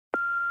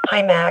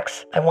Hi,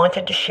 Max. I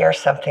wanted to share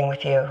something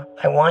with you.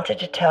 I wanted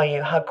to tell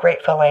you how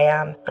grateful I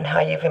am and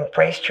how you've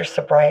embraced your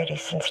sobriety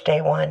since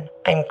day one.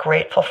 I'm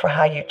grateful for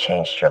how you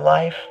changed your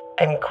life.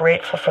 I'm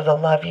grateful for the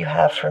love you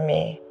have for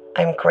me.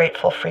 I'm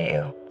grateful for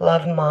you.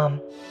 Love, Mom.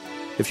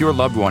 If your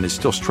loved one is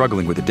still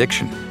struggling with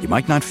addiction, you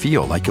might not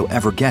feel like you'll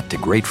ever get to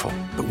grateful,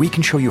 but we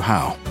can show you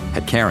how.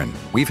 At Caron,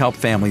 we've helped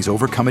families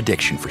overcome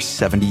addiction for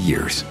 70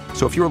 years.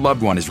 So if your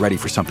loved one is ready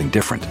for something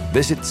different,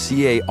 visit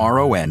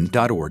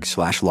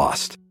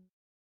caron.org/lost.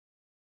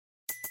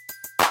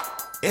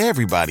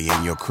 Everybody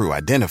in your crew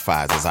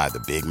identifies as either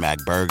Big Mac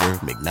Burger,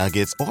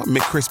 McNuggets, or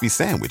McCrispy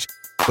Sandwich.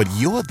 But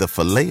you're the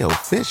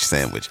Filet-O-Fish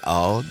Sandwich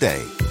all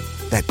day.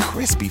 That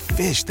crispy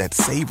fish, that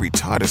savory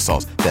tartar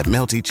sauce, that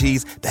melty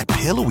cheese, that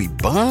pillowy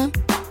bun.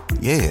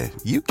 Yeah,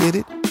 you get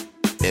it.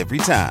 Every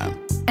time.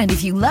 And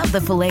if you love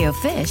the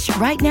Filet-O-Fish,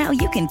 right now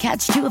you can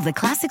catch two of the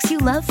classics you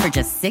love for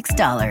just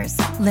 $6.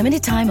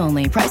 Limited time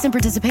only. Price and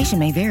participation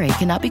may vary.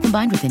 Cannot be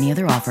combined with any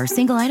other offer.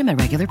 Single item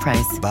at regular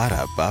price.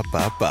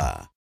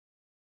 Ba-da-ba-ba-ba.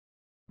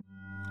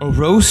 A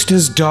roast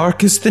as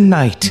dark as the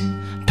night,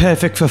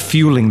 perfect for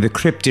fueling the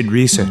cryptid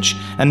research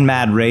and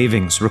mad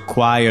ravings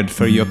required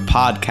for your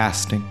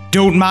podcasting.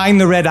 Don't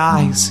mind the red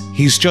eyes,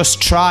 he's just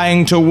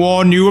trying to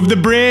warn you of the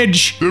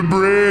bridge! The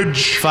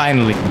bridge!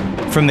 Finally,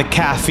 from the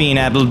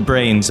caffeine-addled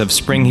brains of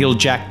Spring Heel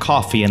Jack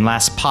Coffee and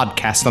Last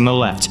Podcast on the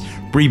Left,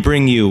 we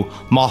bring you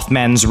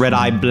Mothman's Red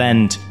Eye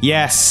Blend.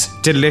 Yes,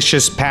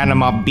 delicious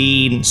Panama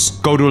beans.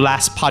 Go to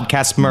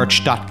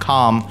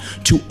lastpodcastmerch.com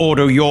to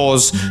order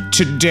yours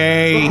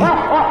today.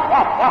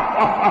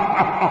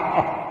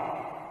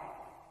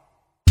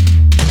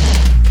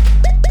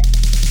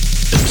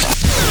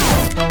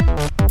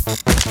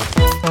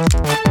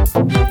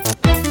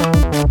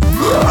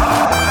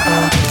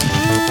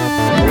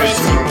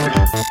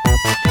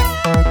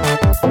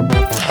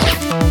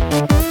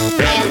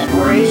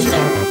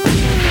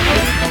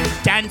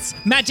 Dance,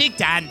 magic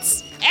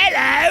dance.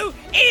 Hello,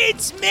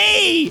 it's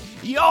me,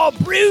 your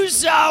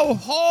Bruiser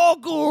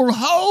Hoggle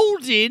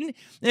Holding,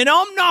 and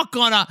I'm not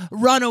gonna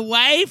run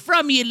away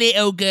from you,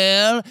 little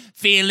girl,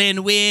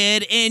 feeling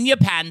weird in your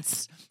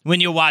pants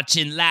when you're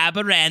watching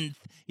Labyrinth.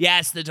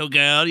 Yes, little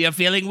girl, you're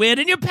feeling weird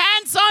in your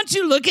pants, aren't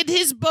you? Look at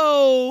his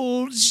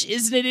bulge.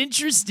 Isn't it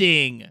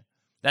interesting?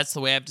 That's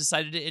the way I've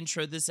decided to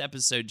intro this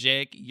episode,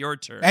 Jake. Your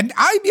turn. And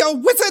I'm your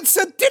wizard,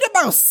 Sir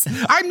Didymus.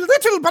 I'm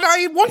little, but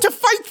I want to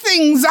fight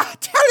things. I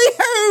tell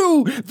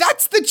you,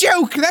 that's the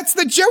joke. That's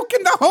the joke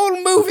in the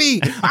whole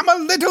movie. I'm a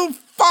little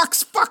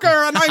fox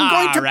fucker, and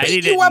I'm going to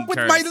beat you up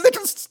with my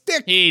little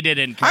stick. He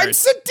didn't curse. I'm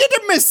Sir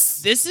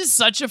Didymus. This is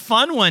such a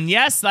fun one.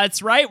 Yes,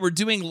 that's right. We're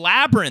doing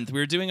Labyrinth.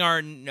 We're doing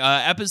our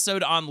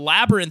episode on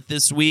Labyrinth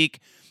this week,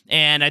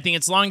 and I think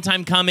it's a long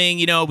time coming.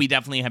 You know, we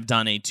definitely have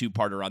done a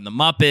two-parter on the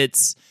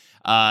Muppets.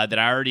 That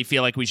I already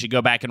feel like we should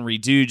go back and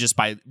redo just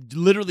by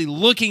literally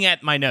looking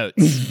at my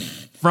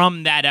notes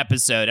from that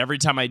episode. Every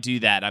time I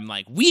do that, I'm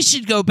like, we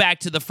should go back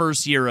to the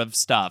first year of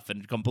stuff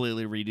and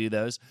completely redo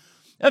those.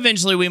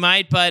 Eventually we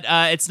might, but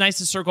it's nice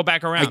to circle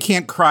back around. I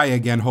can't cry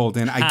again,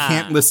 Holden. I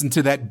can't listen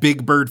to that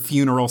Big Bird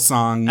funeral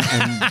song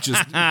and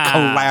just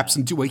collapse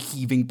into a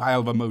heaving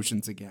pile of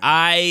emotions again.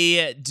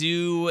 I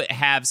do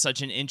have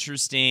such an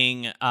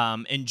interesting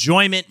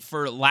enjoyment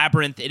for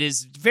Labyrinth. It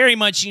is very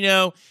much, you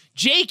know,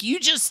 Jake, you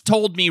just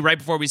told me right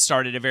before we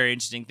started a very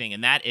interesting thing,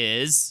 and that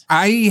is...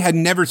 I had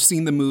never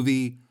seen the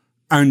movie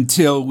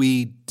until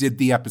we did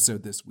the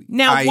episode this week.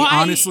 Now,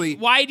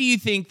 why do you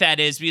think that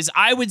is? Because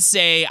I would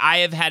say I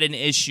have had an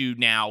issue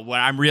now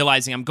where I'm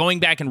realizing I'm going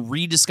back and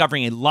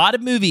rediscovering a lot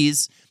of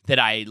movies that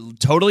I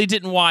totally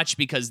didn't watch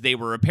because they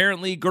were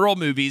apparently girl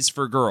movies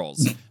for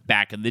girls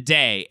back in the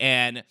day.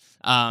 And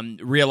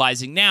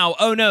realizing now,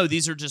 oh no,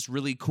 these are just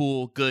really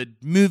cool, good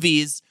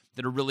movies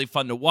that are really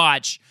fun to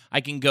watch.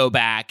 I can go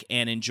back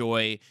and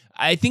enjoy.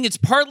 I think it's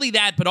partly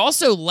that, but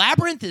also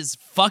Labyrinth is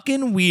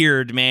fucking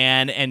weird,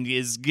 man, and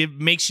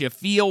makes you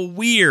feel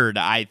weird,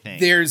 I think.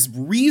 There's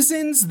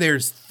reasons,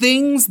 there's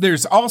things,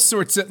 there's all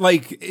sorts of,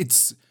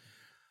 it's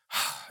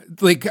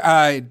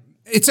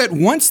at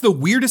once the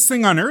weirdest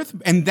thing on earth,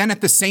 and then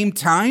at the same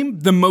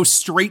time, the most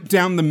straight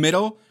down the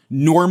middle,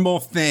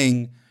 normal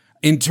thing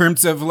in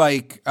terms of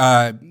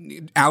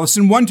Alice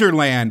in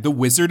Wonderland, The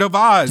Wizard of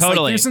Oz.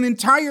 Totally. There's an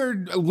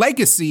entire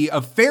legacy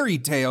of fairy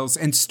tales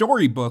and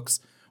storybooks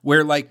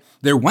where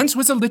there once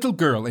was a little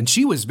girl and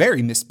she was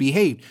very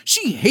misbehaved.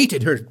 She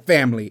hated her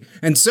family.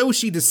 And so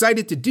she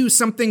decided to do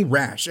something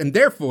rash. And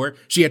therefore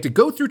she had to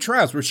go through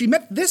trials where she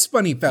met this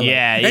funny fellow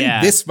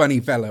this funny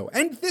fellow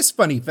and this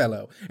funny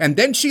fellow. And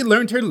then she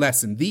learned her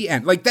lesson. The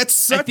end. I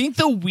think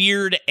the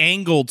weird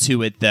angle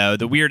to it though,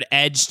 the weird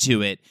edge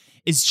to it,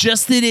 it's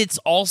just that it's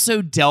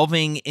also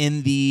delving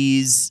in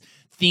these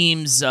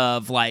themes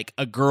of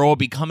a girl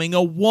becoming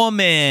a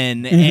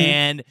woman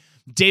and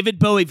David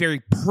Bowie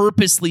very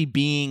purposely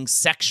being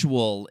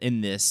sexual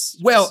in this.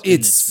 Well,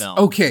 this film.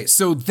 Okay.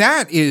 So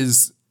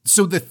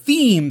the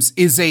themes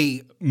is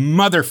a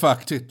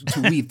motherfuck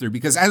to weave through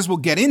because as we'll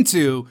get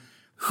into,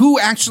 who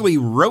actually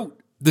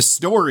wrote the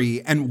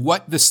story and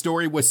what the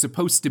story was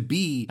supposed to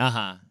be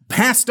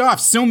passed off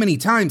so many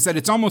times that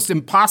it's almost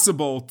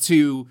impossible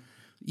to,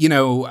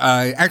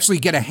 actually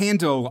get a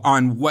handle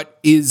on what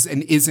is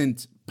and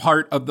isn't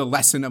part of the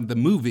lesson of the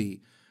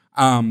movie.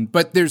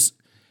 But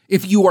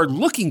if you are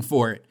looking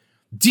for it,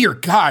 dear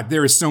God,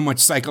 there is so much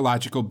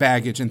psychological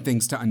baggage and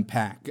things to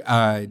unpack.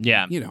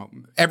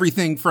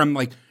 Everything from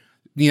like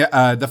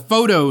the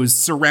photos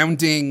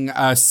surrounding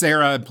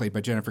Sarah, played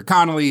by Jennifer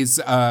Connelly's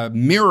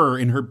mirror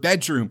in her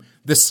bedroom,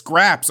 the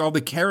scraps, all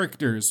the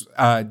characters,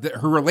 her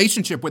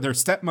relationship with her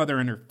stepmother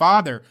and her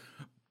father.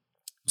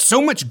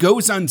 So much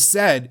goes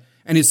unsaid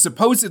and is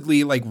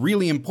supposedly like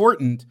really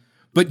important,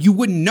 but you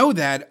wouldn't know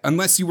that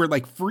unless you were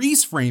like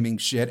freeze framing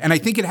shit. And I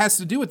think it has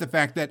to do with the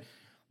fact that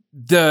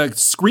the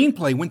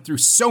screenplay went through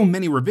so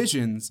many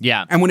revisions.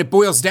 Yeah. And when it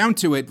boils down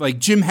to it, like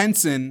Jim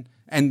Henson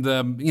and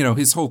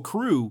his whole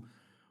crew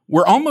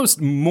were almost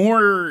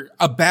more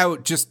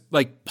about just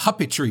like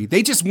puppetry.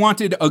 They just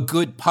wanted a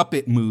good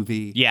puppet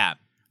movie. Yeah.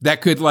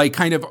 That could like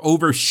kind of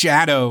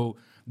overshadow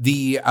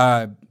the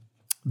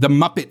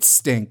Muppet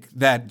stink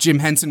that Jim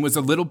Henson was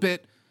a little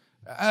bit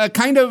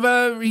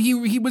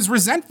he was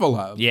resentful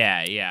of.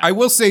 Yeah. I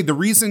will say the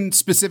reason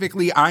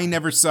specifically I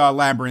never saw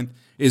Labyrinth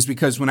is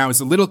because when I was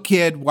a little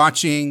kid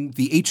watching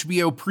the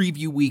HBO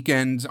preview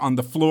weekend on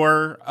the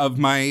floor of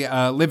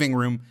my living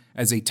room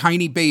as a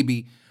tiny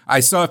baby, I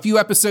saw a few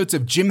episodes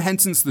of Jim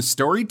Henson's The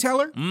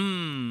Storyteller,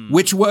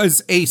 which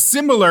was a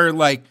similar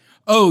like,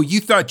 oh, you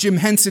thought Jim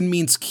Henson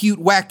means cute,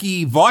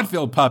 wacky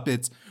vaudeville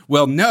puppets.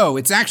 Well, no,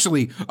 it's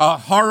actually a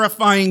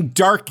horrifying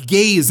dark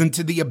gaze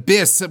into the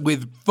abyss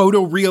with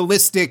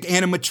photorealistic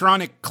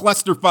animatronic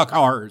clusterfuck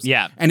horrors.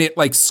 Yeah. And it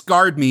like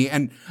scarred me.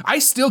 And I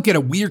still get a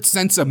weird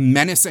sense of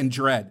menace and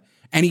dread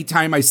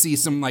anytime I see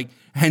some like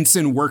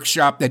Henson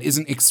workshop that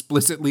isn't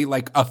explicitly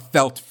like a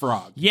felt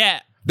frog. Yeah.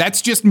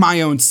 That's just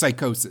my own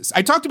psychosis.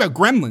 I talked about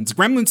Gremlins.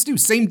 Gremlins too,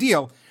 same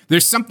deal.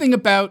 There's something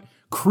about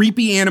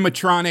creepy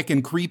animatronic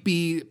and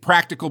creepy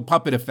practical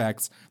puppet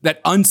effects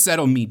that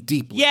unsettle me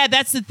deeply. Yeah,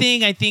 that's the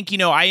thing. I think,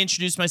 I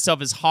introduced myself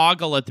as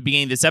Hoggle at the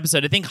beginning of this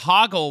episode. I think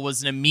Hoggle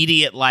was an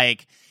immediate,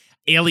 like,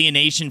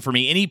 alienation for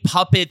me. Any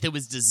puppet that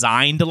was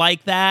designed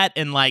like that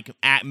and, like,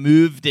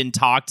 moved and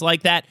talked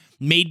like that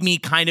made me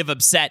kind of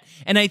upset.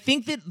 And I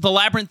think that The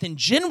Labyrinth in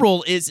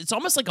general it's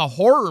almost like a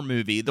horror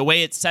movie, the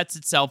way it sets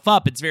itself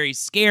up. It's very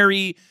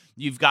scary.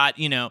 You've got,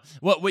 and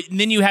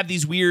then you have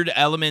these weird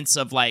elements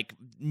of like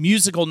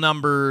musical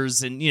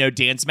numbers and,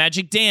 Dance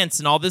Magic Dance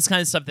and all this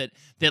kind of stuff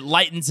that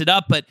lightens it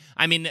up. But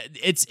I mean,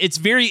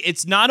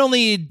 it's not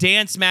only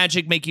dance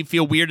magic make you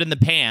feel weird in the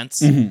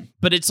pants,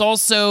 but it's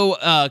also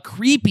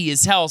creepy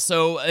as hell.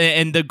 So,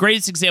 and the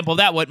greatest example of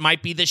that, what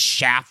might be the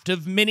shaft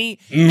of many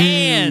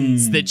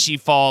hands that she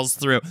falls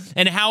through,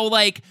 and how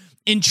like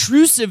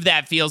intrusive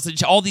that feels,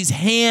 that all these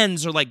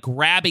hands are like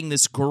grabbing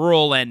this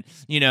girl, and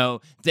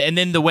and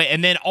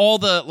then all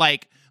the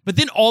like, but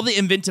then all the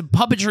inventive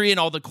puppetry and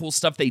all the cool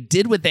stuff they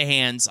did with the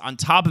hands on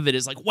top of it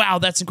is like, wow,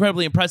 that's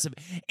incredibly impressive.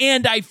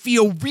 And I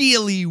feel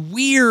really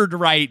weird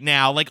right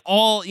now, like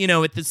all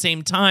at the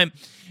same time.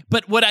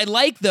 But what I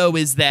like though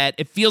is that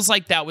it feels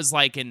like that was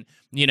like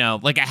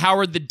like a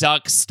Howard the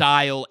Duck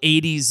style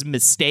 80s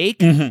mistake.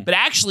 But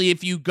actually,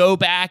 if you go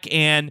back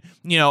and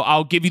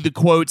I'll give you the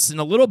quotes in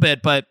a little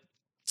bit, but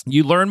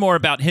you learn more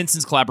about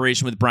Henson's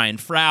collaboration with Brian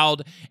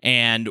Froud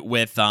and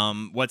with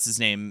what's his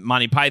name,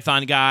 Monty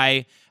Python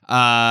guy.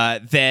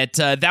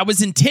 That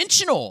was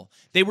intentional.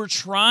 They were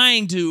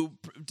trying to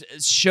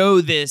show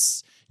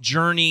this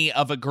journey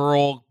of a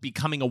girl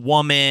becoming a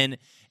woman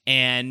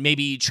and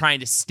maybe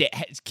trying to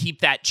keep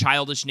that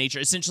childish nature.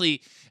 Essentially,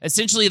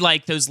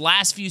 like those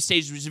last few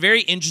stages was a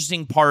very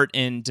interesting part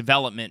in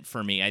development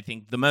for me. I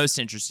think the most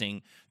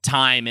interesting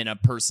time in a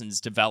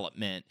person's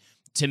development,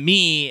 to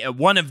me,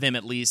 one of them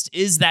at least,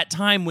 is that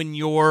time when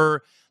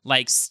you're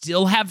like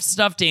still have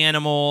stuffed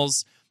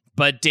animals,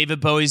 but David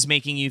Bowie's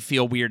making you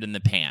feel weird in the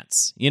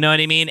pants. You know what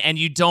I mean? And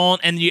you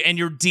don't, and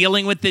you're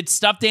dealing with the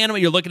stuffed animal.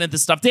 You're looking at the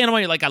stuffed animal.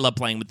 You're like, I love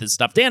playing with this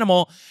stuffed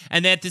animal.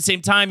 And then at the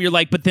same time, you're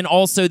like, but then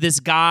also this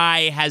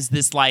guy has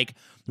this like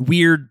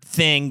weird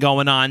thing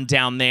going on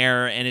down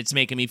there, and it's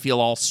making me feel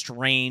all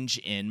strange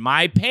in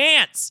my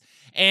pants.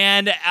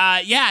 And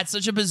it's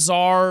such a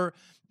bizarre,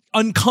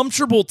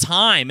 uncomfortable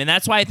time, and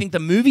that's why I think the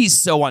movie's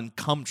so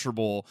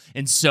uncomfortable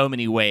in so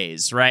many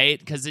ways, right?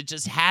 Because it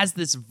just has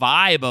this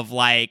vibe of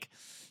like,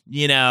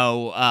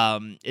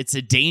 it's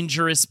a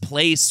dangerous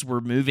place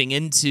we're moving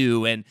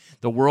into, and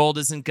the world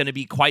isn't going to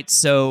be quite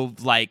so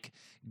like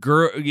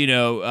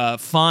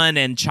fun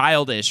and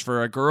childish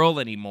for a girl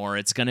anymore.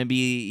 It's going to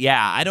be,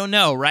 I don't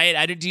know,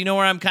 right? Do you know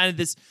where I'm kind of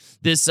this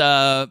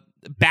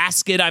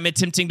basket I'm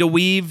attempting to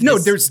weave? No,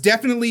 there's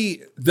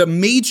definitely the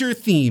major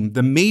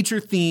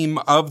theme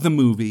of the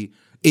movie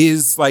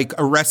is like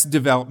Arrested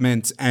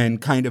Development and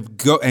kind of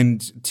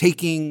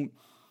taking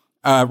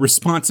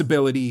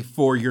responsibility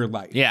for your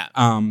life. Yeah.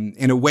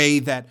 In a way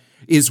that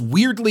is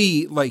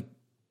weirdly,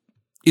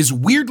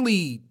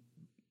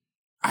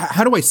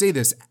 how do I say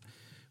this?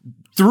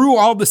 Through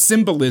all the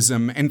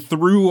symbolism and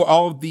through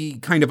all the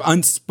kind of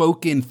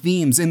unspoken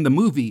themes in the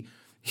movie,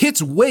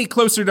 hits way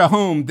closer to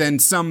home than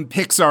some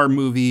Pixar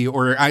movie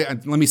or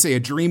let me say a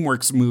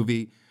DreamWorks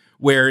movie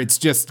where it's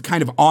just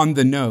kind of on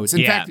the nose.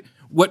 In fact,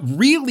 what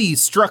really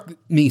struck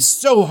me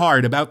so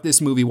hard about this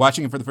movie,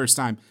 watching it for the first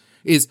time,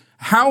 is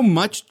how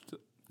much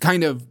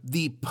kind of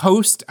the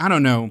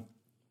post-Spielberg,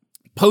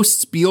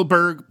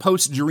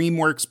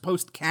 post-DreamWorks,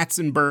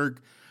 post-Katzenberg,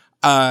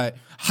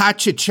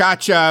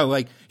 ha-cha-cha-cha,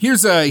 like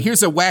here's a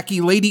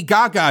wacky Lady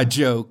Gaga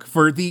joke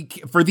for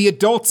the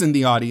adults in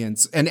the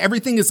audience. And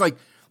everything is like,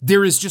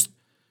 there is just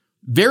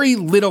very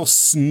little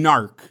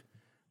snark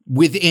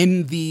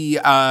within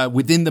the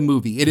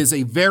movie. It is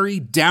a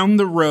very down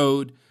the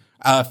road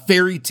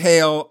fairy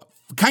tale,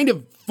 kind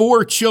of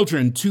for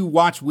children to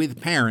watch with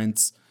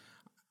parents.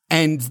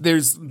 And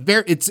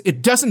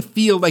it doesn't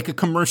feel like a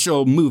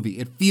commercial movie.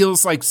 It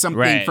feels like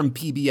something from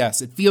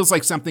PBS. It feels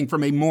like something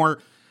from a more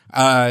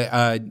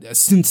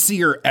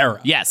sincere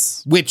era.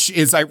 Yes, which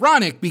is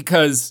ironic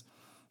because,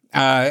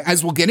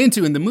 as we'll get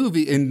into in the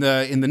movie in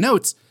the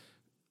notes,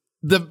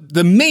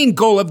 the main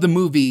goal of the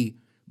movie,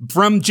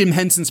 from Jim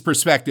Henson's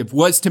perspective,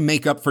 was to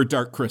make up for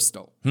Dark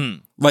Crystal.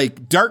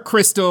 Like, Dark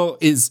Crystal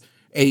is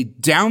a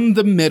down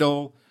the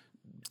middle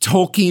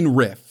Tolkien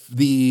riff.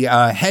 The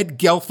head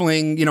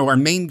Gelfling, our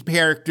main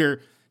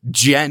character,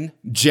 Jen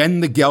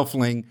the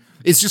Gelfling,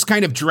 is just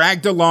kind of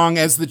dragged along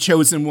as the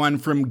chosen one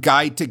from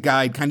guide to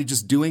guide, kind of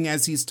just doing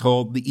as he's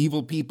told. The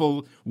evil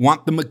people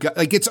want them,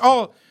 like, it's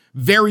all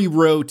very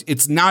rote.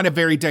 It's not a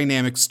very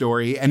dynamic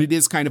story, and it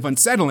is kind of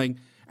unsettling.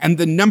 And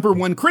the number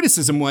one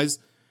criticism was,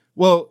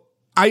 well,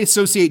 I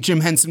associate Jim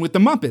Henson with the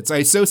Muppets. I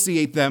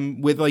associate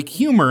them with, like,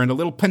 humor and a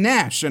little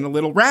panache and a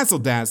little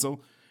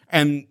razzle-dazzle.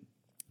 And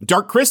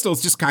Dark Crystal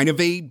is just kind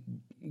of a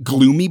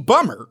gloomy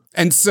bummer.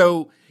 And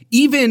so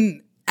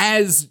even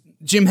as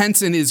Jim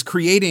Henson is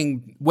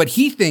creating what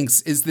he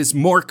thinks is this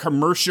more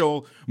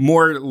commercial,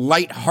 more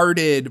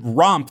lighthearted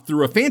romp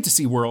through a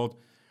fantasy world,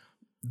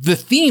 the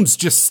themes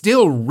just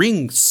still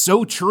ring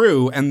so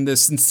true, and the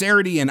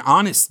sincerity and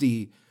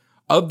honesty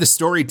of the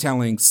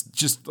storytelling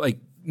just like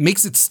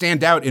makes it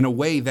stand out in a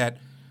way that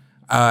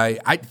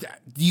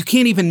you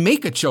can't even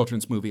make a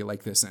children's movie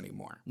like this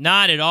anymore.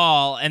 Not at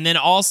all. And then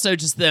also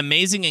just the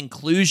amazing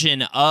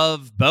inclusion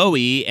of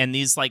Bowie and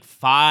these like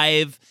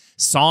 5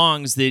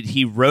 songs that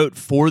he wrote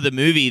for the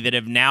movie that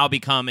have now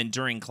become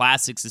enduring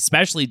classics,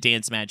 especially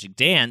Dance Magic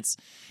Dance.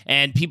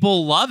 And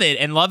people love it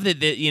and love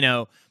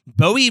that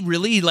Bowie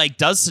really like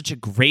does such a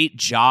great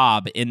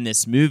job in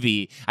this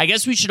movie. I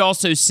guess we should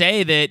also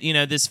say that,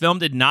 this film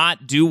did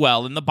not do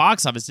well in the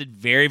box office. It did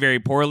very, very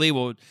poorly.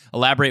 We'll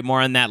elaborate more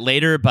on that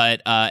later,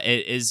 but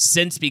it has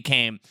since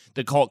became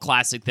the cult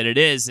classic that it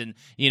is. And,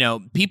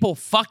 people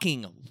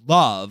fucking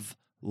love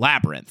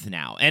Labyrinth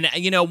now. And,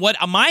 what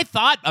my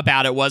thought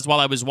about it was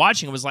while I was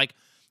watching it was like,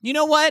 you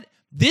know what?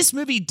 This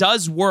movie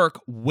does work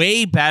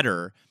way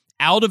better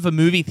out of a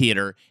movie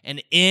theater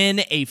and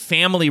in a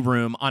family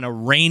room on a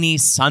rainy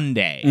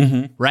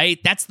Sunday, right?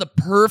 That's the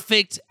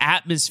perfect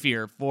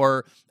atmosphere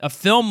for a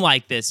film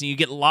like this. And you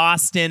get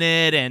lost in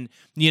it and,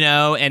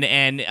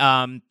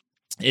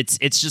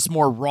 it's just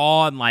more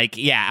raw and like,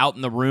 out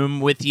in the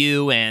room with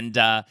you. And,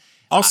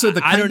 also,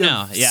 the kind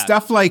of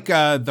stuff like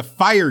the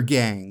Fire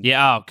Gang.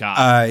 Yeah, oh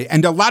god,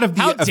 and a lot of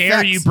the how effects.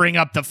 dare you bring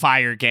up the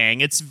Fire Gang?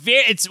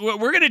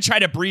 We're gonna try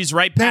to breeze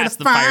right past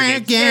the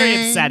Fire Gang. It's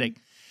very upsetting.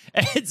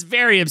 It's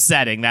very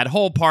upsetting. That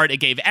whole part, it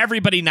gave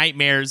everybody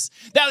nightmares.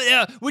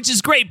 Which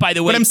is great, by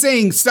the way. But I'm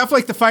saying stuff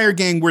like the Fire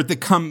Gang, where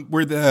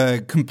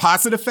the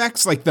composite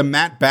effects, like the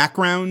matte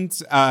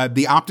background,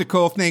 the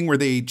optical thing, where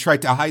they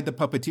tried to hide the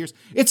puppeteers.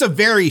 It's a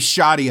very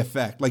shoddy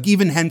effect. Like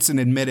even Henson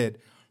admitted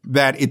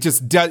that it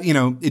just does.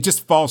 It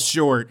just falls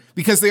short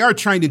because they are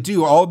trying to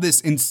do all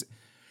this.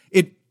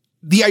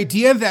 The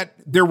idea that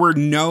there were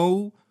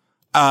no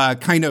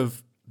kind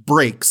of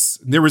breaks,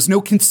 there was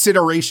no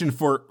consideration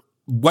for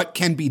what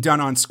can be done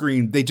on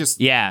screen. They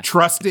just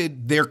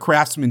trusted their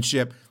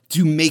craftsmanship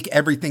to make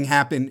everything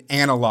happen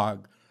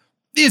analog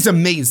is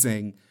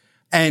amazing.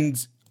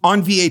 And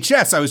on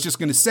VHS, I was just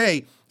going to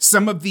say,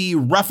 some of the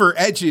rougher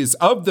edges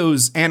of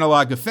those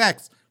analog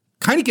effects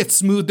kind of get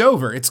smoothed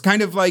over. It's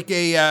kind of like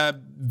a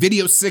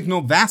video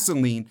signal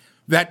Vaseline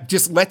that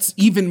just lets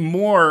even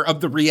more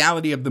of the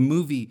reality of the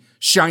movie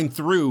shine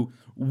through,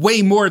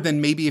 way more than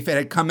maybe if it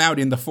had come out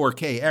in the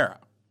 4K era.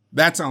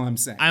 That's all I'm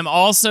saying. I'm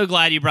also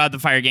glad you brought up the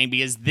Fire Gang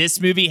because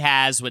this movie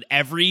has what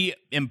every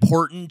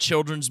important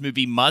children's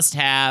movie must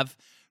have,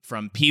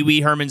 from Pee-wee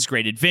Herman's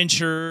Great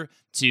Adventure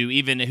to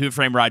even Who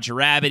Framed Roger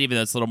Rabbit, even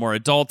though it's a little more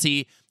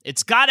adulty.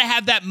 It's got to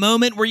have that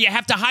moment where you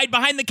have to hide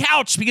behind the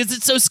couch because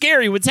it's so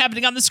scary what's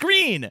happening on the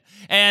screen.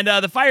 And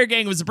the Fire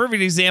Gang was a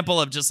perfect example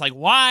of just like,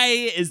 why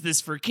is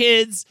this for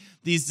kids?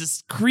 These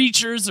just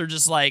creatures are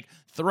just like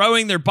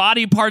throwing their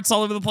body parts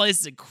all over the place.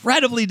 It's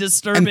incredibly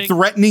disturbing. And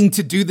threatening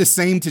to do the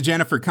same to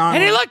Jennifer Connelly.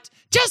 And he looked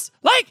just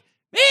like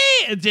me.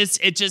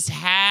 It just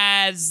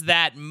has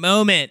that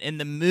moment in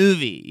the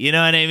movie. You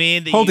know what I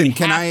mean? Holden,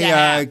 can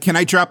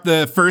I drop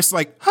the first,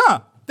 like,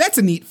 that's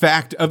a neat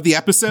fact of the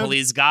episode.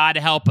 Please, God,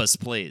 help us,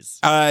 please.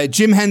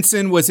 Jim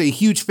Henson was a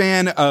huge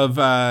fan of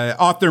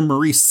author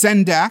Maurice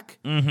Sendak,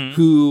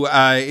 who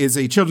is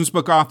a children's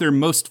book author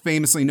most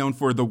famously known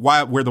for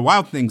Where the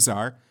Wild Things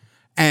Are.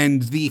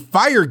 And the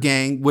Fire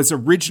Gang was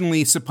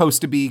originally supposed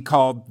to be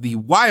called the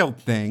Wild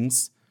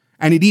Things.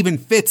 And it even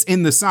fits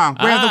in the song,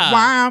 Where the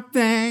Wild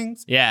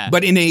Things. Yeah.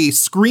 But in a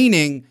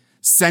screening,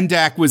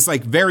 Sendak was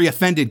like very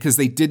offended because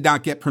they did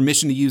not get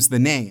permission to use the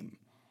name.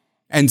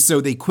 And so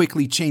they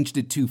quickly changed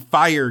it to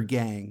Fire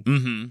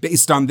Gang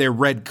based on their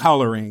red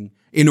coloring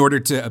in order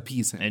to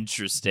appease him.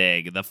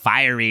 Interesting. The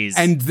Fireys.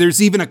 And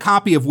there's even a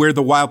copy of Where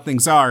the Wild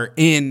Things Are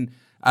in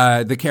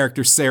the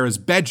character Sarah's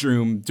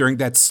bedroom during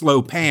that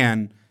slow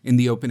pan in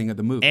the opening of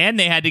the movie. And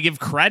they had to give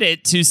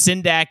credit to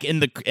Sendak in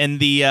the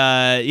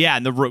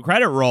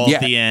credit roll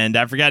at the end.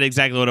 I forgot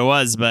exactly what it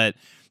was, but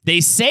they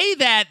say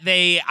that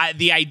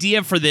the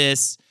idea for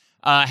this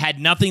had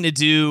nothing to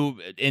do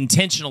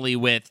intentionally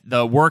with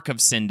the work of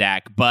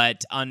Sendak,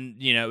 but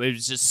it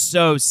was just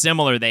so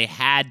similar. They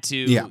had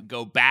to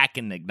go back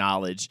and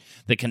acknowledge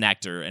the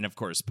connector, and of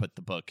course, put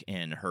the book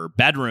in her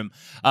bedroom.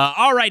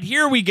 All right,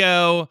 here we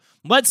go.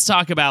 Let's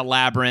talk about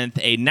Labyrinth,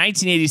 a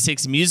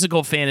 1986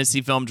 musical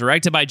fantasy film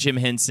directed by Jim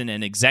Henson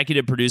and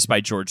executive produced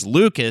by George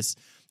Lucas.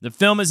 The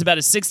film is about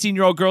a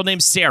 16-year-old girl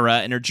named Sarah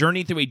and her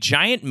journey through a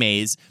giant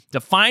maze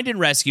to find and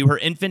rescue her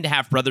infant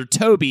half-brother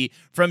Toby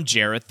from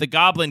Jareth the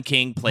Goblin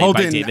King, played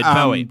by David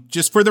Bowie.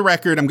 Just for the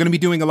record, I'm going to be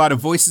doing a lot of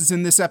voices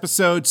in this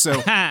episode, so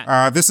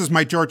this is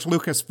my George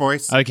Lucas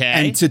voice. Okay.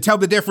 And to tell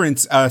the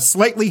difference,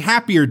 slightly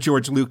happier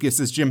George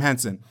Lucas is Jim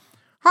Henson.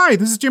 Hi,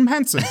 this is Jim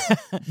Henson.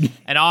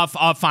 And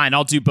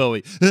I'll do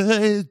Bowie.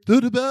 I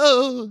thought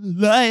about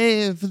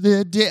life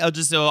the day.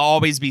 I'll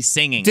always be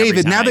singing.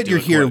 David, now that you're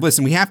here,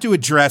 listen, we have to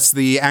address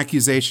the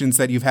accusations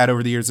that you've had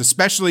over the years,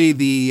 especially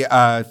the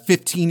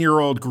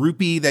 15-year-old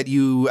groupie that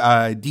you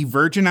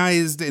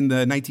de-virginized in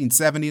the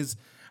 1970s.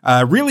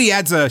 Really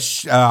adds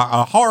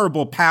a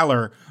horrible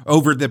pallor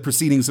over the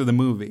proceedings of the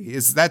movie.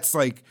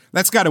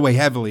 That's got to weigh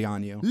heavily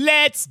on you.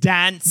 Let's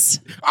dance.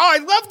 Oh, I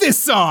love this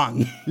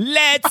song.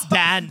 Let's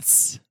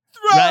dance.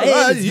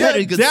 Right? It's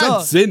very good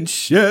dancing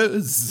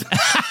shoes.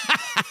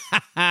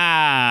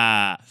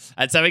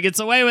 That's how he gets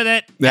away with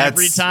it.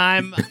 Every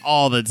time,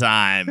 all the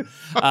time.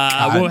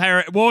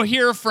 We'll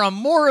hear from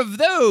more of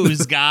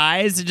those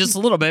guys in just a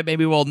little bit.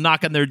 Maybe we'll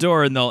knock on their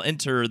door and they'll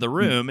enter the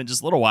room in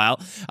just a little while.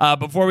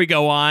 Before we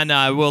go on,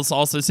 we'll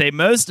also say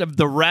most of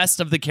the rest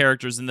of the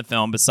characters in the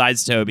film,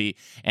 besides Toby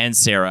and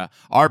Sarah,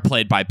 are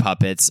played by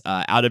puppets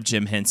out of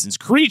Jim Henson's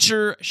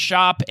Creature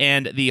Shop,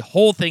 and the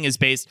whole thing is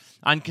based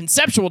on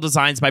conceptual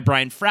designs by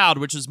Brian Froud,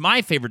 which was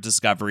my favorite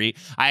discovery.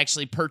 I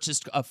actually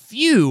purchased a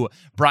few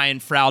Brian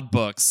Froud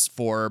books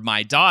for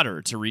my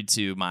daughter to read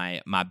to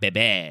my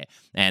bebe.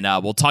 And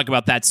we'll talk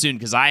about that soon,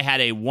 because I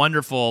had a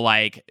wonderful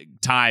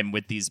time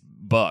with these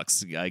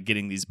books,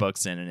 getting these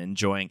books in and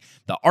enjoying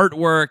the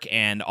artwork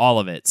and all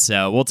of it.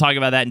 So we'll talk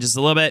about that in just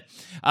a little bit.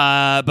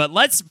 But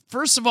let's,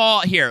 first of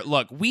all,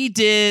 we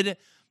did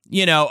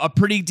a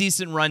pretty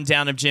decent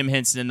rundown of Jim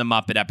Henson in the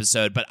Muppet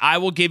episode, but I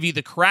will give you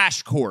the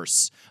crash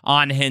course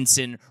on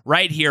Henson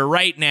right here,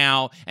 right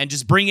now, and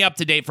just bring you up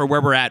to date for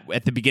where we're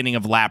at the beginning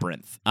of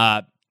Labyrinth.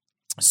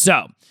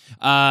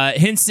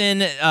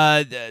 Henson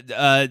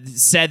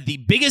said the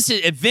biggest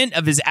event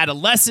of his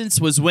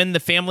adolescence was when the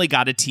family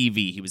got a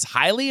TV. He was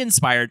highly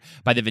inspired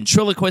by the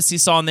ventriloquists he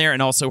saw in there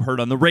and also heard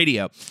on the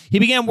radio. He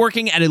began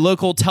working at a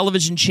local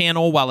television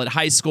channel while at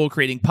high school,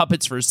 creating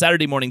puppets for a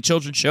Saturday morning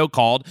children's show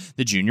called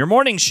The Junior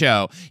Morning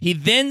Show. He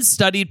then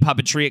studied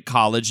puppetry at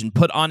college and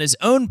put on his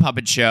own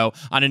puppet show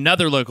on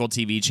another local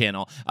TV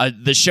channel.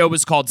 The show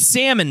was called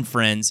Sam and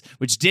Friends,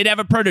 which did have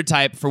a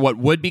prototype for what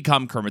would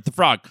become Kermit the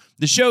Frog.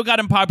 The show got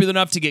him popular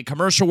enough to get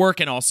commercial work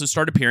and also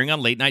start appearing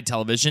on late night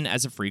television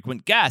as a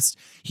frequent guest.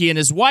 He and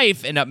his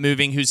wife end up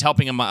moving, who's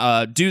helping him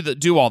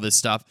do all this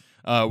stuff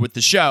with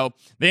the show.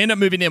 They end up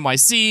moving to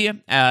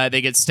NYC.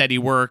 They get steady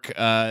work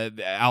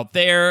out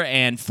there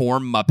and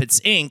form Muppets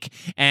Inc.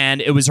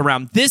 And it was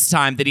around this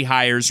time that he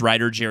hires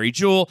writer Jerry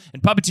Jewell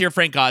and puppeteer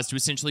Frank Oz to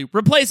essentially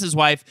replace his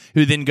wife,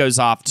 who then goes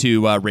off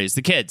to raise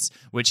the kids,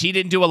 which he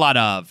didn't do a lot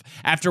of.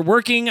 After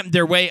working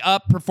their way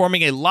up,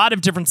 performing a lot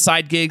of different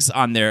side gigs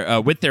on their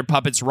with their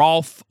puppets,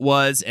 Rolf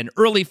was an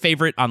early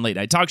favorite on late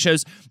night talk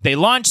shows. They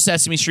launched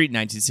Sesame Street in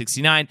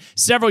 1969.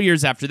 Several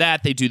years after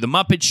that, they do The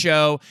Muppet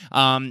Show,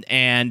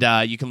 and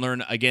you can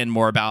learn, again,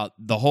 more about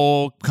the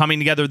whole coming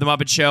together of The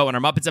Muppet Show in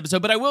our Muppets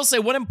episode. But I will say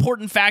one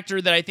important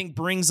factor that I think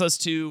brings us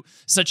to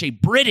such a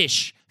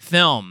British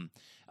film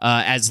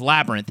as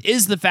Labyrinth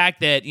is the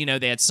fact that,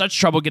 they had such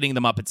trouble getting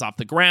the Muppets off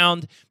the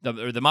ground, the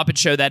Muppet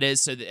Show, that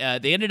is. So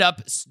they ended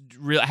up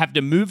having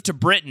to move to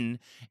Britain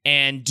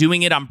and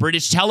doing it on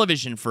British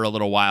television for a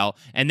little while.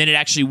 And then it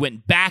actually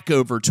went back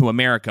over to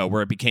America,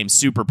 where it became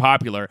super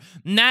popular.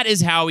 And that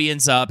is how he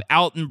ends up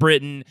out in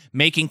Britain,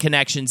 making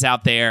connections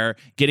out there,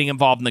 getting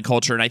involved in the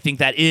culture. And I think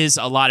that is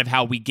a lot of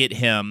how we get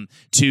him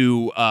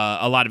to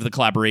a lot of the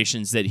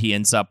collaborations that he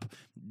ends up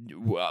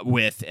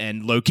with,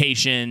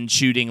 and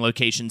shooting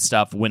location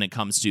stuff when it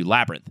comes to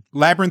Labyrinth.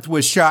 Labyrinth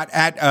was shot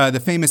at the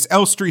famous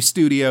Elstree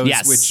Studios,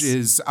 Yes. which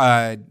is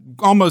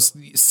almost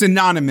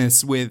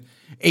synonymous with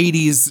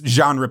 80s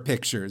genre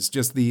pictures.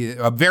 Just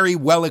a very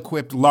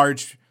well-equipped,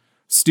 large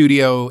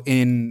studio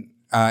in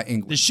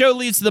England. The show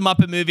leads to the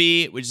Muppet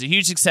movie, which is a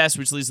huge success,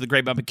 which leads to the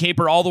Great Muppet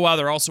Caper. All the while,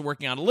 they're also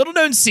working on a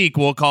little-known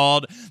sequel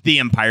called The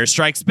Empire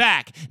Strikes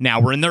Back.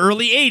 Now we're in the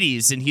early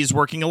 80s, and he's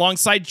working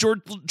alongside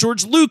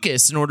George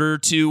Lucas in order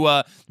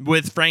to,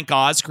 with Frank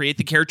Oz, create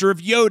the character of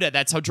Yoda.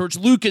 That's how George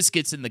Lucas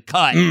gets in the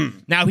cut.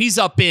 Now he's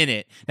up in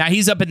it. Now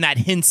he's up in that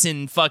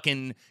Henson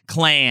fucking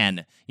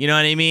clan. You know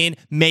what I mean?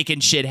 Making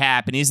shit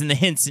happen. He's in the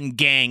Henson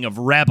gang of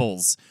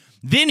rebels.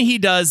 Then he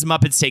does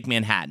Muppets Take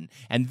Manhattan.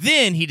 And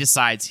then he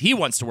decides he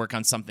wants to work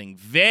on something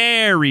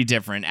very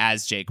different,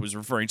 as Jake was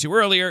referring to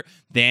earlier,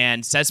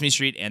 than Sesame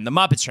Street and the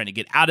Muppets, trying to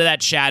get out of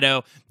that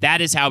shadow.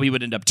 That is how he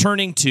would end up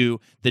turning to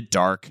the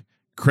Dark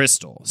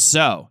Crystal.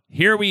 So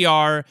here we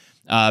are,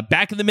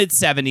 back in the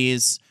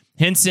mid-70s.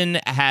 Henson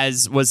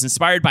was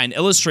inspired by an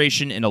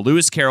illustration in a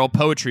Lewis Carroll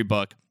poetry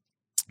book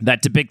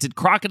that depicted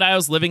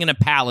crocodiles living in a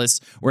palace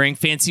wearing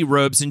fancy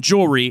robes and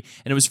jewelry,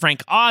 and it was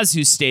Frank Oz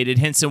who stated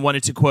Henson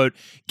wanted to, quote,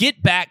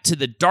 get back to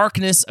the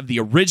darkness of the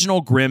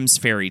original Grimm's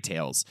fairy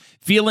tales,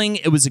 feeling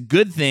it was a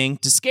good thing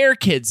to scare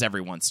kids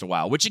every once in a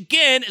while, which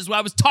again is what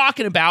I was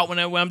talking about when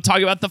I'm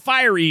talking about the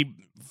fiery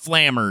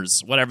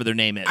flammers, whatever their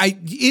name is.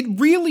 It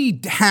really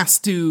has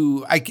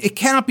to, it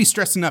cannot be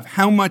stressed enough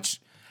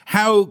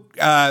how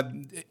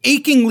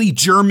achingly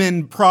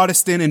German,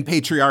 Protestant, and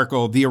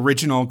patriarchal the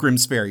original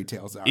Grimm's fairy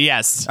tales are.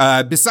 Yes.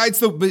 Besides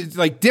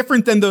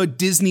different than the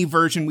Disney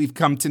version we've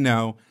come to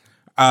know,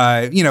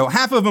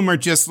 half of them are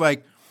just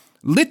like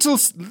little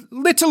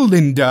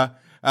Linda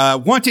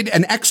wanted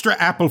an extra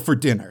apple for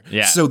dinner.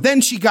 Yeah. So then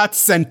she got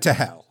sent to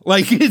hell.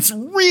 Like, it's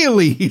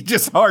really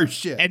just harsh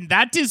shit. And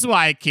that is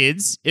why,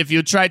 kids, if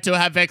you try to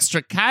have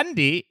extra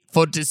candy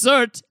for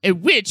dessert, a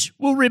witch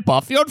will rip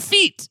off your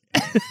feet.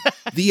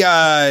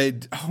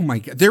 Oh my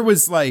God, there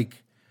was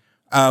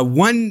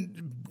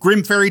one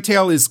Grimm fairy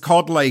tale is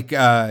called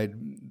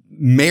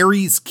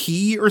Mary's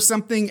Key or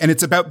something, and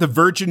it's about the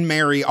Virgin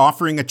Mary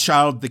offering a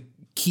child the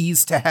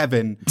keys to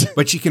heaven,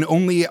 but she can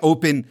only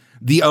open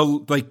the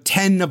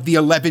 10 of the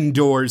 11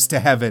 doors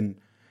to heaven,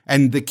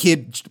 and the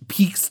kid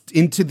peeks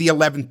into the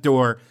 11th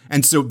door,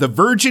 and so the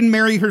Virgin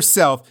Mary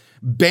herself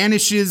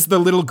banishes the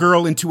little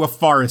girl into a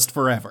forest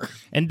forever.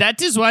 And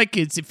that is why,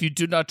 kids, if you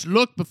do not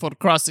look before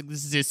crossing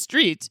this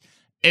street,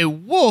 a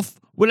wolf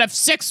will have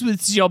sex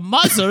with your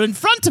mother in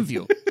front of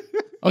you.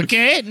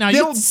 Okay? Now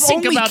They'll you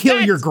think only about kill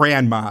that. your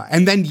grandma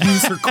and then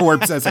use her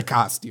corpse as a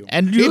costume.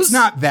 And it's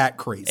not that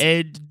crazy.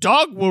 A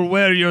dog will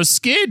wear your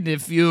skin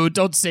if you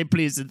don't say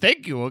please and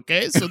thank you,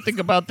 okay? So think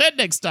about that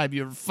next time,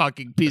 you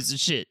fucking piece of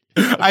shit.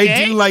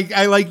 Okay?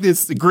 I like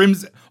this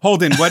Grimm's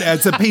Holden.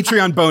 It's a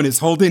Patreon bonus.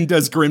 Holden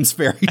does Grimm's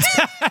fairy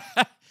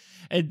tale.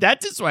 And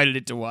that is why,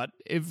 little one,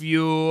 if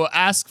you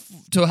ask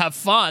to have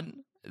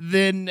fun,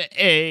 then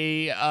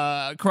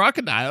a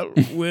crocodile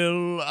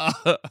will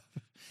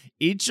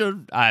eat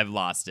your... I've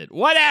lost it.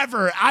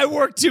 Whatever. I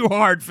worked too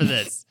hard for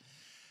this.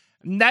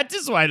 And that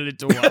is why,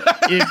 little one,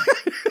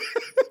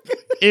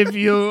 if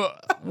you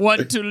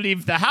want to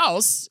leave the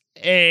house,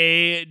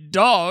 a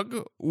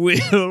dog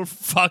will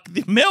fuck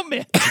the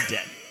mailman to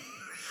death.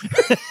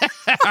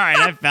 All right,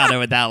 I found it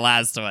with that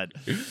last one.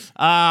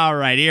 All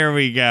right, here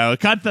we go.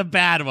 Cut the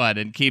bad one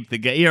and keep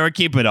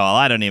keep it all.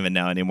 I don't even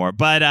know anymore.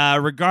 But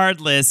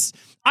regardless,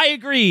 I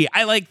agree.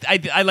 I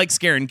like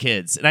scaring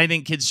kids, and I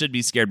think kids should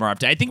be scared more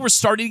often. I think we're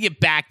starting to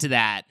get back to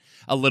that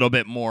a little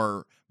bit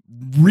more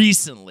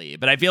recently,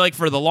 but I feel like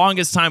for the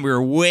longest time we've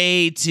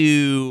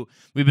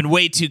been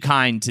way too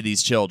kind to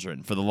these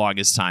children for the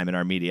longest time in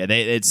our media.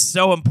 It's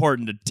so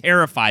important to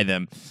terrify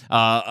them,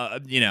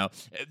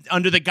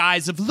 under the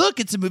guise of, look,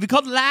 it's a movie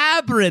called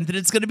Labyrinth and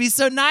it's going to be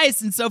so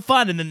nice and so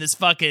fun. And then this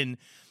fucking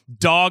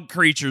dog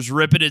creature's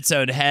ripping its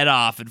own head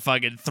off and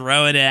fucking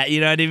throwing it at,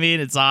 you know what I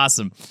mean? It's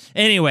awesome.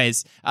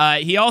 Anyways,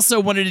 he also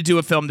wanted to do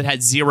a film that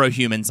had 0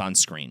 humans on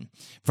screen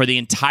for the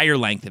entire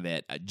length of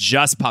it,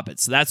 just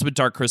puppets. So that's what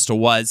Dark Crystal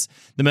was.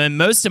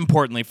 Most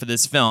importantly for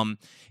this film,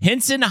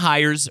 Henson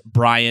hires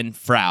Brian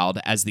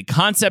Froud as the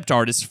concept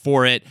artist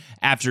for it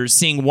after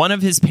seeing one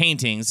of his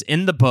paintings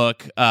in the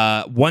book,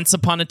 Once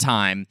Upon a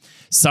Time,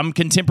 some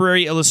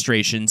contemporary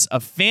illustrations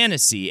of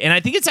fantasy. And I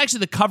think it's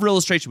actually the cover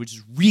illustration, which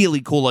is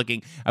really cool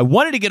looking. I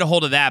wanted to get a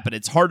hold of that, but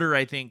it's harder,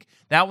 I think.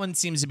 That one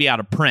seems to be out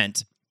of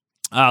print.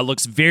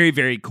 Looks very,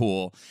 very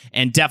cool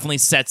and definitely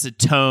sets a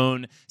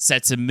tone,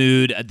 sets a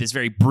mood, this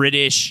very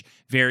British,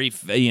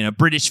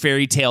 British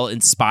fairy tale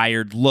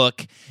inspired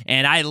look.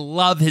 And I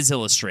love his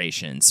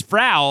illustrations.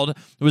 Froud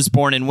was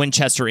born in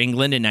Winchester,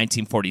 England in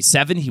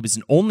 1947. He was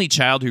an only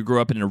child who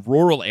grew up in a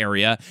rural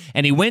area,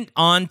 and he went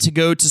on to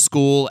go to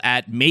school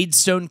at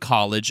Maidstone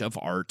College of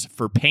Art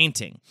for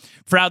painting.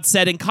 Froud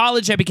said, in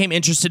college, I became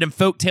interested in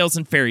folk tales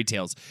and fairy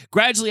tales.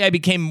 Gradually, I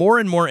became more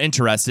and more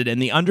interested in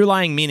the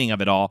underlying meaning of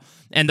it all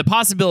and the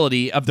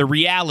possibility of the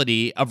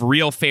reality of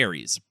real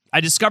fairies. I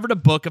discovered a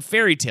book of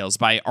fairy tales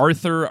by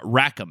Arthur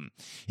Rackham.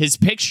 His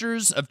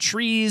pictures of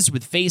trees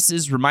with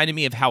faces reminded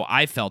me of how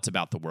I felt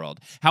about the world,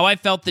 how I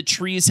felt that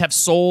trees have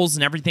souls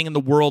and everything in the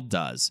world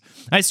does.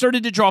 I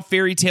started to draw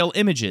fairy tale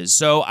images,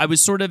 so I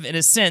was sort of, in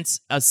a sense,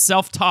 a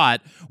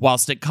self-taught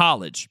whilst at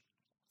college.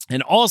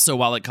 And also,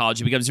 while at college,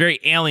 he becomes very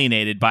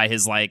alienated by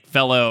his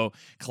fellow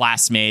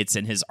classmates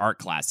and his art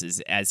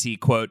classes as he,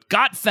 quote,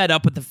 got fed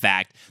up with the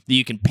fact that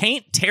you can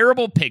paint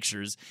terrible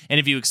pictures, and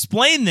if you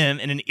explain them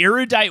in an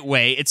erudite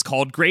way, it's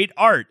called great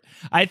art.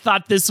 I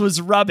thought this was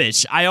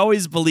rubbish. I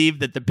always believed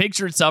that the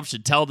picture itself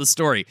should tell the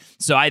story.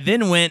 So I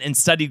then went and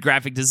studied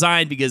graphic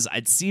design because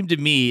it seemed to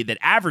me that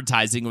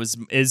advertising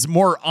is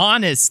more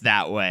honest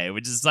that way,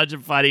 which is such a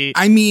funny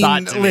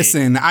thought to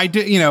listen, me. I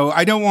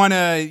don't want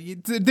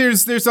to.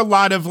 There's a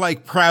lot of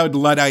proud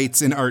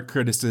Luddites in art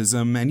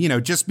criticism,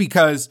 and just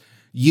because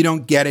you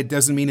don't get it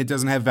doesn't mean it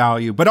doesn't have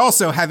value. But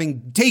also,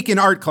 having taken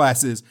art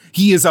classes,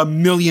 he is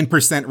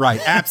 1,000,000% right.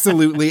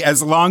 Absolutely,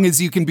 as long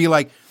as you can be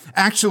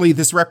actually,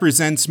 this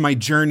represents my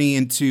journey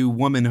into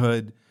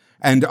womanhood,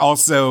 and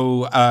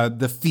also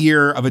the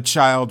fear of a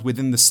child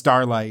within the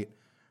starlight.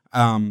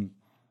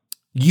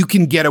 You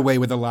can get away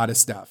with a lot of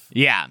stuff.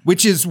 Yeah.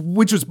 Which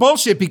was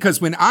bullshit,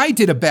 because when I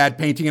did a bad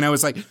painting and I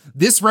was like,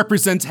 this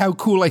represents how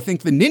cool I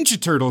think the Ninja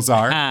Turtles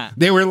are,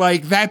 they were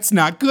like, that's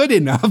not good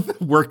enough.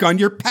 Work on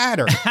your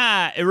pattern.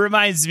 It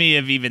reminds me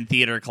of even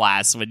theater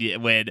class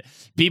when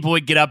people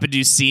would get up and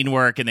do scene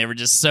work and they were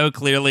just so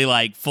clearly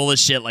full of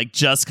shit,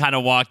 just kind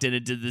of walked in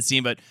and did the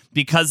scene, but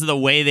because of the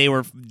way they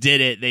did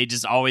it, they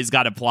just always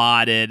got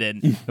applauded,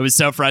 and it was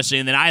so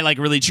frustrating. And then I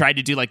really tried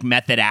to do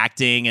method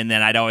acting, and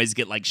then I'd always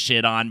get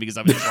shit on because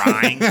I was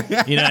trying.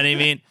 You know what I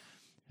mean?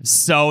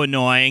 So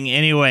annoying.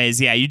 Anyways,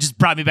 yeah, you just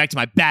brought me back to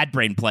my bad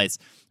brain place.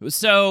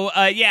 So,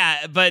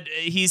 but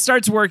he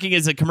starts working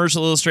as a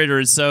commercial illustrator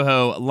in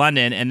Soho,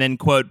 London, and then,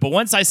 quote, but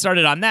once I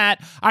started on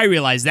that, I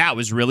realized that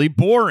was really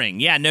boring.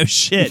 Yeah, no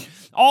shit.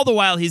 All the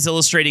while, he's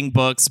illustrating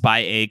books by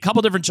a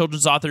couple different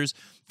children's authors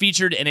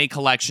featured in a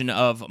collection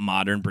of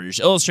modern British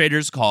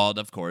illustrators called,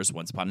 of course,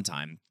 Once Upon a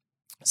Time,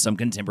 Some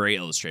Contemporary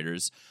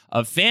Illustrators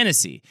of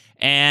Fantasy.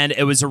 And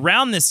it was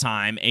around this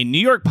time a New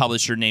York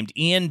publisher named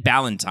Ian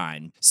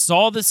Ballantine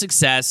saw the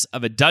success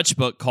of a Dutch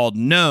book called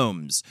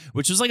Gnomes,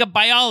 which was a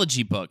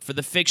biology book for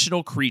the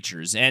fictional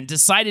creatures, and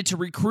decided to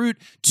recruit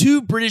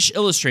two British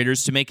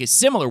illustrators to make a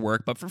similar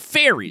work, but for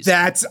fairies.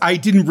 I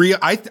did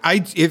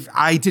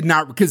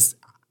not, because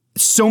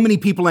so many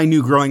people I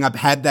knew growing up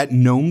had that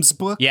Gnomes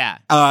book.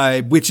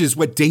 Yeah. Which is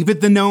what David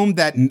the Gnome,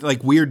 that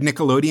weird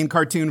Nickelodeon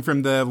cartoon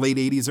from the late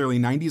 80s, early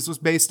 90s was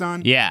based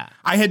on. Yeah.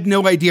 I had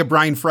no idea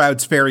Brian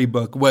Froud's fairy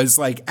book was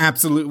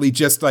absolutely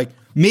just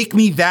make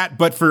me that,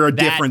 but for a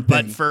different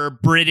thing. But for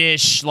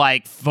British,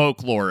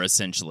 folklore,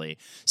 essentially.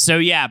 So,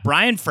 yeah,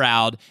 Brian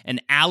Froud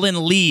and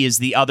Alan Lee is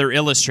the other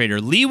illustrator.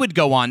 Lee would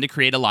go on to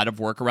create a lot of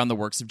work around the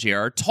works of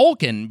J.R.R.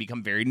 Tolkien,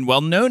 become very well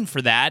known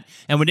for that,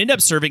 and would end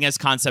up serving as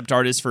concept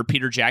artist for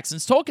Peter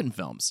Jackson's Tolkien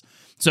films.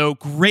 So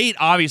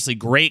obviously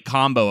great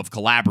combo of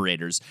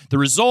collaborators. The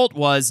result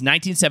was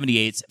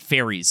 1978's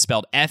Fairies,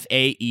 spelled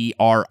Faeries.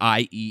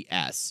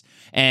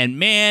 And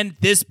man,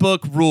 this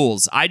book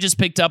rules. I just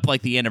picked up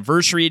the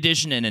anniversary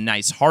edition in a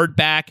nice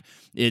hardback.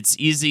 It's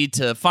easy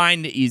to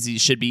find,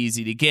 should be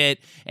easy to get.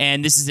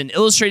 And this is an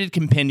illustrated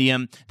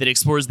compendium that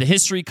explores the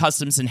history,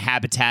 customs, and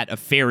habitat of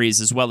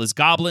fairies, as well as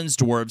goblins,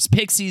 dwarves,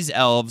 pixies,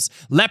 elves,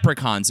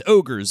 leprechauns,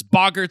 ogres,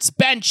 boggarts,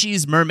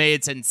 banshees,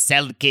 mermaids, and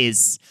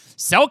selkies.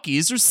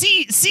 Selkies are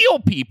seal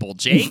people,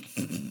 Jake.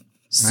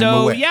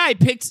 So, yeah,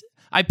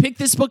 I picked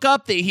this book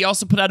up. He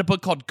also put out a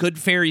book called Good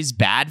Fairies,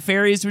 Bad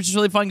Fairies, which is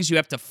really fun because you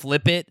have to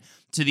flip it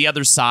to the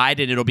other side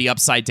and it'll be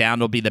upside down.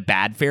 It'll be the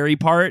bad fairy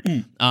part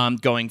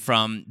going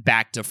from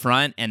back to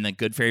front, and the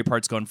good fairy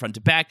part's going front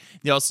to back.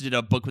 He also did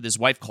a book with his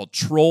wife called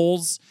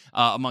Trolls,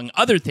 among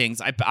other things.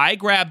 I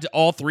grabbed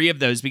all three of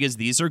those because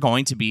these are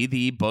going to be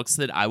the books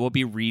that I will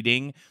be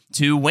reading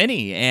to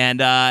Winnie, and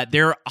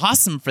they're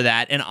awesome for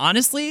that. And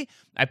honestly,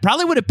 I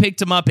probably would have picked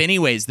them up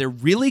anyways. They're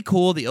really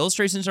cool. The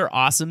illustrations are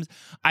awesome.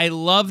 I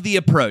love the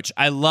approach.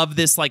 I love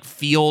this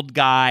field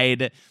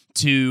guide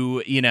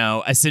to,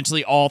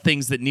 essentially all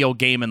things that Neil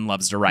Gaiman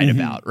loves to write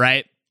about,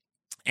 right?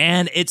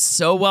 And it's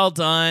so well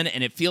done,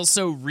 and it feels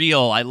so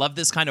real. I love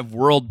this kind of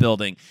world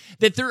building,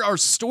 that there are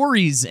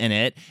stories in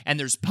it, and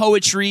there's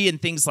poetry and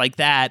things like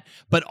that,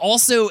 but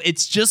also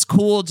it's just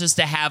cool just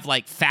to have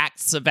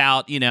facts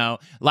about,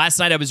 last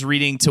night I was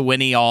reading to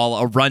Winnie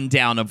a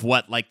rundown of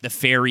what the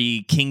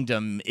fairy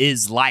kingdom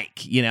is like,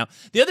 The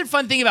other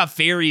fun thing about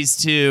fairies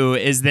too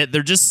is that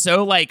they're just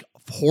so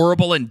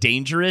horrible and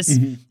dangerous.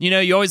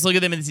 You always look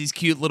at them as these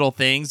cute little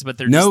things, but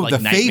they're just the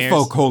nightmares.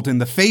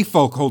 the Fae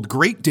folk hold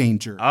great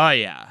danger. Oh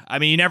yeah, I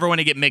mean, you never want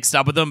to get mixed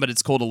up with them, but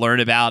it's cool to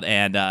learn about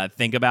and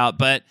think about.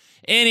 But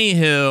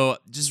anywho,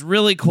 just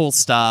really cool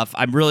stuff.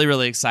 I'm really,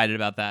 really excited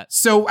about that.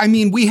 So, I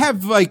mean, we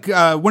have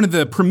one of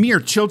the premier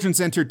children's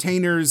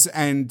entertainers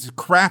and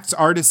crafts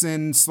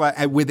artisans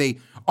with a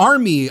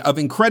army of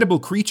incredible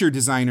creature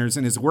designers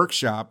in his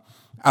workshop,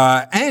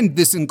 and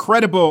this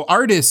incredible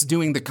artist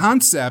doing the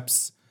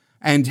concepts.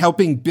 and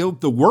helping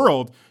build the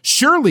world,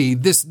 surely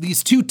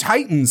these two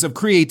titans of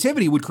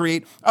creativity would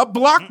create a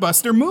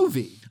blockbuster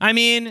movie. I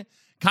mean,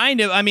 kind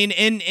of. I mean,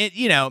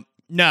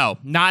 no,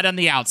 not on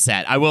the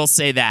outset. I will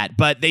say that.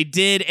 But they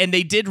did, and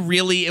they did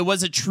really, it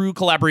was a true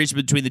collaboration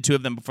between the two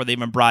of them before they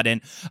even brought in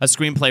a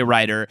screenplay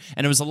writer.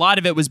 And a lot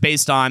of it was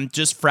based on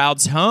just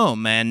Froud's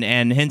home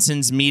and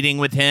Henson's meeting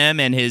with him,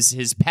 and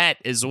his pet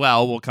as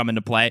well will come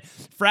into play.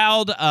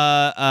 Froud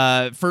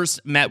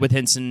first met with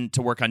Henson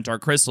to work on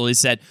Dark Crystal. He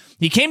said,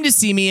 he came to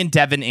see me in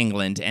Devon,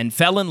 England, and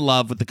fell in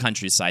love with the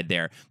countryside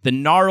there. The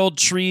gnarled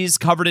trees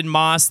covered in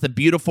moss, the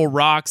beautiful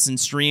rocks and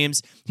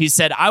streams. He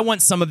said, I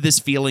want some of this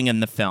feeling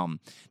in the film.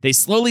 They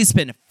slowly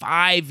spent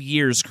 5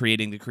 years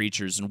creating the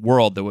creatures and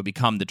world that would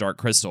become the Dark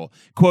Crystal.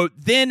 Quote,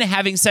 then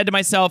having said to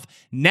myself,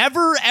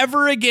 never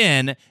ever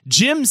again,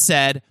 Jim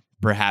said,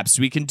 perhaps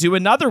we can do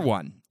another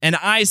one. And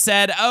I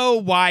said, oh,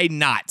 why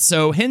not?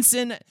 So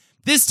Henson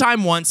this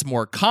time wants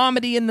more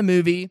comedy in the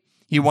movie.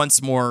 He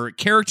wants more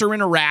character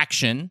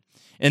interaction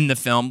in the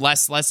film,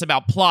 less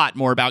about plot,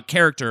 more about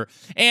character.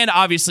 And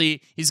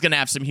obviously, he's going to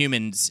have some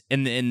humans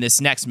in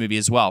this next movie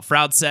as well.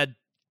 Froud said,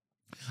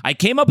 I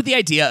came up with the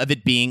idea of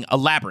it being a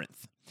labyrinth.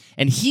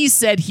 And he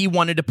said he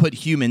wanted to put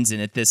humans in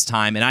it this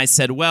time. And I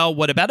said, well,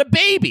 what about a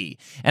baby?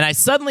 And I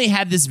suddenly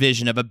had this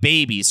vision of a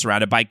baby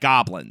surrounded by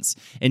goblins.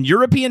 In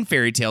European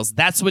fairy tales,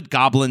 that's what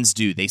goblins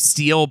do. They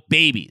steal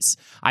babies.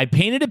 I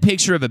painted a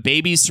picture of a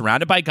baby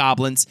surrounded by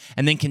goblins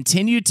and then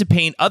continued to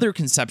paint other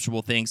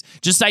conceptual things,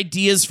 just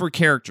ideas for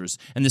characters,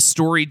 and the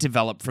story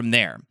developed from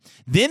there.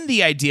 Then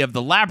the idea of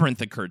the labyrinth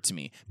occurred to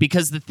me,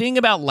 because the thing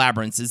about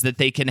labyrinths is that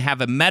they can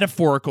have a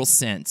metaphorical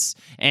sense,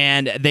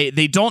 and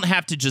they don't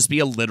have to just be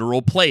a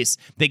literal place.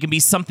 They can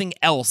be something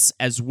else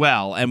as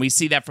well. And we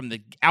see that from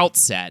the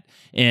outset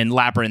in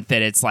Labyrinth,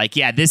 that it's like,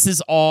 yeah, this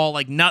is all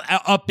like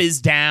up is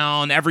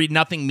down.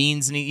 Nothing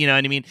means any, you know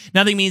what I mean?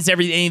 Nothing means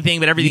anything,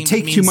 but everything means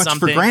something. You take too much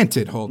for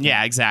granted, Holden.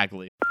 Yeah,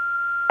 exactly.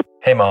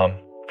 Hey, Mom.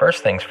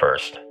 First things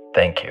first,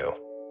 thank you.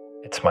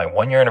 It's my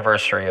 1-year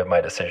anniversary of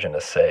my decision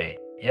to say,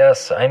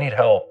 yes, I need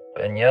help,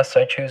 and yes,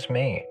 I choose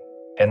me.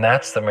 And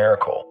that's the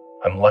miracle.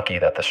 I'm lucky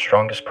that the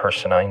strongest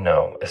person I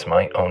know is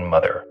my own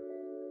mother.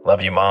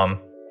 Love you, Mom.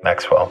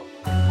 Maxwell.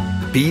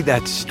 Be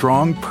that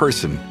strong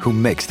person who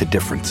makes the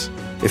difference.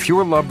 If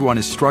your loved one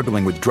is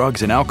struggling with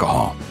drugs and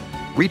alcohol,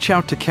 reach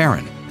out to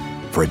Karen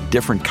for a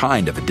different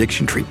kind of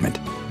addiction treatment.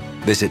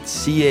 Visit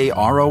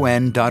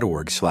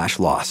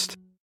caron.org/lost.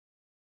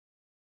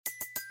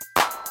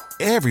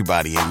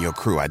 Everybody in your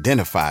crew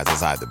identifies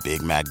as either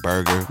Big Mac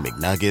Burger,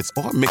 McNuggets,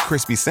 or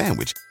McCrispy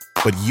Sandwich.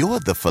 But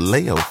you're the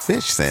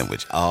Filet-O-Fish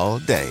Sandwich all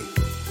day.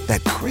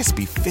 That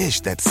crispy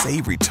fish, that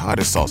savory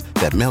tartar sauce,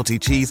 that melty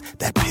cheese,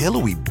 that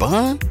pillowy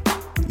bun.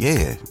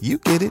 Yeah, you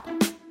get it.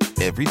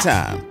 Every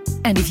time.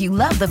 And if you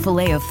love the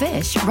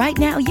Filet-O-Fish, right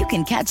now you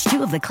can catch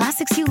 2 of the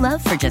classics you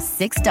love for just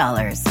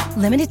 $6.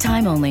 Limited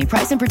time only.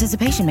 Price and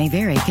participation may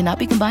vary. Cannot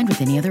be combined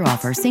with any other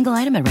offer. Single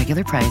item at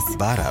regular price.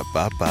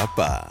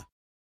 Ba-da-ba-ba-ba.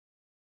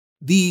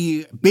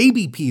 The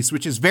baby piece,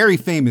 which is very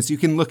famous, you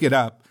can look it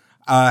up,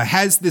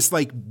 has this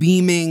like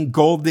beaming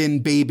golden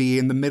baby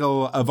in the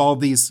middle of all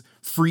these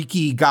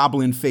freaky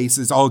goblin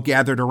faces all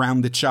gathered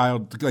around the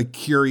child, like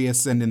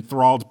curious and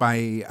enthralled by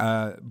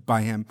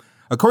him.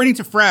 According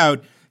to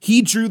Froud,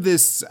 he drew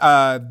this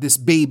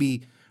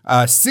baby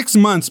 6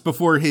 months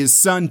before his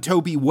son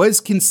Toby was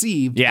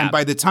conceived, and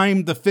by the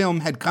time the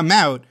film had come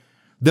out,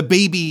 the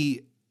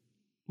baby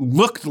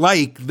looked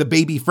like the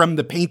baby from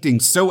the painting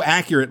so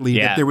accurately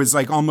that there was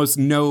like almost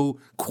no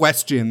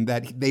question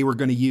that they were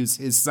going to use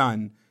his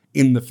son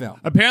in the film.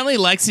 Apparently,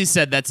 Lexi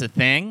said that's a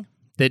thing.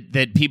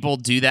 That people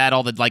do that.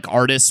 All the like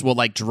artists will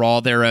like draw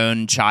their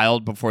own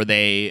child before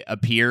they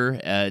appear,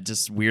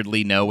 just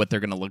weirdly know what they're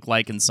going to look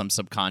like in some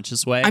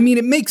subconscious way. I mean,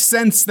 it makes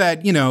sense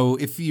that, you know,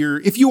 if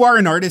you are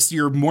an artist,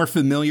 you're more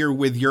familiar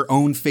with your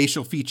own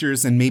facial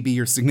features and maybe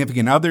your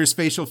significant other's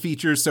facial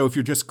features. So if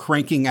you're just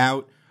cranking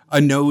out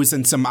a nose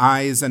and some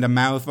eyes and a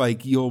mouth,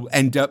 like you'll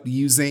end up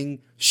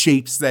using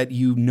shapes that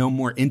you know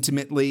more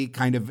intimately.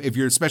 Kind of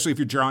especially if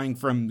you're drawing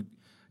from,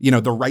 you know,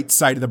 the right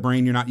side of the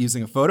brain, you're not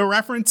using a photo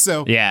reference.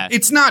 So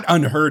it's not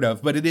unheard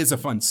of, but it is a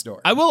fun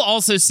story. I will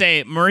also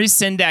say Maurice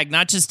Sendak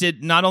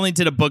not only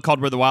did a book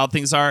called Where the Wild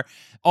Things Are,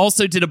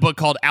 also did a book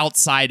called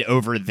Outside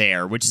Over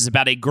There, which is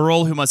about a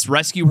girl who must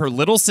rescue her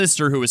little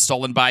sister who was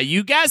stolen by,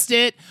 you guessed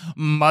it,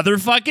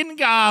 motherfucking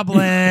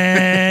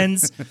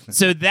goblins.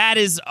 So that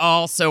is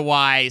also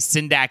why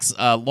Sendak's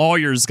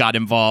lawyers got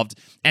involved.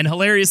 And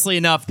hilariously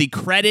enough, the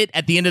credit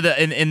at the end of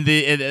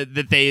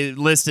that they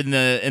list in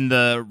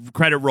the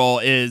credit roll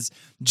is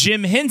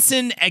Jim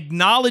Henson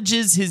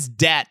acknowledges his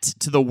debt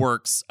to the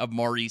works of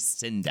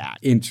Maurice Sendak.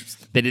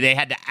 Interesting. That they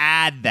had to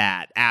add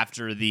that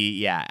after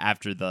the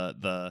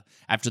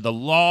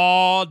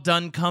law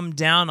done come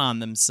down on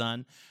them,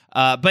 son.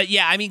 But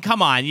yeah, I mean,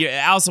 come on,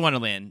 Alice in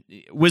Wonderland,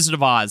 Wizard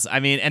of Oz. I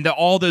mean, and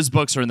all those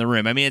books are in the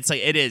room. I mean, it's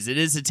like it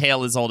is a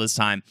tale as old as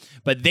time.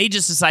 But they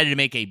just decided to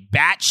make a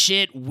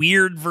batshit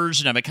weird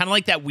version of it, kind of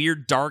like that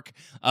weird dark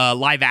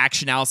live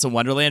action Alice in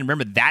Wonderland.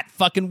 Remember that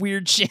fucking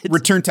weird shit?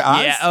 Return to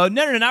Oz? Yeah. Oh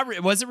no,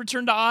 not was it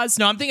Return to Oz?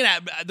 No, I'm thinking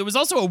there was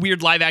also a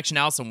weird live action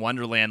Alice in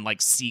Wonderland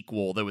like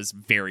sequel that was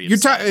very.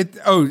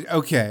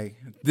 Okay.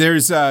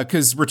 There's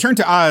because Return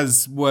to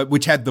Oz,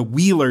 which had the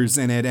Wheelers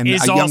in it, and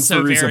is a young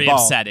also Fairuza very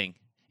Balk. upsetting.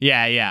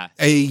 Yeah.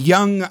 A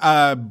young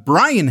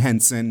Brian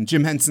Henson,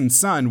 Jim Henson's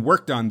son,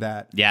 worked on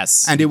that.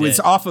 Yes. And it was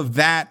off of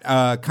that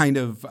kind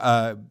of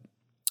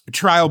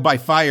trial by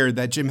fire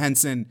that Jim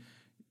Henson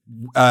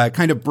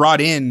kind of brought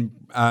in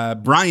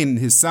Brian,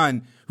 his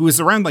son, who was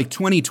around like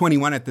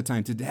 2021 at the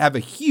time, to have a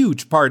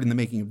huge part in the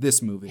making of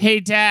this movie. Hey,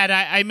 Dad,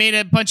 I made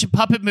a bunch of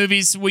puppet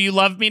movies. Will you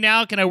love me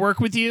now? Can I work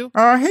with you?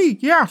 Hey,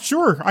 yeah,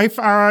 sure. I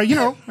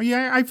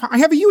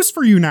have a use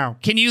for you now.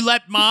 Can you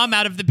let Mom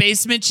out of the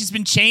basement? She's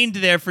been chained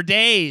there for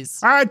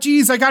days.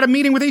 Geez, I got a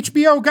meeting with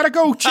HBO. Gotta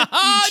go.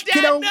 Oh,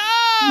 Dad,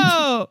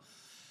 no!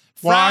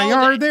 Why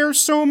are there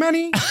so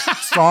many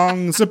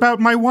songs about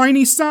my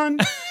whiny son?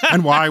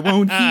 And why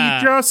won't he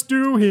just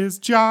do his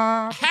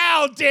job?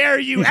 How dare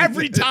you?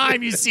 Every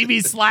time you see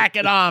me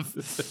slacking off,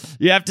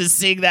 you have to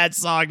sing that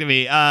song to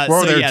me.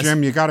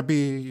 Jim, you gotta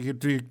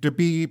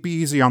be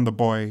easy on the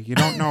boy. You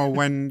don't know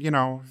when,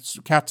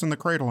 cat's in the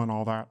cradle and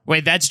all that.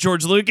 Wait, that's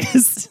George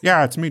Lucas?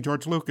 Yeah, it's me,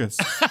 George Lucas.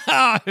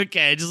 Oh,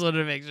 okay, I just wanted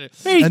to make sure.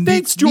 Hey,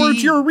 thanks,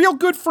 George. You're a real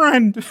good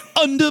friend.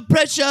 Under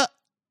pressure.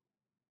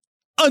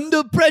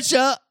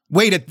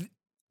 Wait,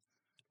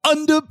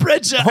 under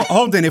pressure.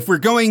 Hold on. If we're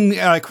going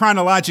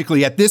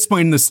chronologically, at this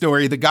point in the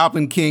story, the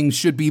Goblin King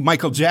should be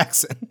Michael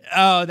Jackson.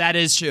 Oh, that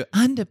is true.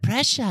 Under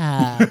pressure.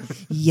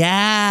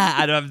 Yeah.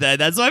 I don't have that.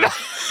 That's why.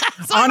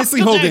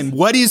 Honestly, Holden,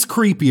 what is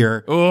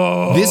creepier?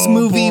 This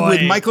movie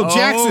with Michael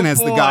Jackson as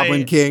the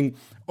Goblin King,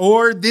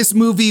 or this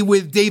movie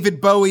with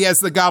David Bowie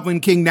as the Goblin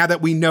King, now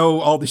that we know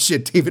all the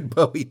shit David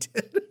Bowie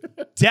did?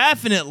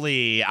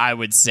 Definitely, I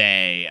would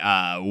say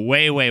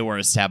way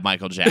worse to have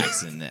Michael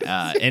Jackson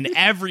in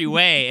every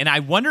way. And I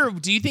wonder,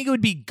 do you think it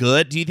would be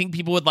good? Do you think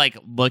people would like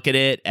look at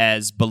it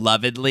as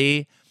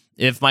belovedly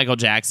if Michael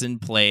Jackson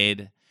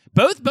played?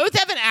 Both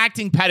have an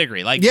acting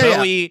pedigree. Like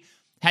Bowie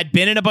had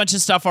been in a bunch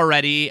of stuff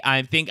already.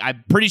 I'm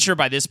pretty sure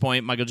by this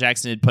point Michael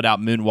Jackson had put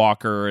out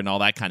Moonwalker and all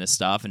that kind of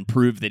stuff and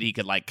proved that he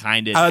could like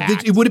kind of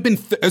act. It would have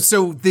been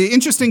so the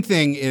interesting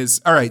thing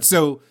is, all right,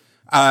 so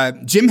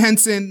Jim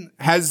Henson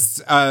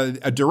has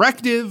a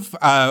directive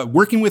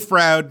working with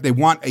Froud. They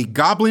want a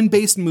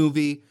goblin-based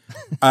movie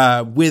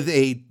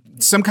with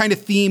some kind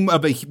of theme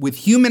with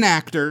human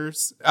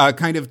actors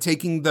kind of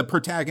taking the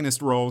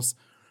protagonist roles,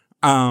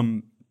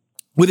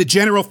 with a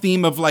general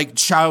theme of like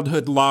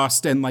childhood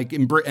lost and like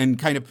and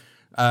kind of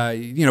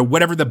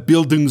whatever the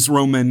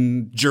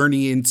Bildungsroman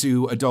journey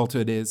into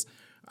adulthood is,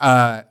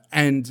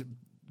 and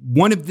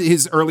one of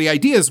his early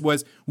ideas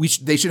was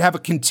they should have a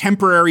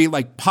contemporary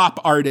like pop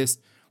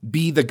artist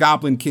be the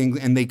Goblin King,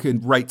 and they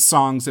could write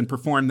songs and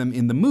perform them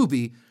in the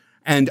movie.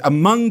 And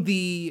among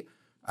the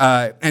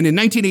and in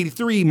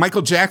 1983,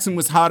 Michael Jackson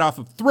was hot off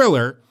of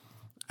Thriller,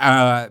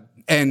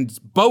 and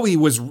Bowie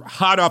was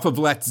hot off of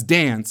Let's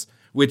Dance,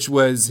 which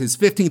was his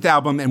 15th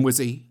album and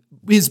was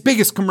his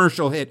biggest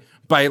commercial hit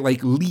by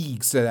like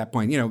leagues to that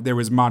point. There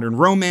was Modern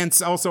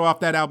Romance also off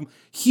that album,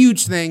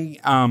 huge thing.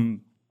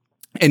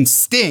 And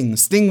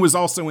Sting was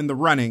also in the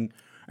running.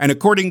 And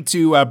according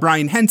to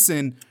Brian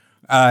Henson,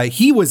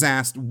 he was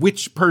asked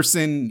which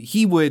person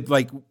he would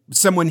like,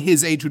 someone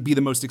his age would be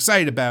the most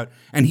excited about.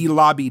 And he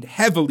lobbied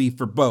heavily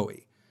for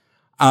Bowie.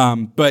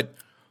 But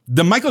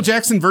the Michael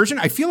Jackson version,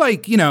 I feel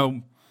like,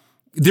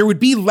 there would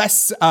be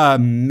less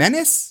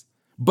menace,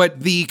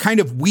 but the kind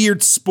of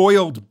weird,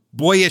 spoiled,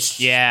 boyish,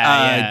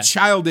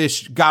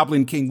 childish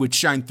Goblin King would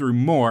shine through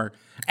more.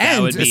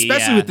 And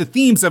especially with the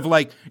themes of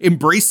like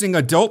embracing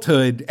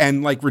adulthood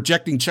and like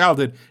rejecting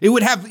childhood, it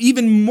would have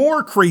even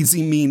more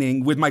crazy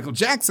meaning with Michael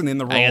Jackson in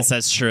the role. I guess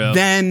that's true.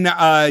 Than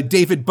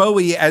David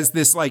Bowie as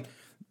this like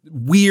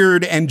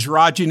weird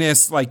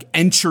androgynous like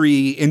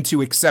entry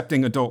into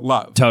accepting adult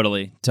love.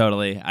 Totally.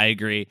 I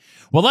agree.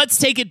 Well, let's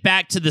take it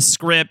back to the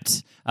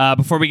script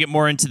before we get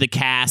more into the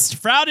cast.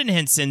 Froud and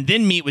Henson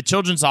then meet with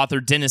children's author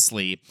Dennis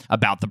Lee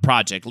about the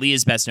project. Lee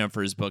is best known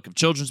for his book of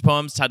children's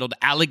poems titled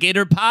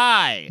Alligator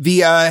Pie. The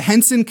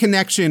Henson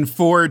connection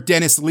for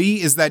Dennis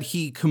Lee is that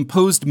he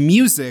composed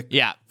music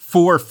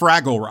for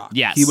Fraggle Rock.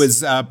 Yes. He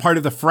was part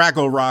of the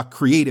Fraggle Rock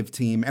creative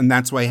team, and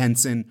that's why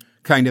Henson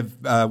kind of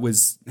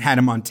had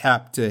him on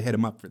tap to hit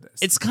him up for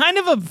this. It's kind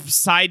of a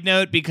side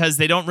note because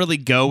they don't really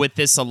go with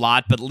this a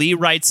lot, but Lee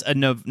writes a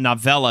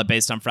novella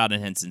based on Froud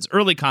and Henson's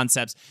early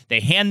concepts. He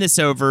hands this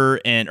over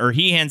in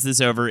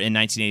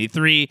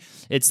 1983.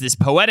 It's this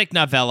poetic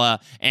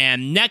novella,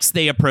 and next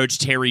they approach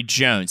Terry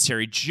Jones.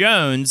 Terry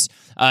Jones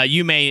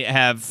You may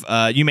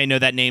know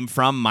that name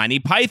from Monty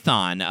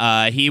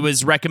Python. He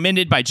was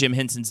recommended by Jim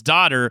Henson's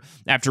daughter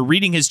after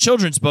reading his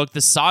children's book,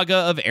 The Saga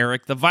of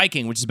Eric the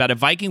Viking, which is about a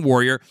Viking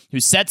warrior who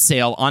sets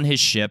sail on his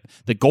ship,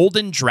 the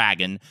Golden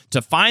Dragon,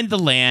 to find the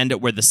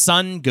land where the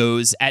sun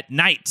goes at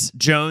night.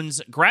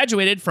 Jones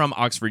graduated from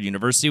Oxford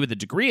University with a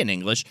degree in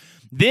English.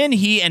 Then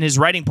he and his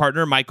writing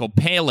partner, Michael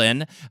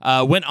Palin,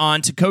 went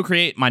on to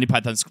co-create Monty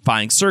Python's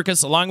Flying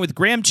Circus, along with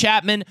Graham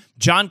Chapman,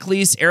 John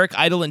Cleese, Eric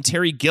Idle, and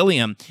Terry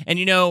Gilliam. And,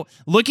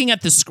 looking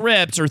at the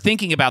script or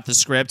thinking about the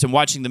script and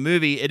watching the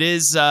movie, it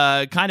is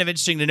kind of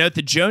interesting to note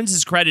that Jones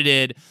is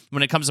credited,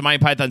 when it comes to Monty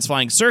Python's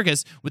Flying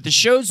Circus, with the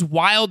show's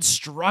wild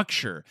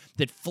structure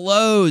that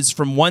flows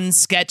from one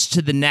sketch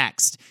to the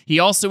next. He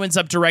also ends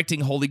up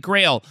directing Holy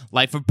Grail,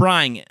 Life of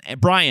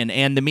Brian,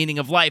 and The Meaning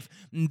of Life.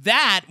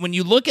 That, when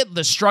you look at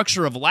the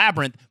structure of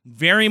Labyrinth,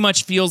 very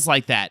much feels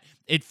like that.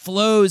 It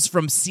flows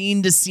from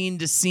scene to scene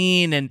to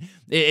scene, and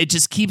it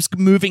just keeps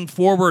moving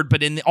forward,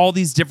 but in all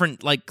these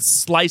different,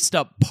 sliced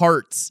up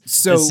parts,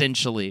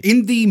 essentially.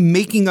 In the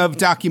making of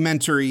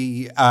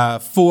documentary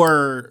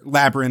for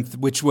Labyrinth,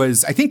 which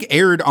was, I think,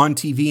 aired on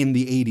TV in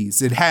the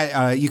 80s, it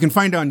had you can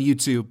find it on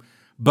YouTube,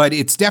 but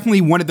it's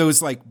definitely one of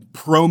those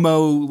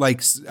promo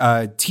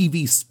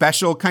TV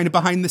special kind of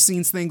behind the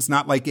scenes things,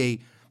 not like a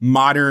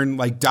modern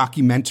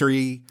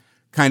documentary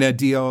kind of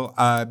deal.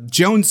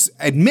 Jones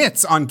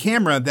admits on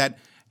camera that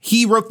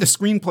he wrote the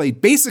screenplay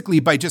basically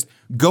by just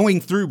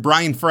going through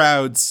Brian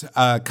Froud's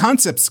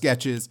concept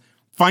sketches,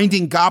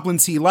 finding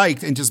goblins he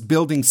liked, and just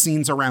building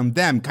scenes around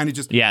them, kind of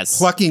just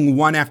plucking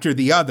one after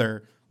the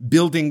other,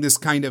 building this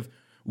kind of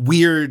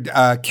weird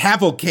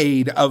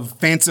cavalcade of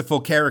fanciful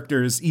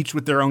characters, each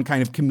with their own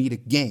kind of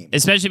comedic game.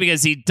 Especially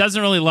because he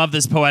doesn't really love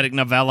this poetic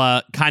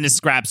novella, kind of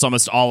scraps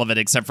almost all of it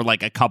except for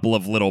a couple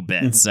of little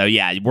bits. So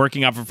yeah,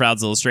 working off of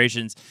Froud's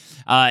illustrations.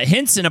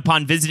 Henson,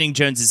 upon visiting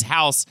Jones's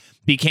house,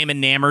 became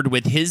enamored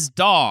with his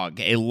dog,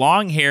 a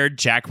long-haired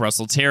Jack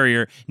Russell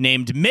Terrier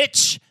named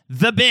Mitch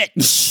the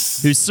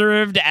Bitch, who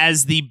served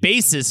as the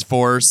basis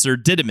for Sir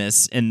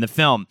Didymus in the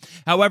film.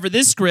 However,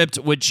 this script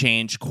would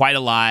change quite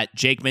a lot.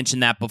 Jake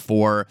mentioned that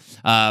before.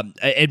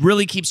 It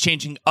really keeps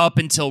changing up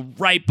until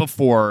right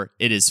before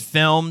it is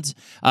filmed.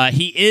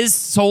 He is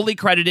solely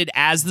credited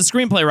as the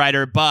screenplay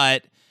writer,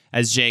 but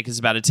as Jake is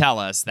about to tell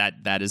us,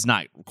 that is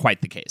not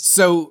quite the case.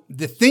 So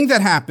the thing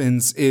that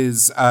happens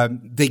is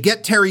they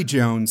get Terry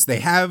Jones.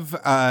 They have,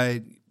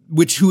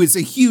 who is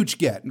a huge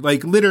get,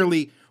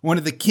 literally one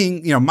of the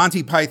king,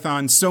 Monty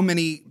Python, so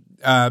many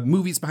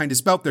movies behind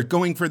his belt. They're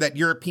going for that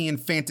European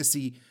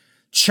fantasy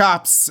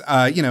chops.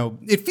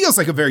 It feels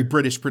like a very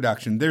British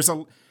production. There's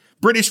a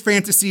British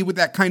fantasy with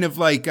that kind of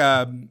what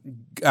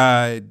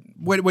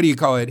do you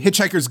call it?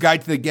 Hitchhiker's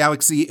Guide to the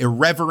Galaxy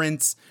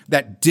irreverence,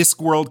 that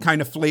Discworld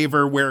kind of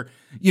flavor where,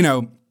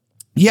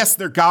 yes,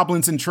 they're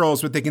goblins and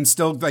trolls, but they can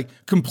still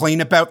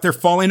complain about their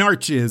fallen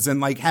arches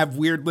and have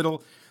weird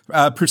little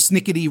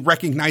persnickety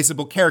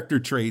recognizable character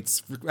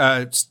traits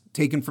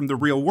taken from the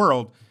real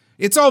world.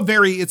 It's all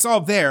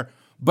there,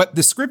 but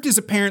the script is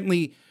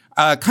apparently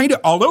kind of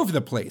all over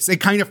the place. It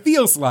kind of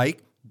feels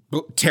like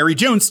Terry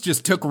Jones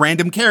just took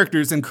random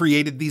characters and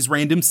created these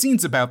random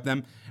scenes about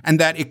them, and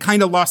that it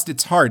kind of lost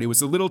its heart. It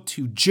was a little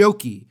too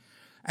jokey.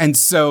 And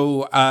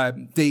so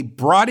they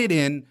brought it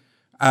in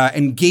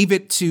and gave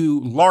it to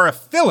Laura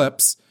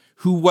Phillips,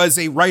 who was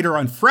a writer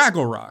on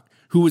Fraggle Rock,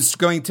 who was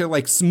going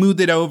to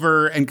smooth it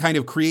over and kind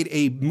of create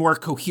a more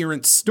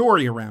coherent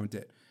story around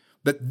it.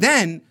 But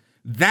then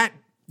that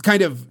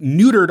kind of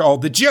neutered all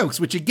the jokes,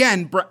 which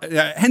again,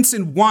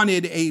 Henson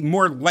wanted a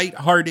more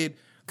lighthearted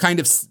kind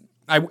of,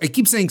 I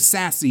keep saying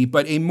sassy,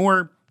 but a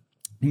more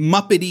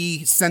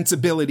Muppety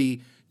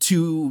sensibility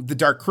to the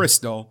Dark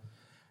Crystal.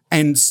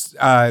 And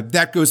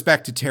that goes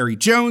back to Terry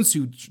Jones,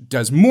 who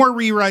does more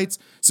rewrites.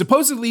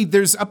 Supposedly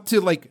there's up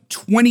to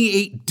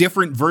 28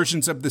 different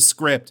versions of the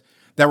script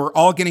that were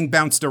all getting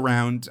bounced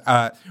around.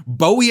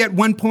 Bowie at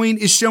one point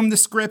is shown the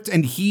script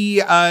and he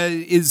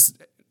is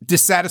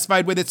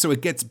dissatisfied with it, so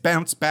it gets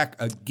bounced back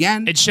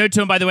again. It showed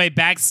to him, by the way,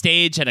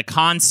 backstage at a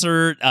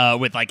concert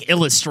with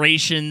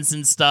illustrations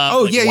and stuff.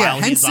 Oh, yeah.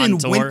 Henson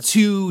went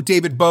to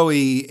David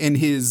Bowie in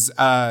his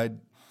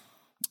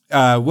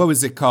what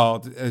was it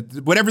called?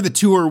 Whatever the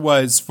tour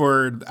was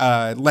for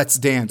Let's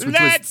Dance.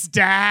 Let's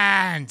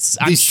Dance!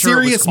 The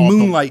Serious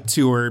Moonlight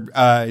Tour.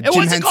 It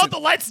wasn't called the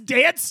Let's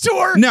Dance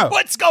Tour? No.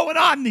 What's going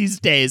on these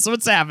days?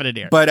 What's happening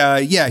here?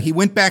 But he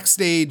went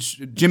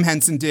backstage, Jim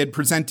Henson did,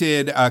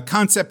 presented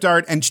concept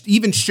art, and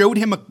even showed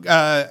him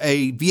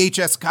a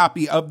VHS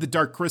copy of The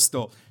Dark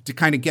Crystal to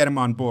kind of get him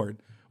on board,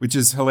 which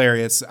is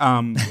hilarious.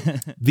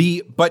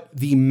 But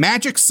the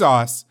magic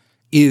sauce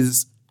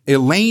is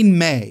Elaine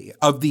May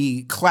of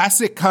the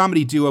classic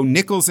comedy duo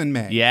Nichols and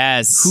May.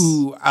 Yes.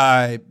 Who,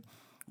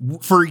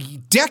 for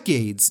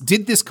decades,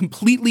 did this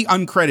completely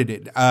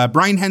uncredited.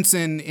 Brian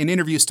Henson, in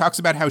interviews, talks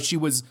about how she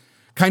was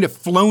kind of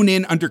flown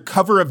in under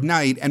cover of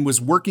night and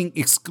was working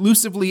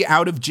exclusively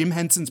out of Jim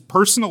Henson's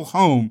personal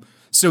home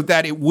so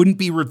that it wouldn't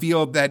be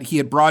revealed that he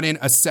had brought in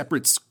a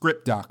separate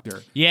script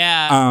doctor.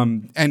 Yeah.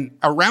 And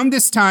around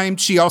this time,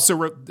 she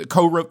also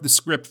co-wrote the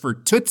script for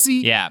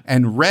Tootsie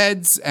and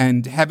Reds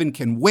and Heaven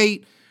Can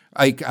Wait.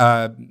 Like,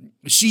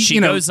 she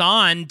goes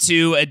on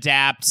to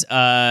adapt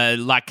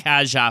La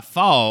Cage aux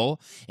Folles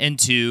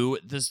into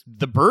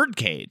the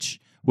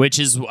Birdcage, which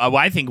is,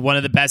 I think, one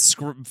of the best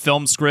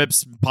film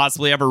scripts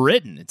possibly ever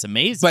written. It's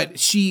amazing. But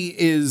she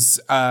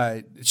is,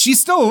 she's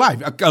still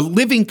alive, a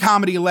living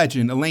comedy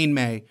legend, Elaine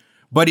May.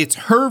 But it's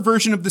her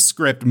version of the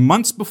script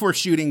months before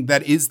shooting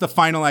that is the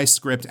finalized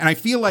script. And I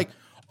feel like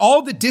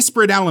all the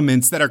disparate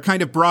elements that are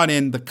kind of brought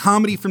in, the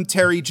comedy from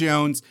Terry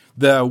Jones,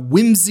 the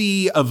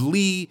whimsy of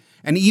Lee,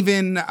 and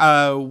even,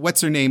 what's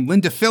her name,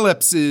 Linda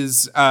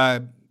Phillips's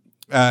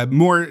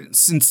more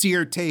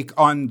sincere take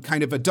on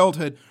kind of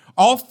adulthood,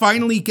 all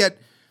finally get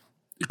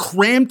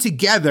crammed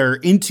together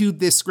into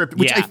this script,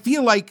 which I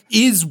feel like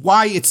is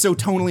why it's so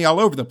tonally all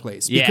over the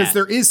place. Because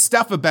there is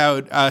stuff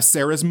about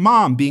Sarah's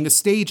mom being a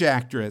stage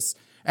actress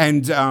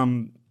and,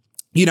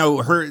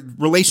 her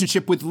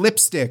relationship with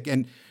lipstick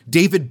and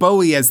David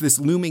Bowie as this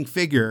looming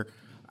figure.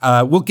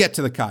 We'll get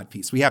to the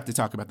codpiece. We have to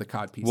talk about the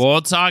codpiece.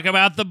 We'll talk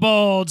about the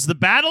Bulge, the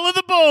Battle of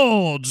the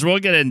Bulge. We'll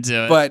get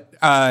into it. But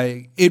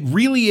it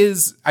really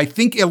is, I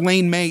think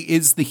Elaine May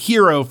is the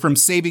hero from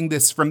saving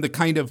this from the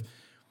kind of,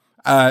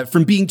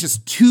 from being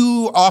just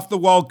too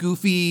off-the-wall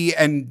goofy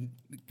and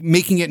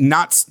making it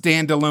not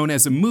stand alone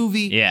as a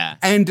movie. Yeah.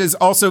 And as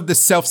also the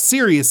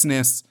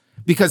self-seriousness,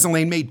 because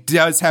Elaine May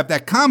does have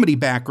that comedy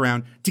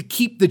background to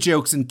keep the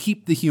jokes and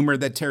keep the humor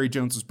that Terry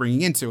Jones was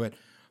bringing into it.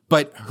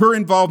 But her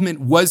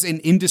involvement was an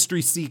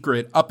industry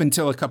secret up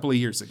until a couple of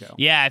years ago.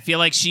 Yeah, I feel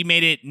like she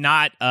made it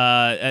not,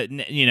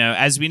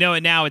 as we know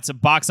it now, it's a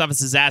box office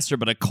disaster,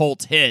 but a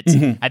cult hit.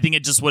 I think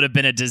it just would have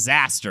been a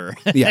disaster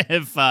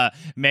if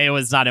May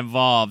was not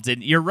involved.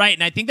 And you're right,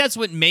 and I think that's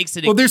what makes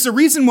it... Well, there's a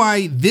reason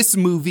why this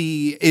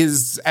movie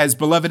is as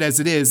beloved as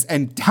it is,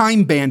 and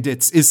Time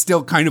Bandits is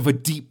still kind of a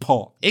deep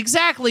pull.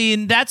 Exactly,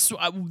 and that's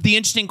the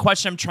interesting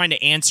question I'm trying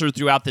to answer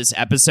throughout this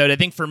episode. I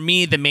think for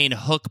me, the main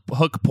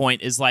hook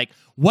point is like,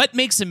 what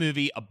makes a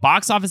movie a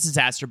box office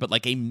disaster, but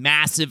like a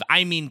massive,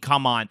 I mean,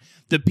 come on.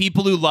 The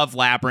people who love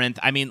Labyrinth,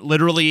 I mean,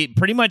 literally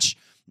pretty much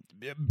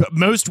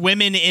most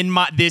women in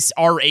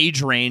our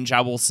age range,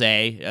 I will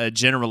say,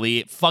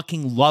 generally,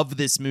 fucking love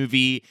this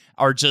movie,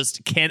 or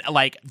just can't,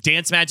 like,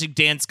 Dance Magic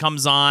Dance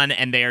comes on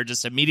and they are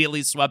just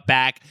immediately swept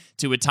back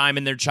to a time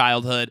in their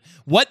childhood.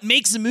 What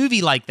makes a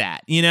movie like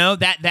that,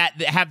 that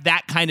have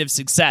that kind of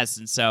success?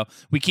 And so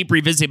we keep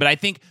revisiting, but I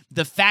think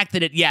the fact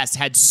that it,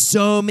 had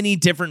so many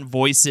different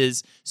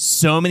voices,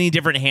 so many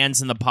different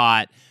hands in the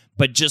pot,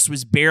 but just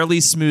was barely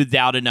smoothed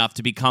out enough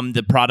to become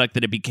the product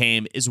that it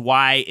became, is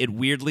why it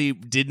weirdly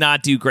did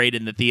not do great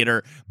in the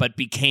theater, but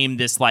became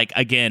this, like,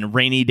 again,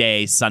 rainy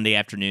day, Sunday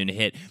afternoon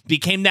hit.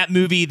 Became that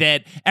movie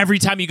that every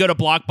time you go to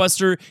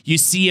Blockbuster, you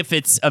see if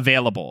it's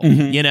available,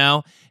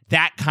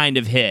 That kind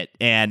of hit,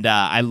 and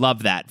I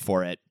love that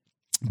for it.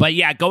 But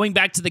yeah, going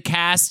back to the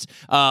cast,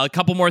 a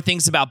couple more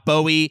things about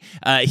Bowie.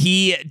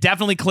 He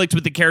definitely clicked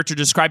with the character,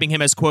 describing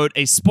him as, quote,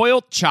 a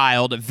spoiled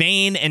child,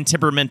 vain and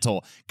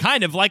temperamental,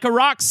 kind of like a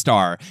rock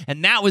star.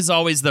 And that was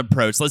always the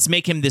approach. Let's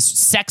make him this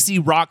sexy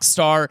rock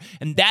star.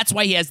 And that's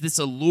why he has this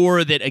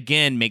allure that,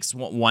 again, makes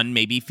one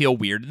maybe feel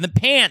weird in the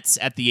pants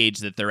at the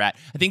age that they're at.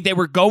 I think they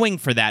were going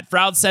for that.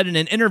 Froud said in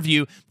an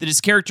interview that his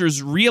character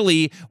is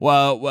really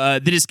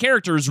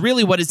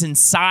what is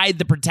inside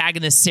the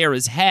protagonist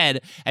Sarah's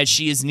head as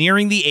she is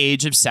nearing the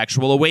age of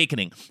sexual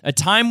awakening, a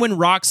time when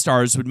rock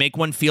stars would make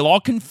one feel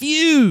all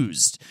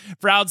confused.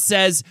 Froud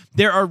says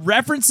there are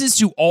references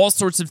to all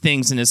sorts of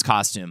things in his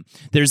costume.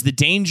 There's the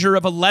danger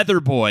of a leather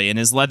boy in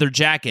his leather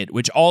jacket,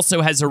 which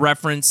also has a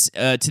reference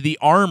to the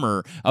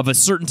armor of a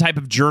certain type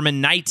of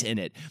German knight in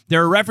it.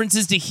 There are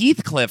references to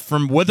Heathcliff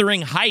from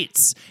Wuthering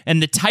Heights,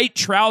 and the tight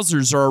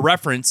trousers are a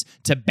reference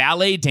to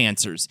ballet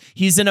dancers.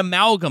 He's an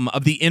amalgam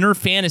of the inner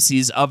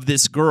fantasies of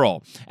this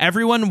girl.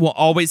 Everyone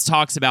always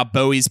talks about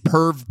Bowie's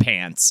perv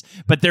pants,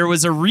 but there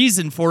was a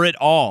reason for it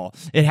all.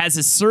 It has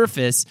a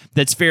surface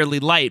that's fairly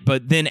light,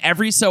 but then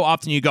every so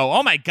often you go,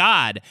 oh my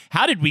God,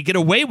 how did we get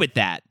away with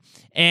that?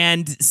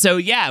 And so,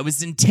 it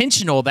was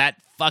intentional, that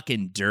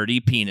fucking dirty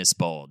penis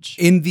bulge.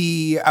 In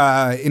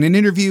an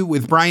interview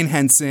with Brian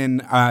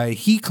Henson,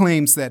 he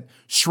claims that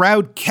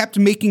Shroud kept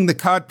making the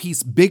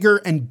codpiece bigger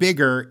and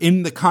bigger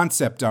in the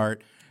concept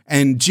art,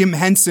 and Jim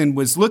Henson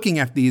was looking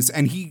at these,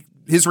 and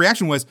his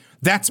reaction was,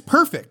 that's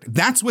perfect.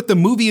 That's what the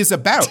movie is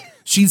about.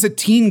 She's a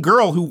teen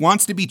girl who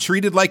wants to be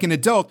treated like an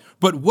adult,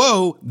 but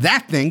whoa,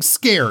 that thing's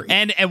scary.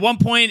 And at one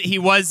point, he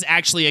was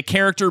actually a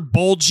character,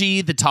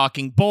 Bulgy, the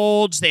talking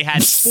bulge. They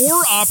had 4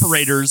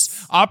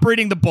 operators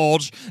operating the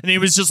bulge, and he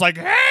was just like,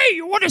 hey,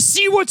 you want to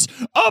see what's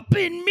up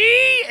in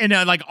me? And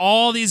like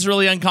all these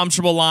really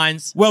uncomfortable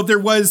lines. Well, there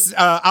was,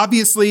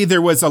 obviously,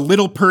 there was a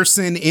little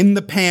person in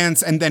the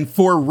pants, and then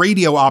 4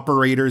 radio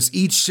operators,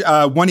 each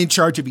one in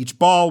charge of each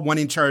ball, one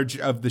in charge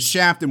of the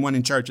shaft, and one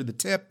in charge of the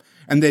tip.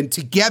 and then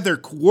together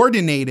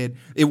coordinated,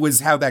 it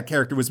was how that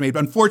character was made.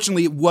 But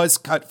unfortunately, it was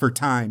cut for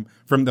time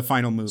from the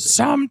final movie.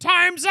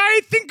 Sometimes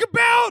I think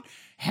about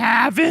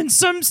having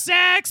some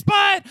sex,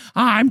 but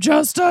I'm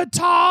just a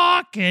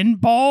talking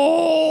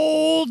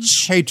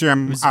bulge. Hey,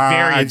 Jim,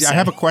 I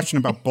have a question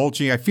about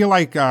Bulgy. I feel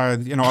like, a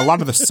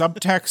lot of the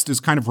subtext is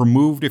kind of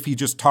removed if he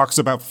just talks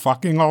about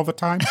fucking all the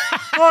time.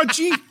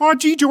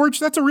 Gee, George,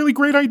 that's a really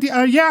great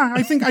idea. Yeah,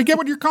 I think I get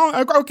what you're calling.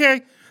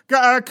 Okay.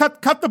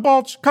 Cut the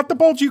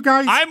bulge, you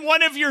guys. I'm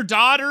one of your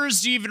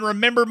daughters. Do you even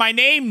remember my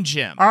name,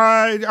 Jim?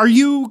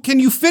 Can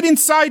you fit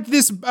inside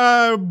this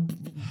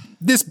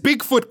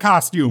Bigfoot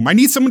costume? I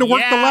need someone to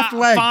work the left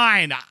leg.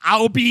 Fine.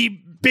 I'll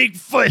be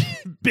Bigfoot.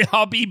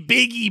 I'll be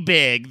Biggie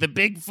Big, the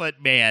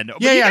Bigfoot man.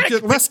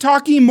 Less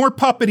talky, more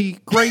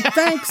puppety. Great,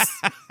 thanks.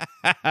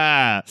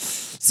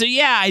 So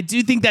yeah, I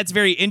do think that's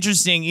very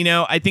interesting.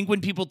 I think when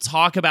people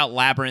talk about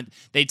Labyrinth,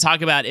 they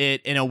talk about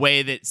it in a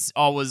way that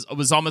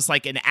was almost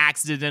like an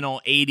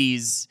accidental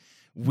 80s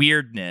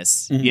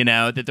weirdness,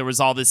 that there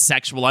was all this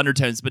sexual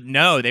undertones, but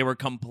no, they were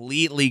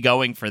completely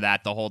going for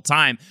that the whole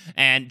time.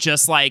 And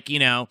just like,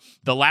 the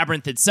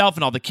Labyrinth itself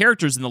and all the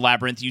characters in the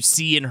Labyrinth you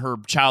see in her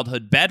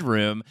childhood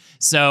bedroom.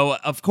 So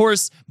of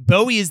course,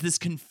 Bowie is this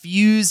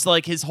confused,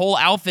 like his whole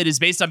outfit is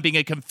based on being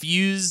a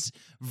confused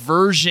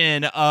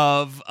version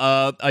of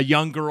a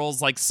young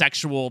girl's like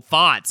sexual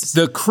thoughts.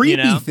 The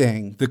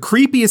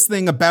creepiest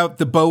thing about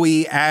the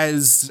Bowie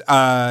as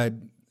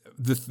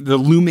the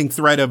looming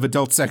threat of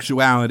adult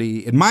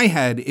sexuality in my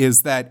head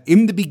is that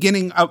in the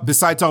beginning,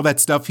 besides all that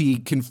stuff he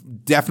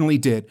definitely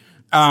did,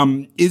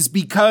 is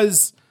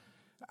because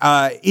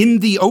in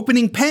the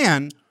opening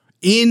pan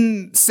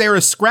in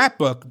Sarah's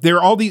scrapbook,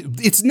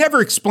 it's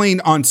never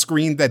explained on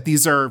screen that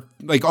these are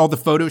like all the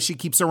photos she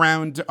keeps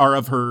around are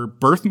of her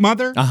birth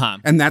mother.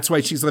 And that's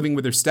why she's living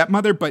with her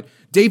stepmother. But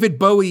David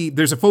Bowie,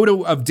 there's a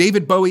photo of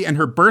David Bowie and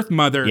her birth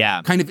mother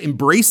kind of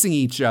embracing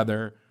each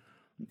other.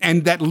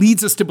 And that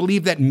leads us to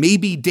believe that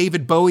maybe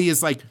David Bowie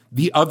is like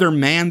the other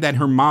man that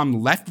her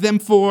mom left them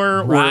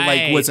for, or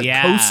like was a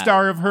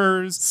co-star of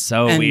hers.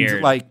 So and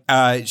weird. Like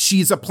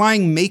she's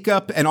applying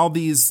makeup and all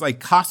these like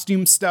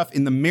costume stuff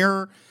in the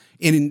mirror.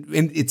 And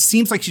it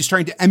seems like she's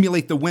trying to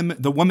emulate the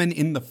woman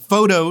in the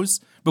photos,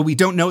 but we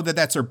don't know that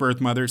that's her birth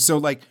mother. So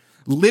like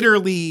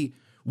literally,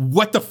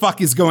 what the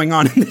fuck is going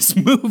on in this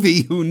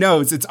movie? Who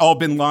knows? It's all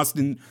been lost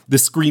in the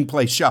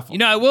screenplay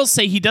shuffle. I will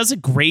say he does a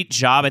great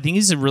job. I think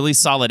he's a really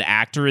solid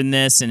actor in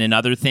this and in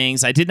other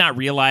things. I did not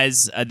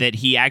realize that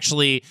he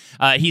actually,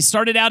 he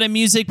started out in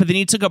music, but then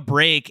he took a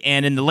break.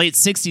 And in the late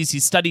 60s, he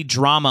studied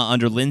drama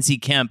under Lindsay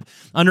Kemp,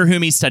 under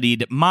whom he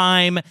studied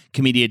mime,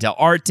 commedia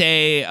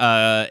dell'arte,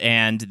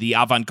 and the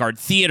avant-garde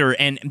theater.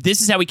 And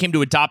this is how he came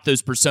to adopt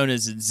those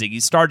personas in Ziggy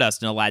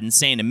Stardust and Aladdin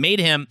Sane, and made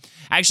him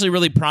actually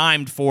really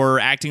primed for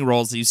acting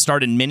roles. He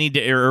starred in many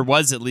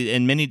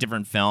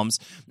different films.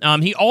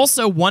 He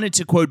also wanted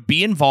to, quote,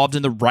 be involved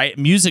in the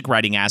music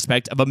writing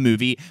aspect of a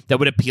movie that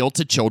would appeal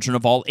to children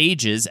of all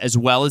ages as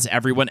well as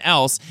everyone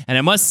else. And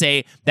I must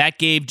say that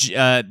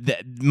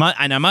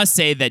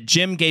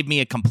Jim gave me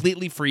a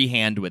completely free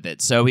hand with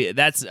it. So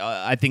that's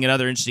I think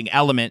another interesting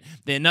element.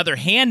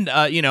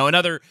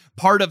 Another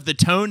part of the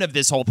tone of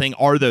this whole thing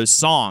are those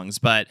songs.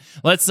 But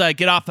let's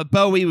get off of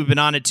Bowie. We've been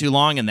on it too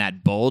long, and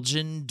that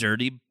bulging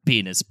dirty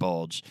penis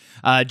bulge.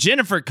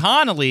 Jennifer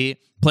Connelly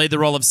played the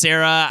role of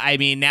Sarah. I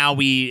mean, now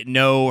we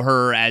know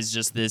her as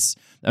just this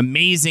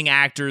amazing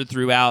actor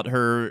throughout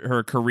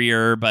her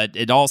career, but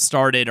it all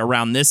started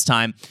around this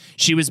time.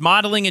 She was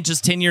modeling at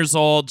just 10 years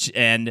old,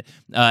 and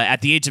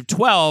at the age of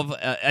 12,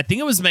 I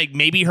think it was like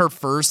maybe her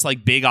first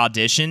like big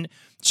audition.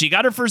 She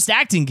got her first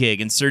acting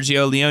gig in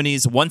Sergio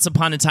Leone's Once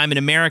Upon a Time in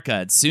America.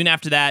 And soon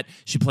after that,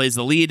 she plays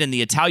the lead in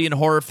the Italian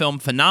horror film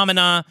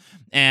Phenomena,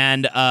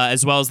 and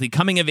as well as the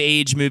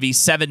coming-of-age movie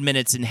 7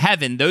 Minutes in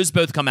Heaven. Those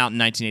both come out in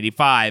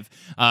 1985.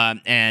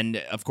 And,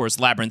 of course,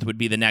 Labyrinth would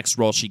be the next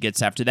role she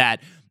gets after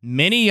that.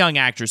 Many young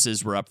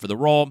actresses were up for the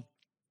role.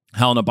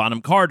 Helena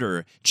Bonham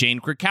Carter, Jane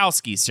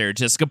Krakowski, Sarah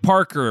Jessica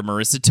Parker,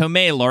 Marissa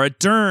Tomei, Laura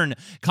Dern.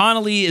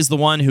 Connelly is the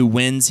one who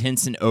wins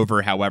Henson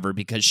over, however,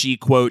 because she,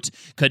 quote,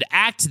 could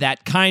act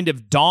that kind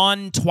of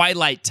dawn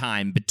twilight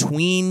time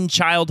between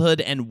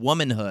childhood and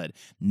womanhood.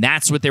 And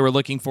that's what they were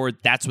looking for.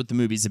 That's what the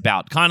movie's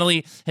about.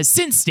 Connelly has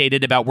since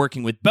stated about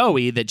working with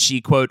Bowie that she,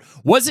 quote,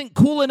 wasn't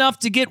cool enough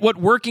to get what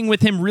working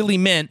with him really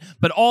meant,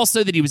 but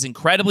also that he was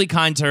incredibly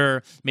kind to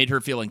her, made her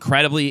feel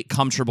incredibly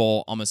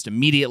comfortable almost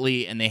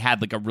immediately, and they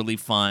had like a really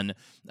fun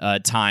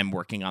time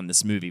working on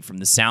this movie from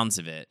the sounds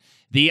of it.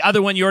 The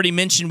other one you already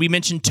mentioned, we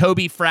mentioned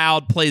Toby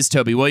Froud plays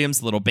Toby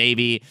Williams, little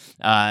baby.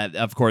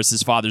 Of course,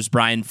 his father's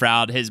Brian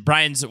Froud.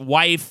 Brian's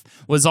wife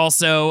was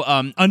also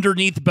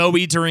underneath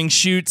Bowie during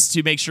shoots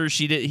to make sure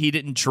he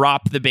didn't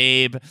drop the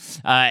babe.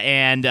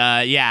 Brian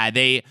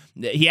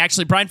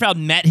Froud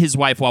met his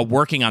wife while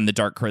working on The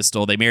Dark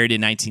Crystal. They married in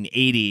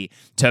 1980.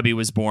 Toby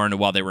was born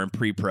while they were in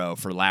pre-pro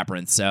for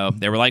Labyrinth. So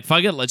they were like,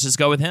 fuck it, let's just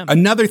go with him.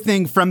 Another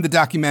thing from the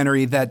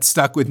documentary that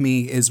stuck with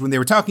me is when they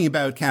were talking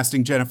about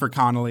casting Jennifer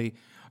Connelly,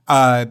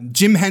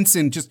 Jim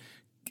Henson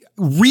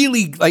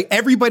really, like,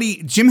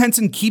 everybody, Jim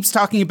Henson keeps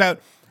talking about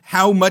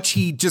how much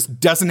he just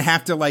doesn't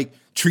have to, like,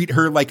 treat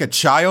her like a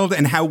child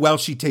and how well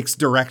she takes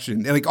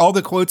direction. And, like, all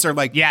the quotes are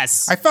like,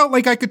 yes, I felt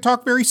like I could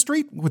talk very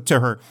straight to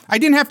her. I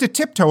didn't have to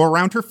tiptoe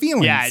around her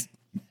feelings. Yeah,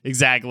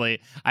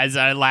 exactly.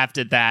 I laughed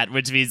at that,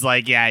 which means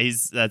like, yeah,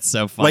 that's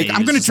so funny. Like,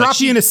 I'm going to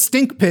drop you in a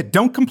stink pit.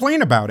 Don't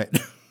complain about it.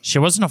 She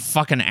wasn't a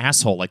fucking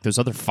asshole like those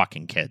other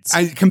fucking kids.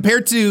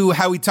 Compared to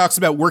how he talks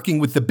about working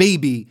with the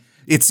baby,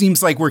 it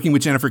seems like working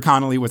with Jennifer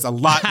Connelly was a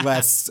lot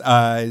less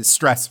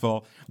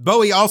stressful.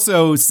 Bowie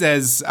also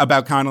says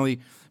about Connelly,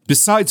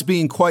 besides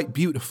being quite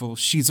beautiful,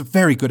 she's a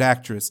very good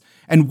actress.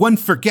 And one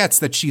forgets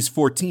that she's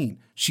 14.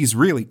 She's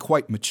really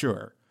quite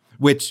mature.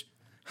 Which,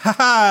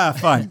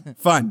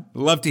 fun.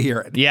 Love to hear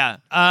it. Yeah.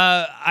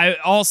 I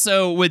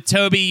also, with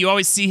Toby, you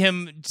always see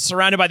him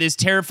surrounded by these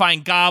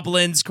terrifying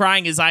goblins,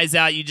 crying his eyes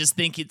out. You just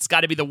think it's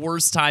got to be the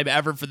worst time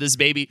ever for this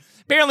baby.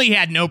 Apparently he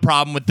had no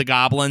problem with the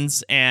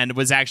goblins and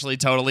was actually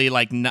totally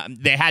like,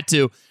 they had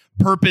to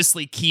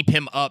purposely keep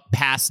him up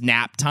past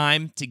nap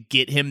time to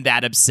get him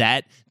that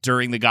upset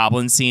during the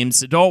goblin scenes.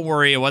 So don't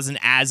worry, it wasn't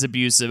as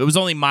abusive. It was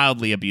only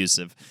mildly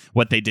abusive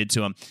what they did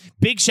to him.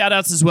 Big shout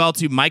outs as well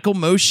to Michael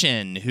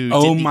Motion, who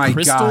did the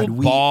crystal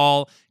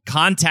ball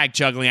contact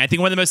juggling. I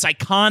think one of the most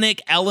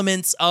iconic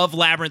elements of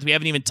Labyrinth we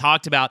haven't even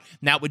talked about,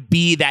 and that would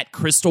be that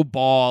crystal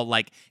ball,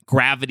 like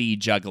gravity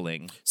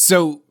juggling.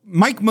 So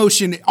Mike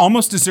Motion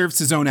almost deserves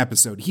his own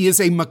episode. He is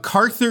a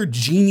MacArthur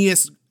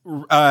Genius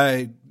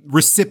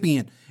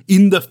recipient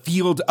in the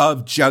field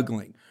of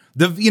juggling.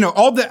 We're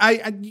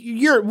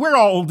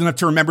all old enough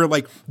to remember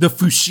like the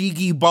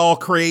Fushigi ball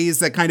craze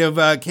that kind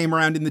of came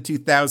around in the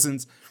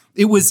 2000s.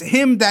 It was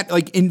him that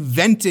like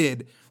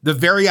invented the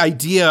very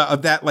idea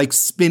of that like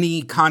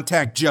spinny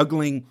contact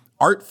juggling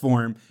art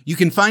form. You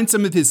can find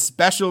some of his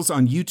specials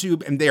on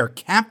YouTube and they are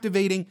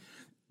captivating.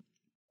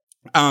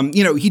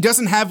 He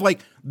doesn't have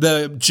like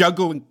the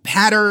juggling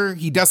patter.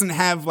 He doesn't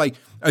have like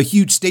a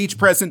huge stage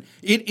presence.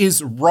 It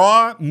is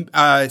raw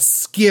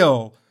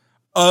skill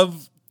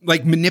of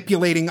like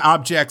manipulating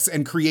objects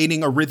and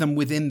creating a rhythm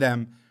within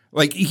them.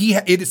 Like he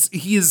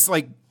is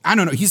like, I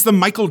don't know, he's the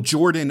Michael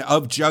Jordan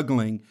of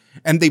juggling.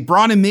 And they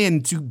brought him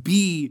in to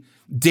be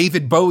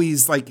David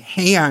Bowie's like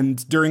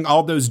hand during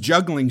all those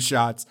juggling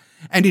shots.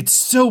 And it's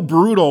so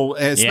brutal,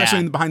 especially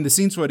in the behind the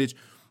scenes footage,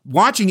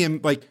 watching him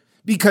like,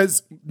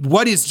 because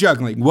what is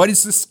juggling? What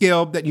is the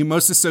skill that you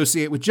most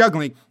associate with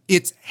juggling?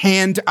 It's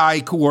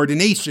hand-eye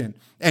coordination.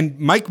 And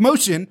Mike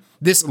Motion,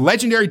 this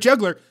legendary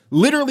juggler,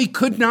 literally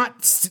could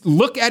not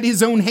look at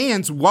his own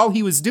hands while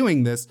he was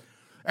doing this.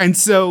 And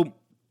so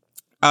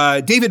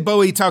David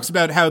Bowie talks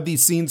about how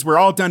these scenes were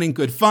all done in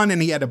good fun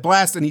and he had a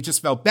blast and he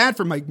just felt bad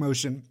for Mike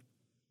Motion.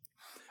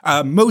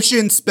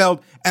 Motion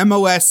spelled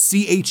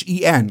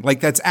Moschen, like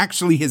that's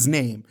actually his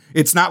name.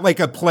 It's not like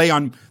a play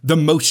on the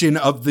motion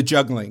of the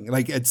juggling.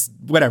 Like it's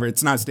whatever.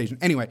 It's not a station.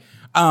 Anyway.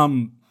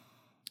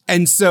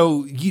 And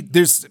so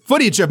there's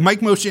footage of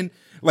Mike Motion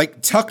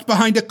like tucked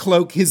behind a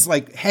cloak, his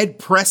like head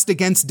pressed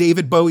against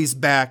David Bowie's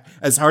back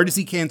as hard as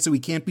he can so he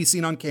can't be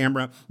seen on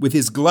camera, with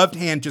his gloved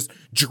hand just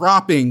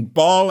dropping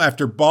ball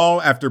after ball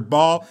after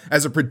ball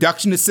as a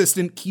production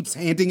assistant keeps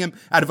handing him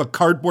out of a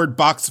cardboard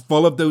box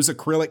full of those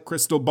acrylic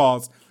crystal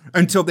balls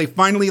until they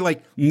finally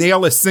like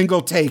nail a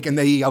single take and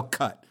they yell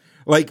cut.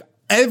 Like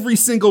every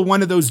single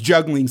one of those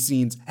juggling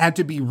scenes had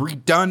to be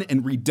redone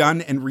and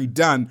redone and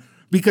redone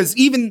because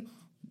even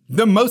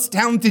the most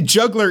talented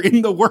juggler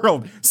in the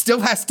world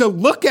still has to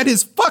look at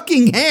his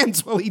fucking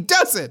hands while he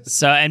does it.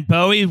 So, and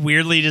Bowie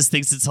weirdly just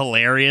thinks it's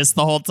hilarious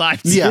the whole time,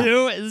 too.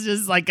 Yeah. It's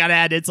just like kind of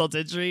had insult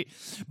to injury.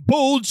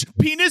 Bulge,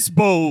 penis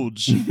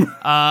bulge.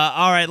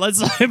 All right, let's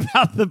talk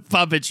about the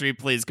puppetry,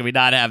 please. Can we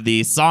not have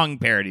the song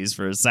parodies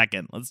for a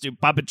second? Let's do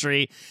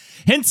puppetry.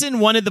 Henson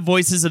wanted the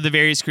voices of the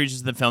various creatures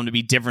in the film to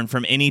be different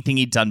from anything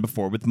he'd done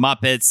before with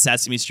Muppets,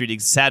 Sesame Street,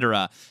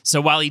 etc. So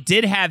while he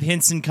did have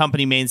Henson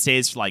Company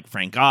mainstays like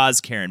Frank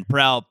Oz, Karen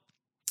Prell,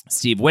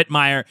 Steve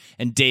Whitmire,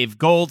 and Dave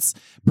Goltz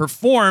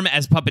perform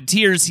as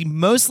puppeteers, he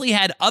mostly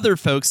had other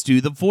folks do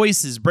the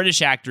voices,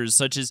 British actors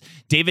such as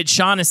David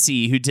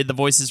Shaughnessy, who did the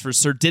voices for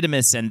Sir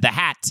Didymus and the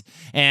Hat,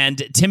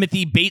 and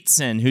Timothy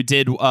Bateson, who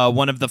did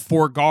one of the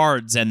Four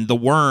Guards and the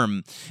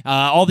Worm.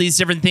 All these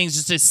different things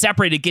just to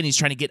separate. Again, he's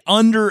trying to get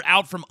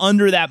out from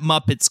under that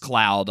Muppets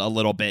cloud a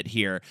little bit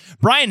here.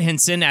 Brian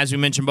Henson, as we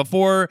mentioned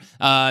before,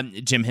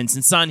 Jim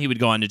Henson's son, he would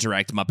go on to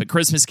direct Muppet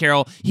Christmas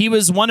Carol. He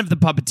was one of the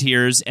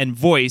puppeteers and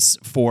voice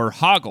for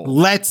Hoggle.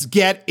 Let's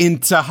get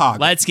into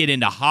Hoggle. Let's get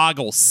into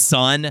Hoggle,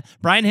 son.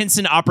 Brian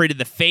Henson operated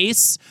the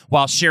face,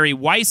 while Sherry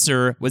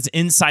Weiser was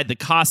inside the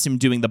costume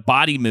doing the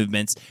body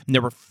movements. And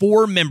there were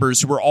 4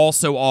 members who were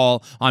also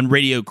all on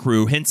radio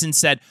crew. Henson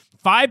said,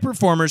 5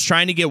 performers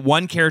trying to get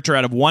one character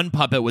out of one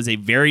puppet was a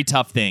very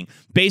tough thing.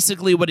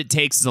 Basically, what it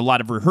takes is a lot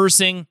of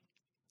rehearsing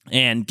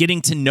and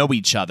getting to know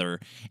each other.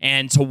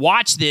 And to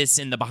watch this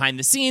in the behind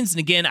the scenes, and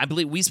again, I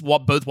believe we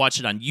both watched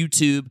it on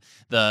YouTube.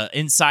 The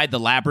Inside the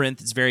Labyrinth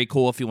is very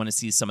cool if you want to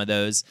see some of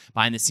those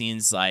behind the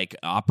scenes, like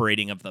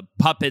operating of the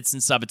puppets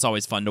and stuff. It's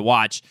always fun to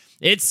watch.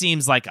 It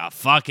seems like a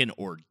fucking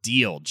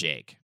ordeal,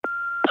 Jake.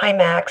 Hi,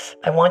 Max.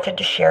 I wanted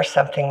to share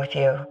something with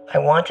you. I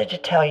wanted to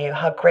tell you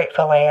how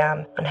grateful I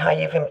am and how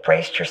you've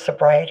embraced your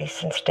sobriety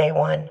since day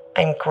one.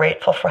 I'm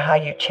grateful for how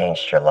you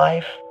changed your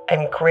life.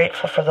 I'm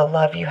grateful for the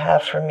love you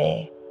have for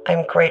me.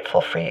 I'm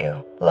grateful for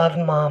you. Love,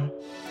 Mom.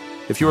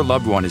 If your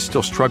loved one is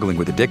still struggling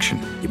with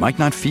addiction, you might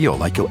not feel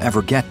like you'll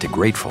ever get to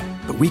grateful,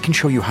 but we can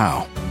show you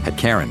how. At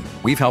Caron,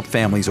 we've helped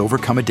families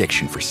overcome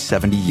addiction for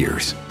 70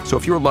 years. So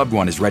if your loved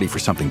one is ready for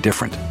something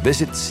different,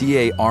 visit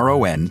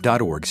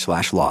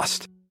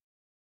caron.org/lost.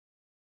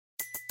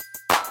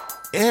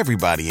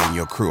 Everybody in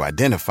your crew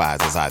identifies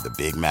as either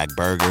Big Mac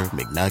Burger,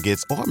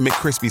 McNuggets, or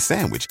McCrispy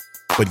Sandwich.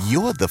 But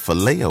you're the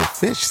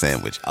Filet-O-Fish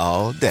Sandwich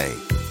all day.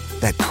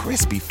 That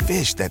crispy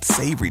fish, that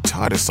savory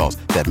tartar sauce,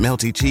 that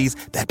melty cheese,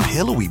 that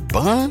pillowy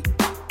bun.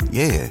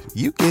 Yeah,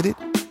 you get it.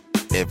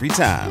 Every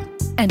time.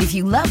 And if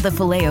you love the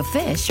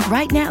Filet-O-Fish,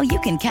 right now you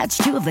can catch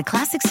two of the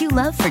classics you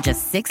love for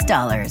just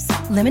 $6.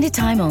 Limited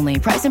time only.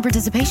 Price and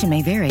participation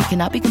may vary.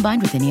 Cannot be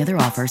combined with any other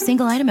offer.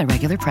 Single item at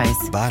regular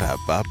price.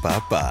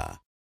 Ba-da-ba-ba-ba.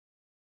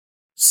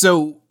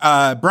 So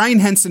Brian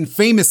Henson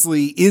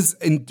famously is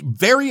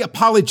very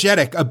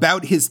apologetic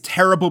about his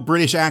terrible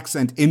British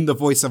accent in the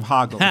voice of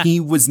Hoggle. He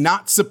was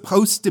not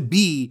supposed to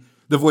be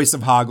the voice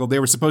of Hoggle. They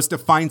were supposed to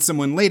find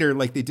someone later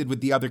like they did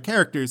with the other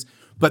characters,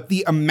 but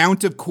the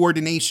amount of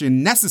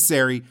coordination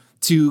necessary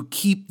to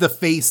keep the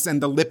face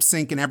and the lip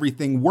sync and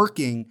everything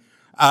working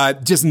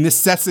just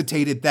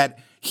necessitated that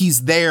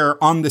he's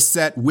there on the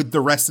set with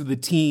the rest of the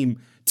team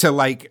to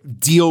like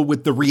deal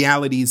with the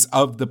realities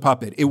of the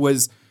puppet. It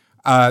was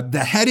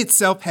the head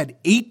itself had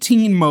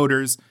 18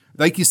 motors.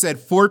 Like you said,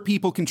 4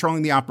 people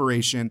controlling the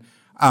operation.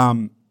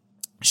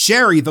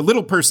 Sherry, the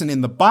little person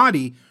in the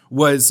body,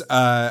 was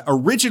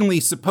originally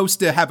supposed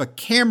to have a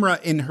camera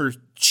in her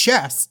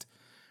chest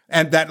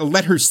and that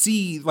let her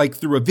see like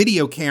through a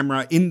video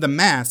camera in the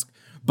mask.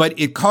 But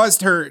it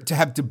caused her to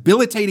have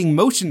debilitating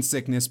motion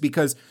sickness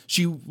because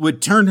she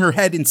would turn her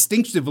head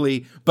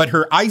instinctively, but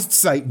her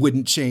eyesight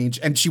wouldn't change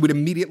and she would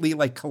immediately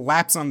like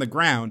collapse on the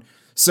ground.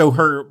 So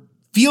her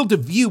field of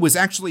view was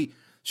actually,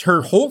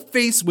 her whole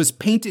face was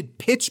painted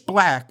pitch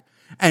black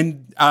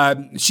and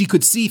she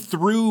could see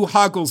through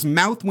Hoggle's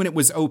mouth when it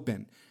was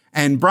open.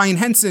 And Brian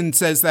Henson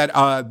says that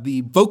the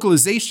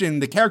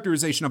vocalization, the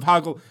characterization of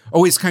Hoggle,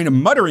 always kind of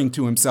muttering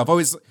to himself,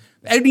 always,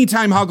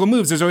 anytime Hoggle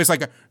moves, there's always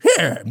like a,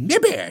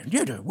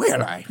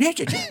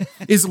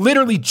 is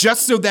literally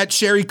just so that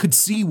Sherry could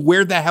see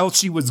where the hell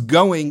she was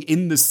going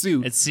in the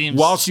suit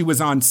while she was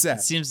on set.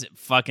 It seems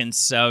fucking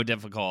so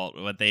difficult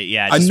what they,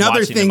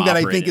 Another thing that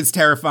I think is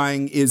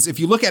terrifying is if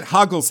you look at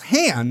Hoggle's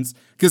hands,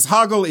 because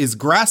Hoggle is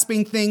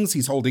grasping things,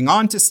 he's holding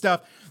on to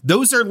stuff.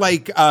 Those are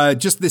like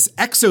just this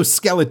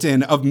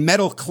exoskeleton of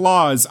metal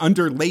claws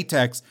under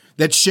latex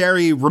that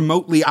Sherry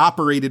remotely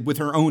operated with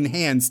her own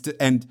hands.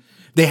 And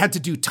they had to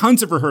do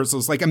tons of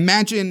rehearsals. Like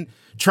imagine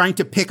trying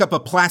to pick up a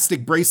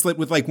plastic bracelet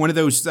with like one of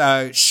those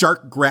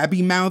shark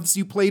grabby mouths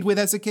you played with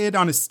as a kid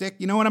on a stick.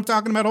 You know what I'm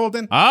talking about,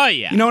 Holden? Oh,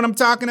 yeah. You know what I'm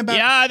talking about?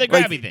 Yeah, the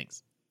grabby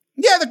things.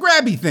 Yeah, the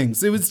grabby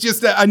things. It was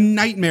just a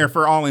nightmare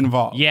for all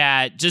involved.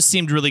 Yeah, it just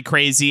seemed really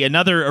crazy.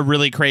 A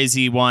really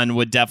crazy one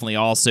would definitely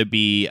also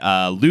be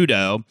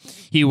Ludo.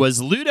 He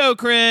was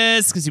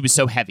Ludocris because he was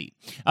so heavy.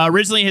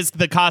 Originally,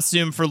 the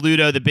costume for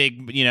Ludo, the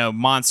big,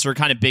 monster,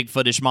 kind of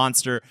Bigfootish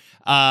monster,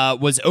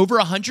 was over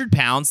 100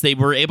 pounds. They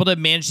were able to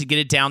manage to get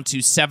it down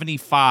to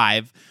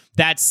 75.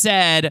 That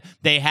said,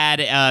 they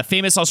had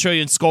famous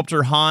Australian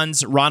sculptor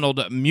Hans Ronald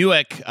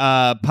Mueck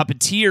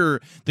puppeteer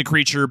the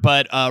creature,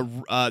 but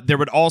there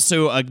would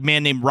also a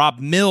man named Rob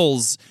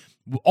Mills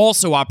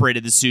also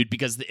operated the suit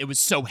because it was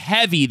so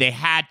heavy they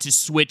had to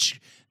switch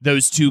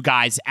those two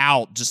guys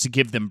out just to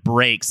give them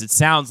breaks. It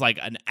sounds like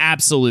an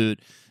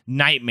absolute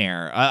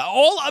nightmare.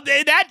 All of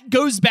that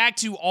goes back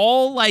to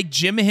all like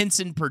Jim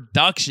Henson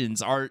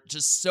productions are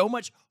just so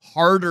much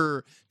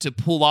harder to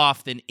pull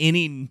off than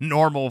any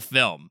normal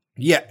film.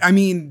 Yeah, I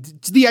mean,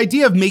 the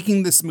idea of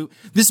making this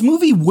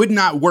movie would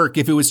not work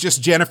if it was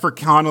just Jennifer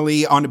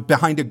Connelly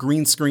behind a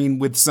green screen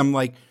with some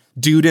like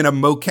dude in a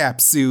mocap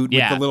suit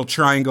with the little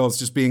triangles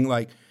just being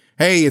like,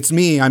 hey, it's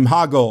me, I'm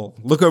Hoggle,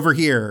 look over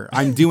here,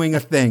 I'm doing a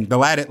thing,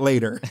 they'll add it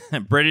later.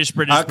 British.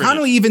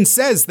 Connelly even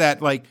says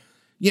that like,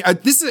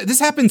 this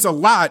happens a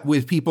lot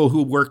with people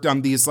who worked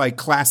on these like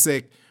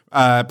classic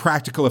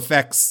practical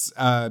effects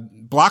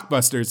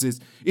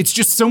blockbusters. It's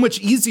just so much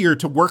easier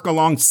to work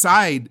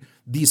alongside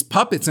these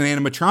puppets and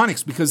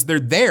animatronics because they're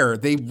there,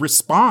 they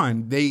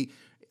respond, they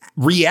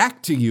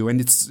react to you,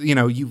 and it's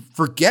you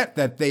forget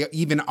that they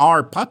even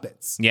are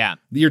puppets. Yeah,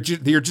 they're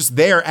just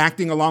there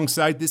acting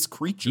alongside this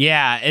creature.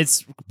 Yeah,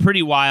 it's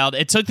pretty wild.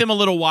 It took them a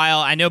little while.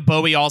 I know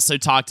Bowie also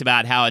talked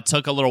about how it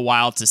took a little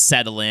while to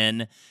settle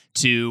in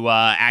to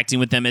acting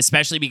with them,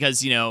 especially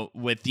because,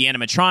 with the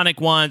animatronic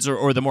ones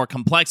or the more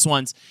complex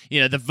ones,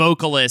 the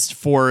vocalist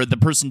for the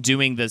person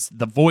doing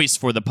the voice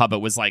for the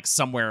puppet was like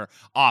somewhere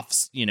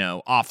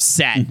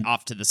offset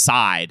off to the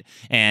side.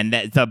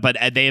 And but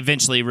they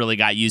eventually really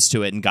got used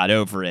to it and got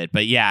over it.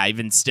 But yeah,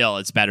 even still,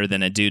 it's better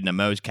than a dude in a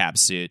mocap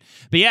suit.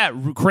 But yeah,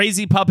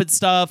 crazy puppet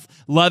stuff.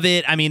 Love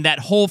it. I mean, that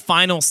whole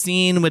final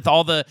scene with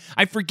all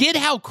I forget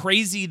how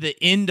crazy the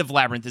end of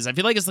Labyrinth is. I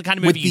feel like it's the kind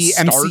of movie with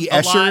the MC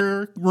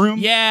Escher room.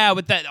 Yeah,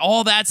 with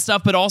all that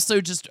stuff, but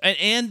also just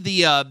and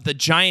the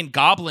giant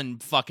goblin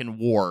fucking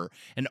war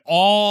and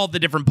all the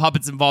different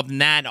puppets involved in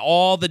that, and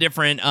all the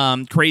different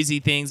crazy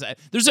things.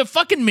 There's a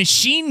fucking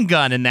machine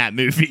gun in that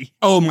movie.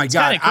 Oh my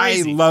god,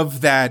 I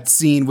love that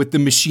scene with the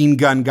machine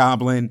gun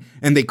goblin,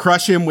 and they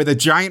crush him with a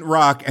giant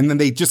rock, and then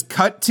they just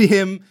cut to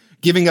him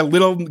giving a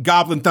little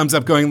goblin thumbs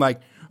up, going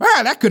like,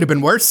 that could have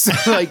been worse.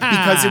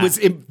 Because it was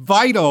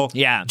vital.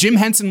 Yeah. Jim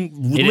Henson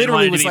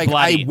literally was like,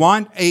 bloody. I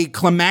want a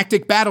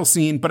climactic battle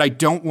scene, but I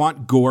don't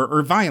want gore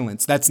or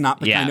violence. That's not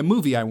the kind of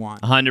movie I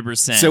want.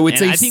 100%. So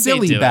it's a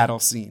silly battle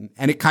scene,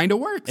 and it kind of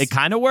works. It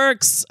kind of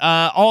works.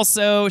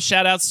 Also,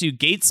 shout outs to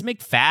Gates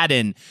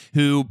McFadden,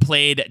 who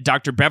played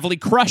Dr. Beverly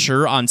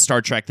Crusher on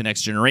Star Trek The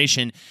Next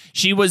Generation.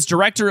 She was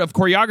director of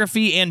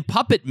choreography and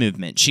puppet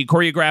movement. She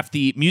choreographed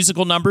the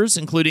musical numbers,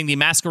 including the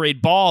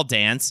Masquerade Ball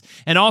dance,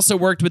 and also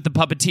worked with the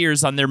puppeteers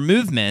on their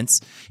movements.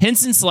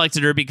 Henson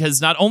selected her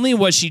because not only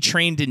was she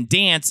trained in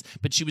dance,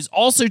 but she was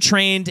also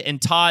trained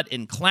and taught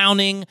in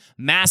clowning,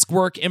 mask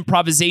work,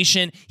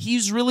 improvisation.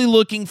 He's really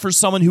looking for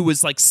someone who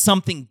was like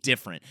something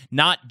different,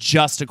 not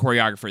just a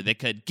choreographer that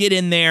could get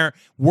in there,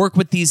 work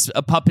with these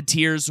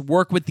puppeteers,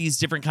 work with these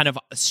different kind of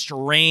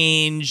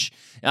strange,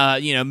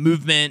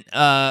 movement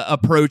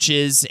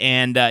approaches.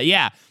 And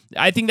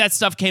I think that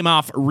stuff came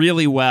off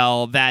really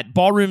well. That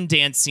ballroom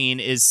dance scene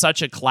is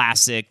such a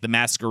classic, The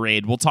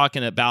Masquerade. We'll talk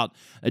about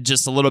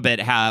just a little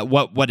bit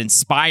what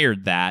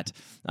inspired that.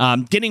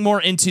 Getting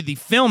more into the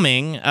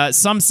filming,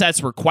 some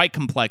sets were quite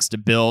complex to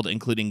build,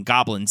 including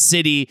Goblin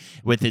City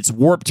with its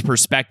warped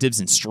perspectives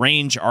and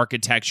strange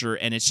architecture,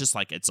 and it's just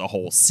like it's a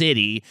whole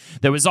city.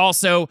 There was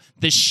also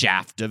the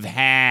Shaft of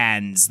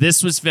Hands.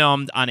 This was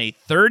filmed on a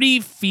 30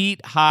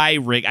 feet high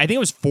rig. I think it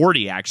was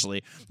 40,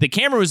 actually. The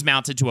camera was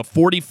mounted to a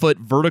 40-foot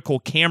vertical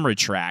camera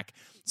track.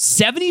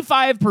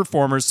 75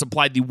 performers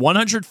supplied the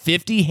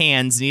 150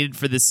 hands needed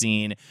for the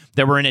scene.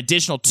 There were an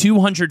additional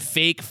 200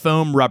 fake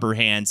foam rubber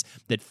hands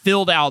that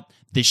filled out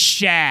the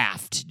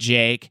shaft,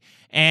 Jake.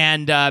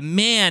 And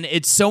man,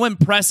 it's so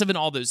impressive in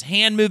all those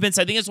hand movements.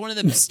 I think it's one of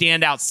the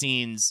standout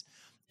scenes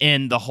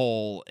in the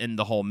whole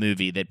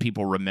movie that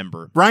people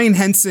remember. Brian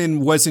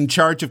Henson was in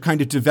charge of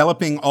kind of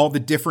developing all the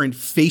different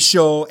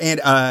facial and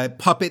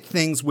puppet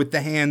things with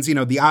the hands,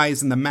 the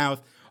eyes and the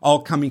mouth, all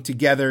coming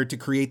together to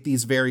create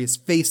these various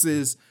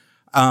faces,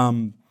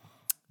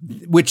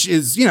 which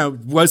is,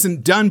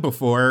 wasn't done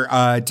before.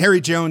 Terry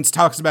Jones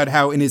talks about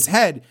how in his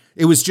head,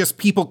 it was just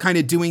people kind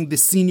of doing the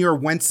Senior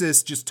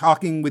Wences, just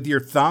talking with your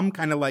thumb,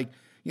 kind of like,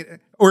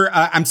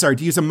 I'm sorry,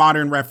 to use a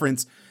modern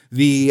reference,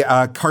 the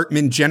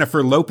Cartman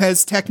Jennifer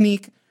Lopez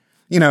technique,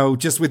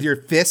 just with your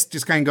fist,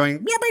 just kind of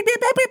going,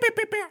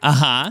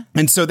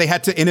 And so they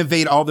had to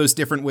innovate all those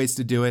different ways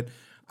to do it.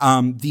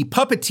 The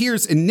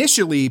puppeteers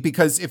initially,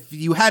 because if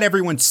you had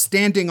everyone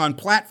standing on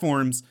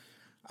platforms,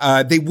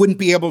 they wouldn't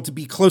be able to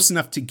be close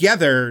enough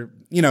together.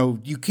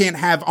 You can't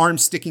have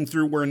arms sticking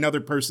through where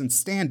another person's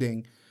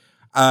standing.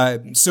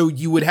 So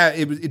you would have,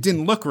 it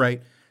didn't look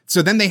right.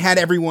 So then they had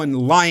everyone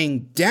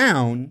lying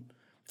down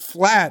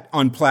flat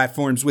on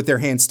platforms with their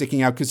hands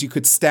sticking out because you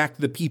could stack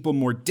the people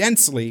more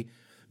densely.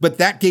 But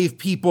that gave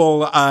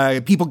people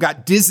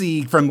got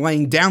dizzy from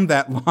laying down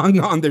that long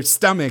on their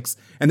stomachs,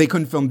 and they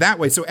couldn't film that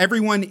way. So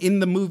everyone in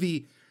the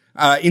movie,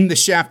 in the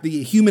shaft,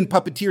 the human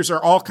puppeteers are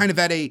all kind of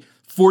at a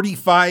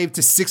 45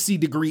 to 60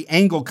 degree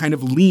angle, kind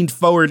of leaned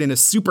forward in a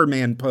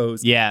Superman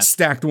pose,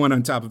 stacked one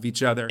on top of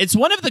each other. It's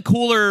one of the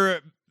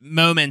cooler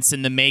moments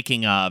in the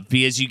making of,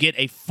 because you get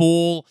a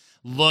full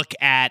look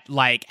at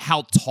like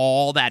how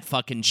tall that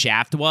fucking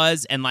shaft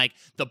was and like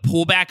the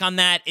pullback on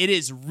that. It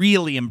is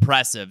really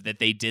impressive that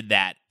they did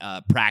that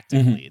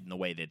practically in the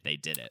way that they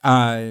did it.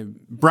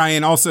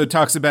 Brian also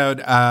talks about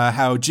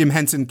how Jim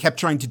Henson kept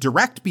trying to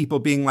direct people,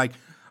 being like,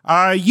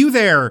 you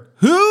there,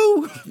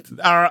 who?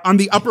 On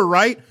the upper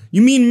right?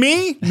 You mean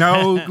me?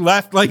 No,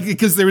 left, like,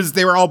 because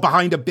they were all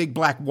behind a big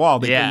black wall.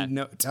 They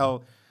couldn't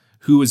tell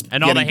who was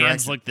and all the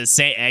hands look the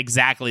same,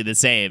 exactly the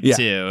same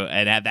too,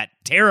 and have that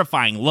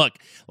terrifying look,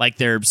 like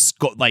they're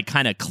like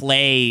kind of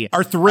clay,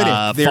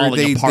 arthritic. They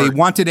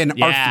wanted an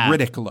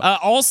arthritic look.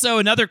 Also,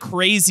 another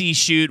crazy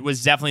shoot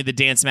was definitely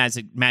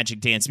the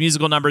Magic Dance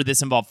musical number.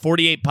 This involved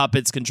 48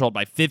 puppets controlled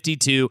by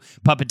 52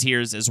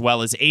 puppeteers, as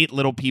well as 8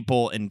 little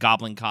people in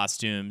goblin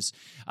costumes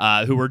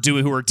who were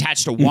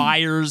attached to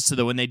wires, so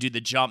that when they do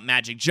the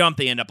magic jump,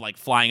 they end up like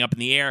flying up in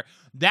the air.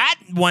 That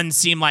one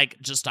seemed like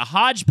just a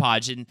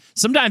hodgepodge, and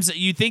sometimes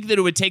you think that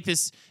it would take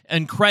this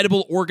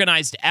incredible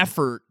organized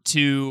effort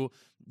to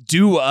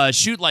do a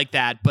shoot like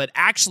that, but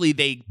actually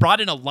they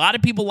brought in a lot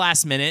of people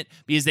last minute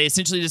because they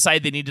essentially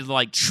decided they needed to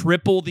like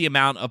triple the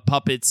amount of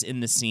puppets in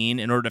the scene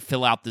in order to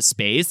fill out the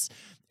space.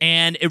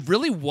 And it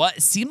really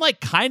seemed like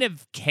kind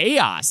of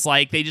chaos.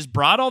 Like they just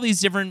brought all these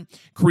different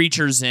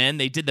creatures in.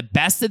 They did the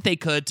best that they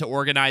could to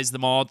organize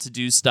them all to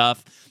do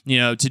stuff,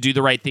 to do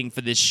the right thing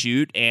for this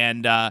shoot.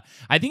 And I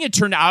think it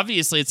turned out,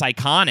 obviously it's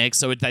iconic,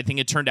 so I think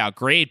it turned out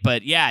great.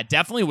 But yeah, it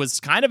definitely was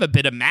kind of a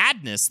bit of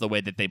madness the way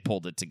that they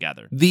pulled it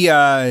together.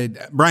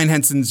 Brian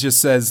Henson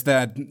just says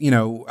that,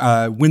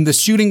 when the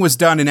shooting was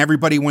done and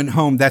everybody went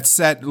home, that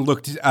set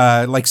looked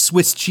like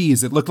Swiss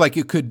cheese. It looked like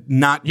it could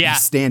not be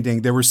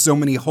standing. There were so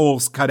many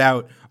holes cut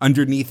out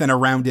underneath and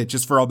around it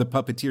just for all the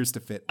puppeteers to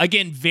fit.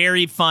 Again,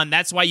 very fun.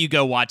 That's why you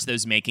go watch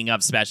those making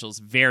of specials.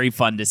 Very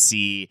fun to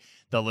see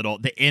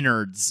the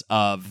innards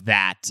of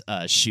that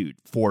shoot,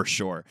 for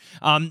sure.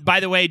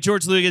 By the way,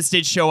 George Lucas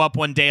did show up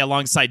one day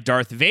alongside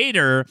Darth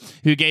Vader,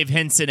 who gave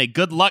Henson a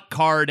good luck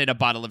card and a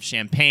bottle of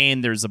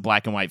champagne. There's a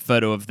black and white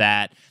photo of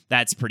that.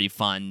 That's pretty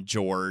fun,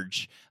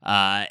 George.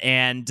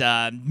 And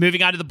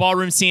moving on to the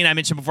ballroom scene, I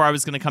mentioned before I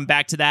was going to come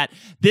back to that.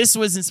 This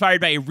was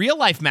inspired by a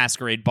real-life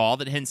masquerade ball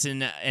that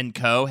Henson and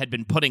co. had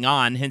been putting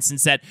on. Henson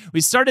said,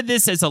 "We started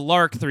this as a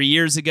lark 3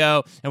 years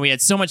ago, and we had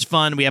so much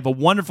fun. We have a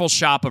wonderful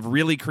shop of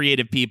really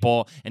creative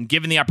people, and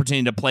given the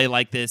opportunity to play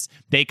like this,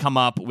 they come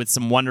up with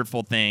some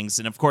wonderful things."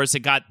 And of course, it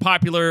got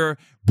popular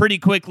pretty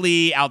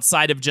quickly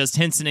outside of just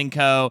Henson and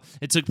Co.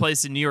 It took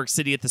place in New York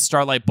City at the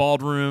Starlight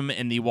Ballroom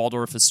in the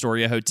Waldorf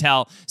Astoria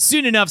Hotel.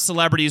 Soon enough,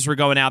 celebrities were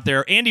going out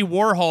there. Andy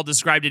Warhol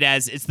described it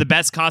as, "It's the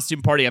best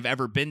costume party I've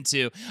ever been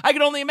to." I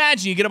can only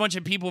imagine you get a bunch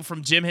of people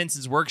from Jim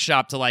Henson's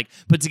workshop to like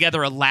put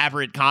together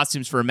elaborate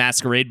costumes for a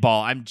masquerade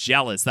ball. I'm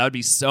jealous. That would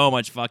be so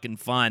much fucking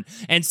fun.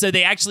 And so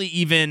they actually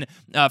even,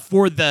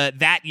 for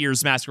that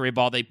year's masquerade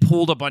ball, they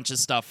pulled a bunch of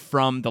stuff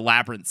from the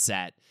Labyrinth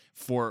set.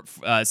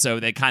 So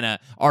they kind of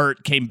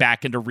art came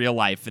back into real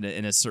life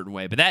in a certain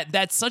way. But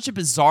that's such a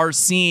bizarre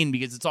scene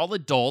because it's all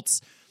adults.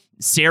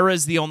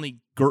 Sarah's the only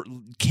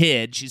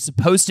kid. She's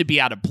supposed to be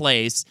out of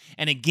place.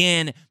 And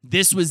again,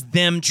 this was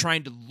them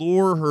trying to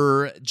lure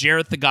her,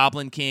 Jareth the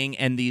Goblin King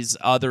and these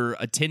other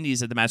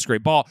attendees at the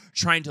Masquerade Ball,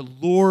 trying to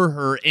lure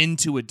her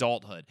into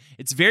adulthood.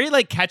 It's very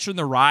like Catcher in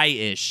the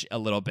Rye-ish a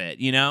little bit,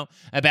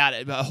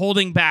 about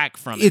holding back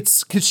from it.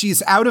 It's because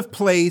she's out of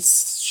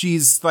place.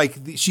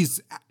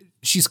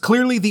 She's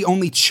clearly the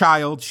only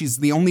child. She's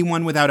the only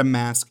one without a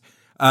mask.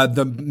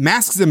 The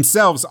masks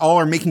themselves all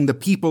are making the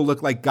people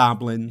look like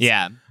goblins.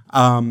 Yeah.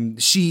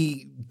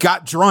 She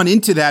got drawn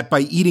into that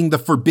by eating the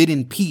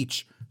forbidden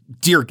peach.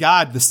 Dear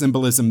God, the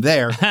symbolism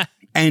there.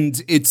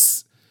 And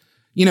it's,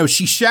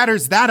 she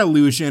shatters that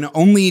illusion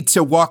only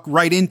to walk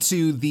right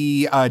into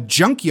the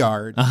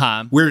junkyard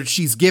where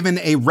she's given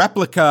a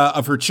replica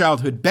of her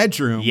childhood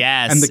bedroom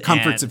and the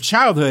comforts of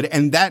childhood.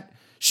 And that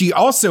she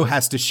also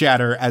has to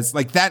shatter as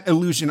like that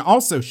illusion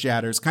also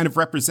shatters, kind of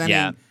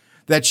representing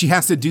that she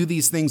has to do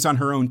these things on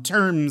her own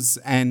terms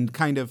and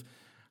kind of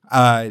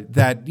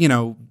that,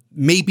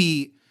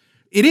 maybe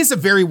it is a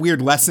very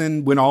weird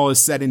lesson when all is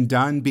said and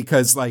done,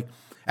 because like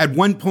at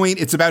one point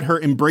it's about her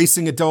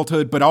embracing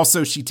adulthood, but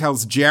also she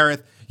tells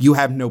Jareth, "You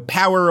have no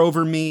power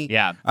over me."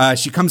 Yeah.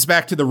 She comes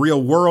back to the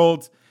real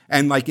world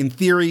and like in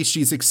theory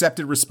she's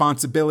accepted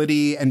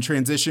responsibility and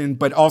transition,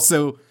 but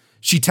also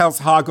she tells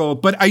Hoggle,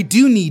 "But I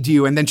do need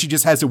you." And then she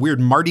just has a weird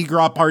Mardi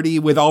Gras party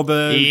with all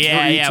the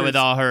creatures. with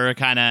all her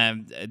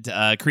kind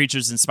of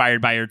creatures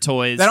inspired by her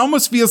toys. That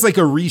almost feels like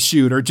a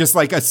reshoot, or just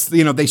like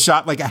they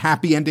shot like a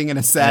happy ending and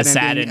a sad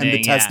ending, and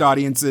the test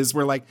audiences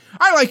were like,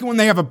 "I like it when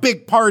they have a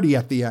big party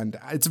at the end."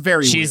 It's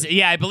very weird.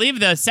 Yeah, I believe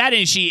the sad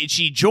ending,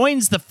 she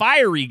joins the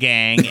fiery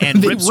gang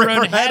and rips her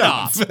own head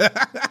off.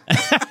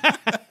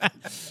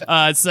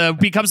 So it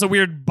becomes a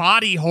weird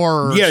body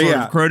horror sort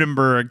of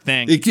Cronenberg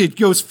thing. It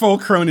goes full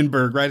Cronenberg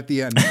right at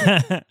the end.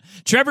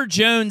 Trevor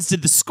Jones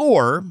did the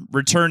score,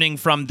 returning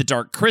from The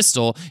Dark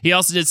Crystal. He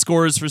also did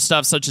scores for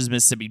stuff such as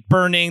Mississippi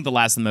Burning, The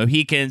Last of the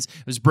Mohicans.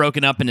 It was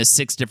broken up into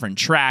 6 different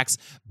tracks.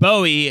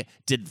 Bowie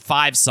did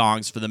 5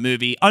 songs for the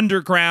movie.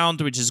 Underground,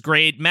 which is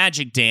great.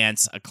 Magic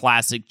Dance, a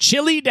classic.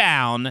 Chilly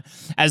Down,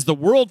 As the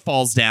World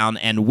Falls Down,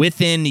 and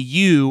Within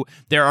You.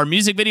 There are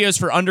music videos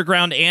for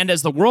Underground and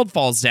As the World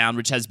Falls Down,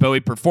 which has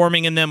Bowie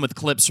performing in them with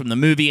clips from the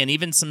movie and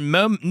even some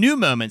new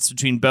moments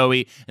between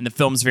Bowie and the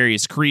film's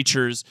various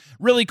creatures.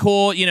 Really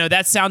cool.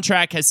 That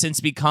soundtrack has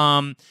since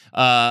become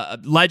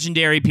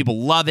legendary.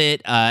 People love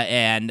it,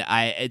 and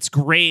it's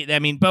great. I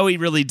mean, Bowie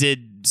really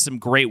did some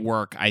great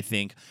work, I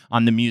think,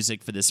 on the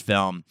music for this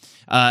film.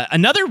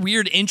 Another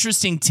weird,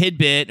 interesting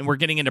tidbit, and we're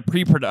getting into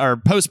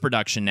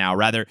post-production now,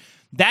 rather.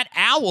 that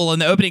owl in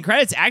the opening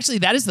credits, actually,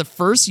 that is the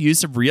first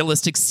use of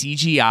realistic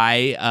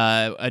CGI,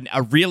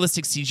 a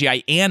realistic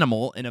CGI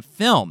animal in a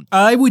film.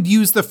 I would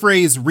use the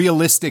phrase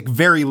realistic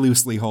very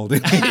loosely,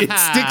 Holden. It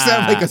sticks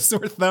out like a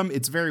sore thumb.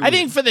 It's very weird. I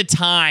think for the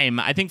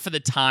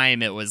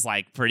time, it was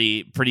like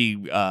pretty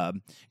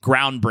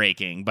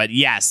groundbreaking. But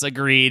yes,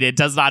 agreed. It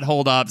does not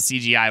hold up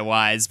CGI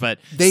wise, but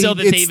they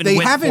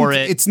went for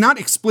it. It's not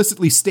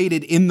explicitly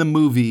stated in the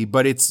movie,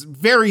 but it's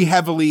very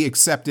heavily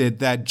accepted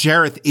that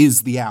Jareth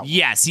is the owl.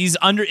 Yes, he's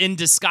in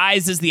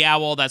disguise as the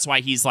owl. That's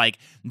why he's like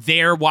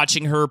there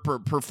watching her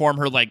perform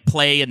her like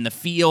play in the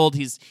field.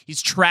 He's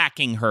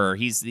tracking her.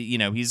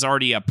 He's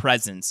already a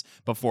presence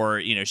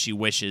before she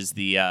wishes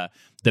the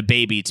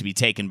baby to be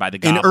taken by the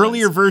goblins. In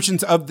earlier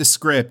versions of the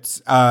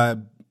script,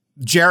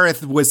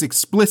 Jareth was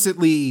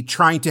explicitly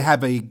trying to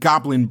have a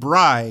goblin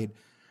bride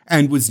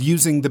and was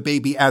using the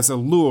baby as a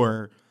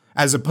lure,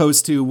 as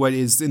opposed to what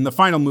is in the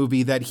final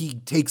movie that he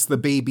takes the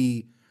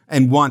baby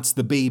and wants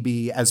the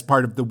baby as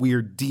part of the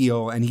weird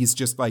deal. And he's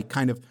just like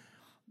kind of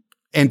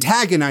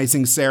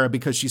antagonizing Sarah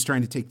because she's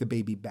trying to take the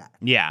baby back.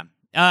 Yeah.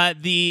 By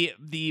the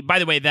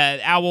way, the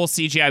owl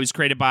CGI was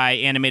created by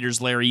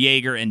animators Larry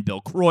Yeager and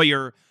Bill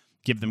Croyer.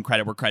 Give them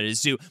credit where credit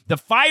is due. The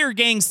fire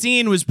gang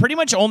scene was pretty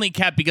much only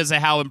kept because of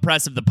how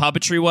impressive the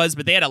puppetry was,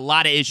 but they had a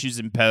lot of issues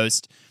in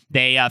post.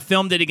 They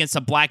filmed it against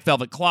a black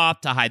velvet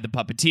cloth to hide the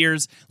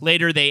puppeteers.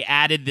 Later, they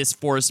added this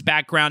forest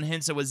background,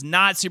 hence it was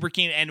not super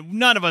keen, and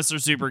none of us are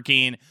super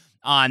keen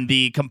on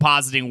the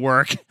compositing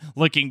work,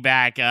 looking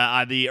back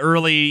on the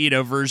early,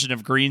 version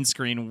of green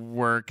screen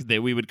work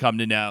that we would come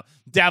to know.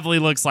 Definitely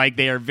looks like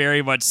they are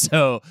very much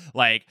so,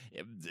 like,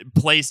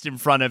 placed in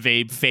front of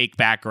a fake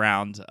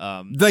background.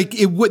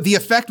 The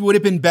effect would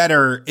have been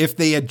better if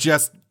they had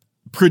just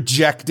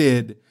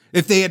projected...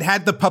 If they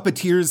had the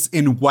puppeteers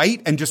in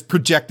white and just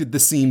projected the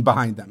scene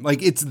behind them.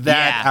 Like, it's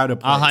that out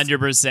of place.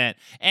 100%.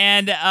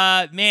 And,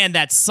 man,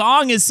 that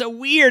song is so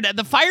weird.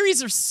 The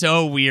Fireys are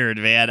so weird,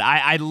 man.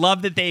 I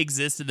love that they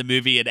exist in the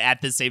movie, and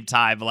at the same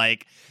time,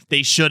 like,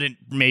 they shouldn't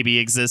maybe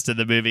exist in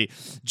the movie.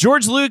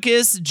 George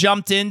Lucas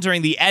jumped in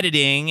during the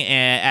editing,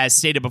 as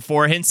stated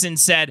before. Henson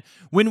said,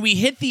 when we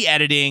hit the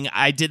editing,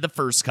 I did the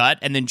first cut,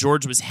 and then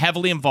George was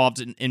heavily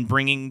involved in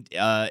bringing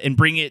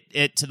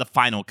it to the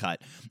final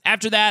cut.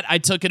 After that, I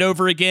took it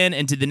over again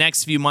and did the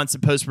next few months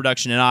of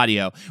post-production and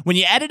audio. When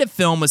you edit a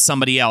film with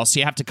somebody else,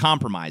 you have to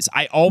compromise.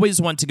 I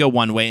always want to go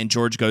one way, and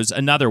George goes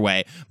another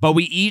way, but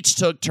we each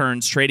took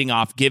turns trading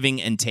off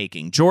giving and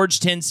taking.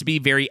 George tends to be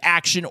very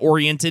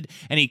action-oriented,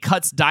 and he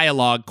cuts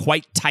dialogue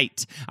quite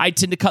tight. I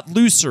tend to cut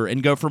looser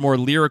and go for more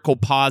lyrical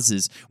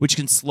pauses, which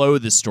can slow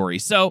the story.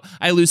 So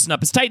I loosen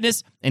up his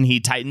tightness, and he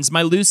tightens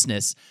my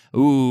looseness.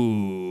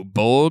 Ooh,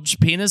 bulge,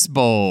 penis,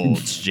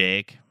 bulge,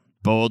 Jake.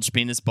 Bulge,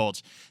 penis,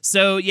 bulge.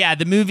 So, yeah,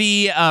 the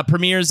movie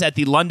premieres at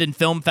the London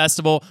Film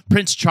Festival.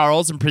 Prince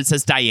Charles and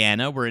Princess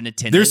Diana were in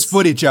attendance. There's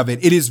footage of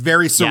it. It is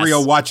very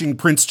surreal watching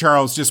Prince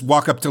Charles just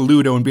walk up to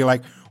Ludo and be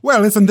like,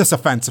 well, isn't this a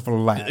fanciful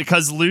lad?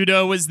 Because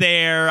Ludo was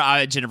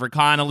there, Jennifer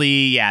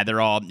Connelly. Yeah,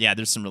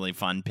 there's some really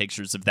fun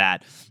pictures of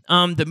that.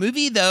 The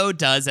movie, though,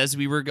 does, as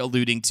we were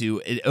alluding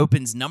to, it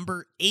opens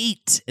number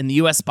 8 in the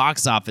U.S.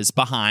 box office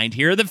behind.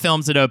 Here are the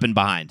films it opened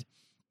behind.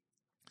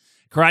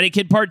 Karate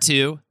Kid Part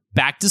 2,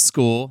 Back to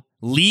School,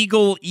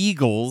 Legal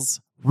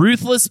Eagles,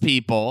 Ruthless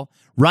People,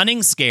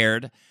 Running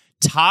Scared,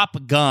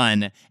 Top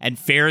Gun, and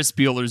Ferris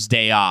Bueller's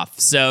Day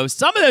Off. So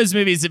some of those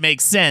movies, it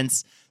makes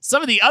sense.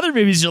 Some of the other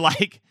movies, you're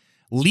like,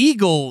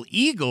 Legal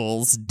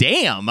Eagles?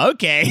 Damn,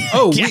 okay.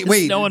 Oh,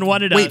 wait. No one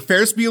wanted Wait,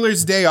 Ferris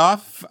Bueller's Day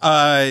Off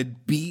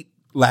beat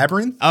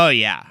Labyrinth? Oh,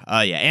 yeah.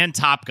 And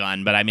Top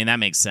Gun, but I mean, that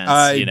makes sense.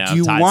 Do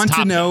you want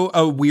to know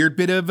a weird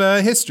bit of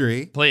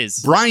history?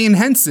 Please. Brian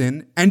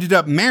Henson ended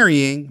up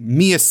marrying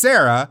Mia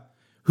Sara,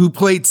 who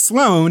played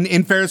Sloane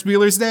in Ferris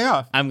Bueller's Day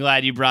Off. I'm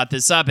glad you brought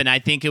this up, and I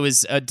think it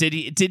was,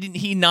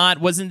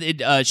 wasn't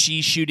it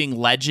she shooting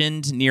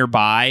Legend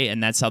nearby,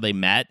 and that's how they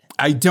met?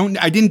 I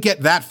didn't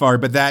get that far,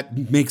 but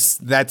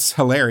that's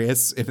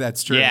hilarious if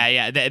that's true.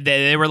 Yeah.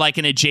 They were like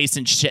in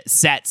adjacent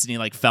sets, and he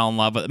like fell in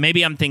love with.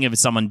 Maybe I'm thinking of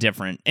someone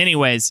different.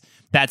 Anyways,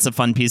 that's a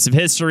fun piece of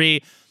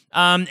history.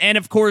 And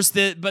of course,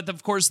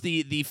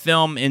 the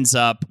film ends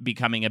up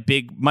becoming a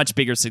much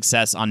bigger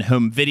success on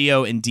home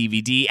video and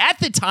DVD at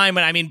the time.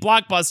 When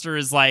Blockbuster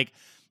is like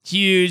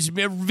huge,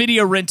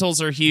 video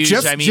rentals are huge.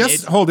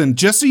 Holden,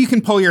 just so you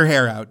can pull your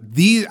hair out.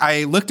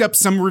 I looked up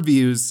some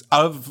reviews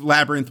of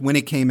Labyrinth when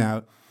it came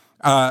out.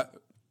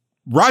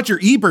 Roger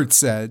Ebert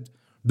said,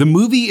 the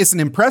movie is an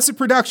impressive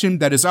production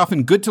that is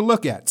often good to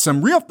look at.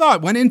 Some real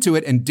thought went into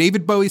it, and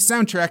David Bowie's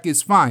soundtrack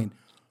is fine.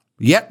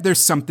 Yet there's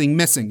something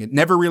missing. It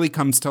never really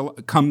comes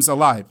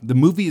alive. The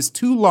movie is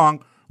too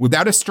long,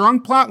 without a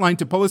strong plotline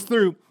to pull us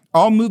through.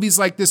 All movies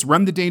like this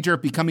run the danger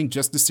of becoming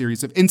just a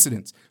series of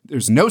incidents.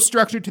 There's no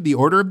structure to the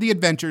order of the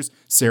adventures.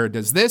 Sarah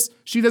does this,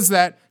 she does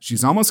that,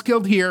 she's almost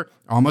killed here,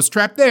 almost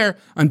trapped there,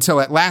 until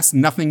at last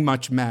nothing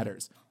much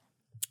matters.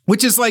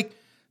 Which is like,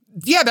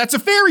 Yeah, that's a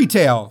fairy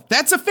tale.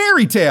 That's a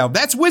fairy tale.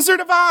 That's Wizard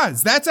of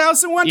Oz. That's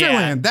Alice in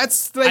Wonderland. Yeah.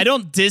 That's like, I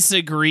don't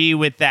disagree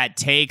with that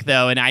take,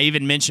 though. And I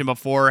even mentioned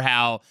before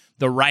how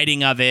the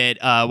writing of it,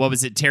 what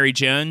was it, Terry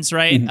Jones,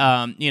 right?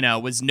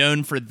 Mm-hmm. Was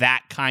known for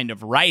that kind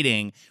of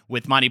writing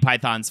with Monty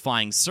Python's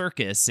Flying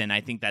Circus. And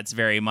I think that's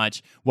very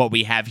much what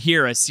we have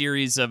here, a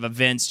series of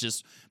events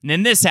just, and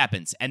then this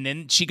happens, and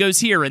then she goes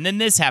here, and then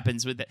this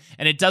happens with it.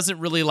 And it doesn't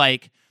really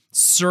like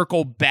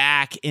circle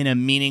back in a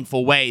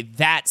meaningful way.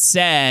 That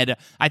said,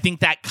 I think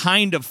that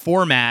kind of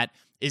format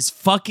is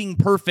fucking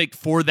perfect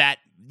for that,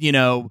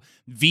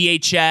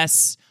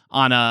 VHS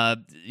on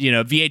a,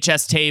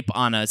 VHS tape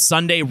on a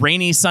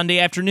rainy Sunday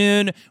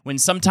afternoon when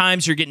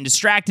sometimes you're getting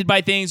distracted by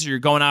things or you're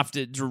going off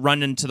to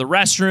run into the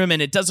restroom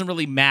and it doesn't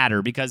really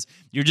matter because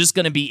you're just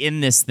going to be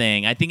in this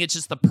thing. I think it's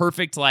just the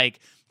perfect,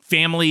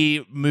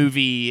 family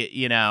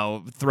movie,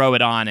 throw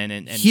it on.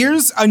 And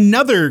here's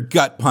another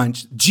gut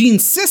punch. Gene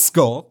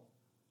Siskel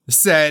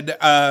said,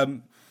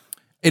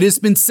 it has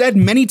been said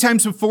many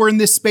times before in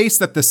this space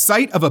that the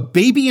sight of a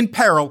baby in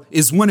peril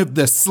is one of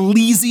the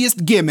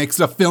sleaziest gimmicks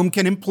a film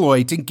can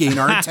employ to gain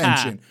our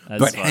attention.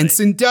 But funny.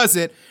 Henson does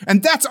it,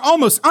 and that's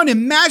almost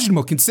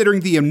unimaginable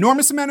considering the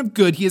enormous amount of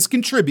good he has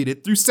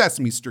contributed through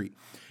Sesame Street.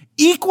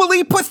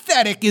 Equally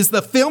pathetic is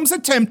the film's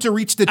attempt to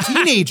reach the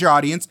teenage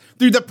audience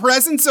through the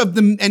presence of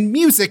and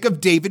music of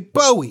David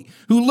Bowie,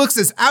 who looks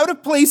as out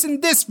of place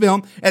in this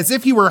film as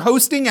if he were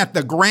hosting at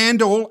the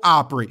Grand Ole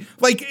Opry.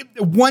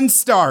 1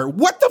 star.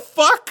 What the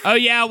fuck? Oh,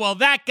 yeah, well,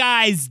 that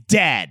guy's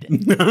dead.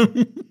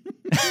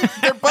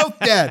 They're both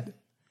dead.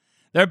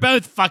 They're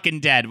both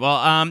fucking dead. Well,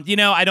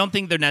 I don't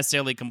think they're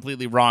necessarily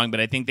completely wrong, but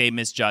I think they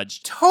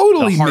misjudged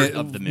the heart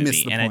of the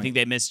movie. And I think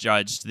they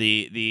misjudged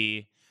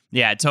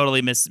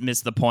totally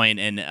missed the point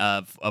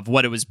of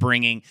what it was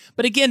bringing.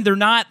 But again, they're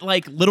not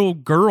like little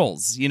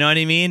girls, you know what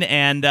I mean?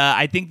 And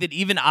I think that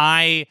even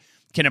I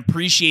can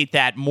appreciate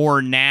that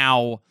more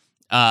now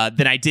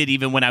than I did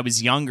even when I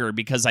was younger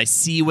because I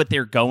see what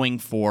they're going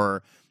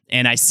for.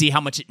 And I see how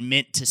much it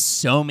meant to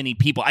so many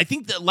people. I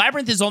think that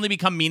Labyrinth has only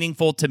become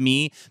meaningful to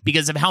me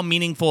because of how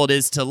meaningful it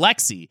is to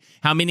Lexi,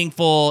 how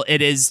meaningful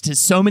it is to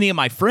so many of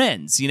my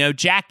friends,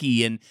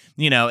 Jackie. And,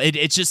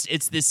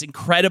 it's this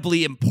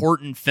incredibly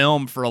important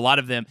film for a lot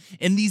of them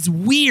in these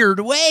weird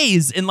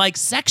ways, in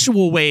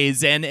sexual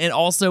ways and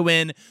also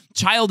in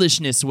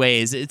childishness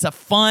ways. It's a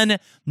fun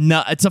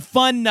nut. It's a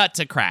fun nut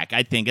to crack.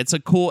 I think it's a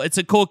cool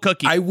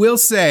cookie. I will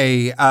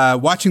say,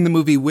 watching the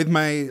movie with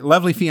my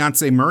lovely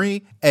fiance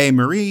Marie,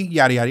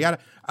 yada yada yada.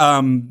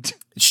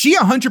 She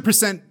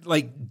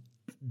 100%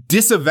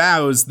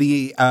 disavows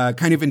the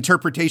kind of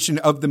interpretation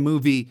of the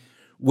movie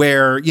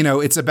where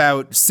it's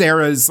about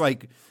Sarah's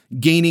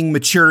gaining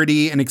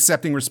maturity and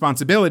accepting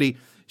responsibility.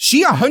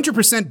 She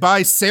 100%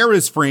 buys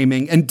Sarah's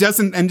framing and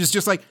is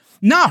just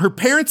nah, her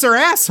parents are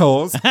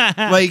assholes.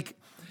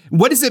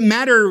 What does it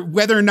matter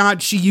whether or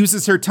not she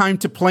uses her time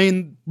to play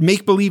and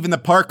make believe in the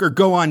park or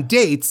go on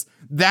dates?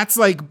 That's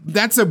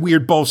a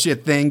weird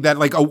bullshit thing that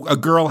a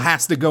girl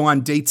has to go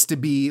on dates to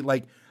be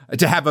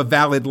to have a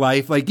valid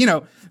life.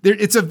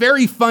 It's a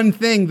very fun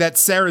thing that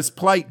Sarah's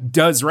plight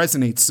does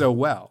resonate so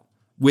well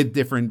with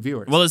different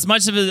viewers. Well, as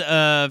much of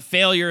a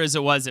failure as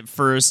it was at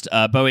first,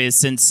 Bowie has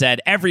since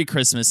said, every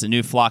Christmas, a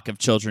new flock of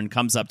children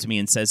comes up to me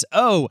and says,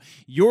 oh,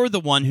 you're the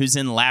one who's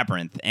in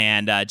Labyrinth.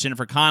 And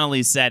Jennifer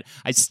Connelly said,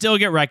 I still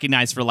get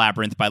recognized for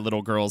Labyrinth by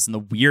little girls in the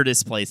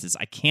weirdest places.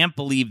 I can't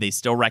believe they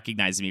still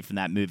recognize me from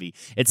that movie.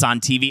 It's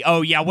on TV.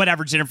 Oh, yeah,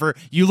 whatever, Jennifer.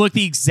 You look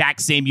the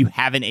exact same. You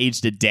haven't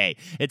aged a day.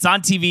 It's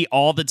on TV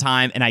all the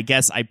time, and I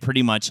guess I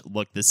pretty much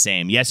look the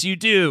same. Yes, you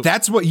do.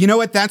 That's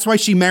why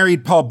she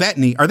married Paul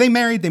Bettany. Are they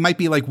married? They might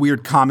be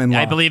weird common law.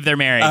 I believe they're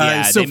married.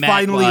 Yeah. So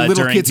finally,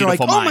 little kids are like,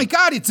 "Oh my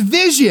God, it's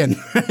Vision!"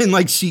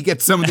 and she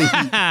gets some of the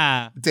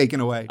heat taken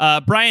away.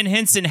 Brian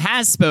Henson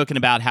has spoken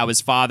about how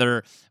his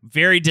father,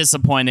 very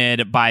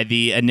disappointed by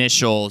the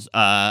initial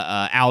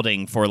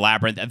outing for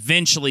Labyrinth,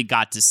 eventually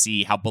got to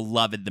see how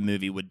beloved the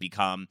movie would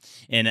become.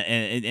 In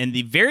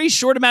the very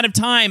short amount of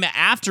time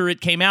after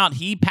it came out,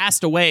 he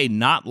passed away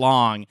not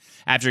long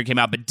after it came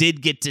out, but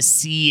did get to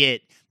see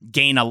it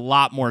gain a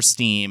lot more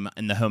steam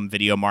in the home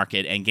video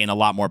market and gain a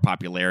lot more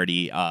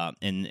popularity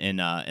in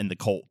the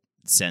cult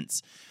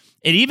sense.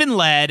 It even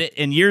led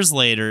in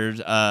later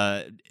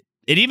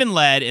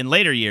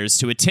years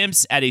to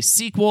attempts at a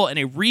sequel and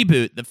a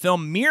reboot. The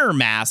film Mirror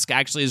Mask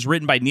actually is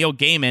written by Neil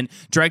Gaiman,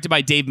 directed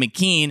by Dave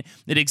McKean.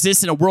 It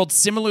exists in a world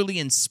similarly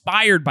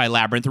inspired by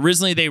Labyrinth.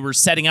 Originally, they were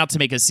setting out to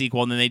make a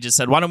sequel, and then they just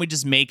said, why don't we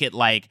just make it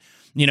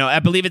I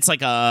believe it's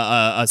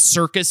a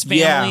circus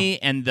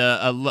family and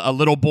a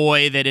little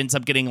boy that ends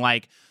up getting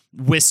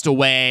whisked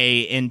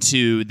away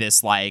into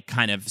this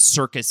kind of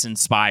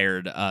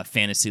circus-inspired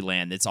fantasy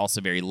land that's also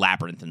very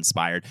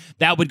Labyrinth-inspired.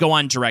 That would go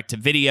on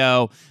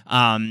direct-to-video.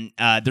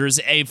 There's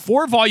a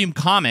 4-volume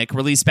comic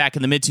released back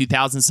in the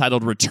mid-2000s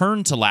titled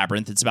Return to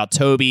Labyrinth. It's about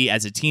Toby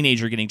as a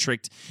teenager getting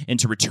tricked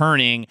into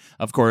returning,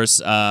 of course,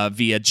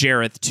 via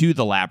Jareth to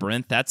the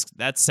Labyrinth.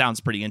 That sounds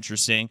pretty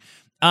interesting.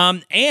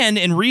 And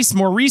in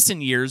more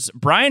recent years,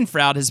 Brian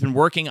Froud has been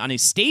working on a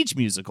stage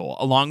musical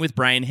along with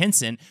Brian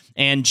Henson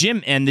and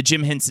the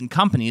Jim Henson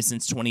Company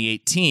since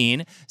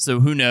 2018. So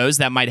who knows?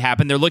 That might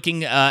happen. They're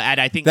looking at,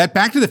 I think, that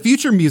Back to the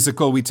Future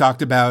musical we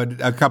talked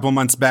about a couple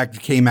months back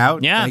came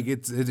out. Yeah, like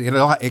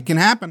it can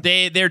happen.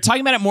 They're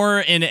talking about it more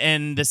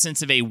in the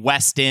sense of a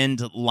West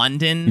End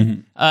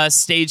London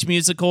stage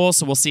musical.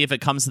 So we'll see if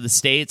it comes to the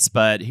States.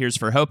 But here's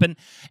for hoping.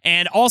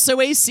 And also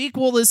a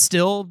sequel is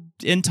still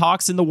in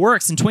talks in the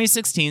works. In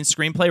 2016,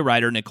 screenplay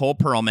writer Nicole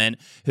Perlman,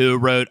 who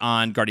wrote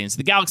on Guardians of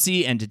the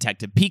Galaxy and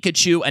Detective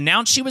Pikachu,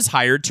 announced she was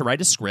hired to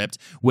write a script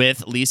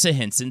with Lisa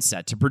Henson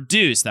set to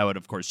produce. That would,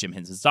 of course, Jim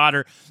Henson's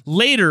daughter.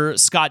 Later,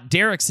 Scott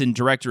Derrickson,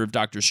 director of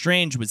Doctor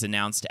Strange, was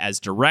announced as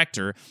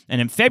director. And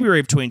in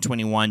February of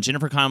 2021,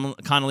 Jennifer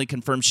Connelly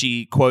confirmed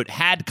she, quote,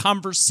 had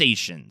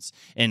conversations,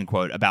 end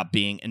quote, about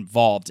being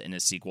involved in a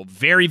sequel.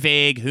 Very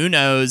vague. Who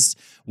knows?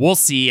 We'll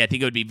see. I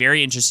think it would be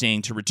very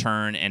interesting to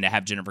return and to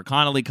have Jennifer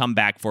Connelly come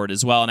back for it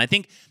as well. And I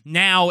think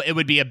now it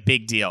would be a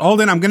big deal.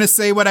 Alden, I'm going to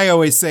say what I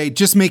always say.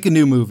 Just make a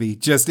new movie.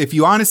 Just if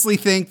you honestly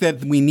think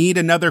that we need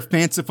another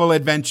fanciful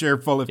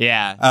adventure full of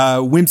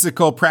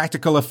whimsical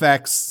practical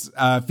effects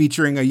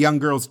featuring a young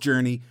girl's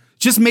journey,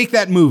 just make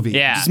that movie.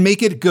 Yeah. Just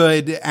make it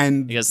good.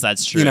 And I guess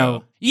that's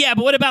true. Yeah,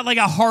 but what about like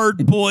a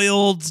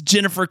hard-boiled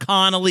Jennifer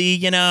Connelly,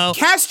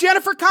 Cast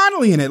Jennifer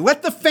Connelly in it.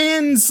 Let the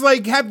fans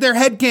like have their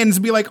headcanons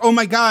and be like, oh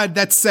my God,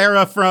 that's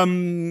Sarah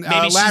from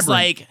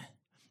Labyrinth.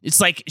 It's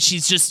like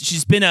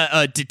she's been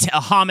a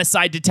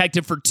homicide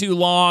detective for too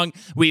long.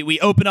 We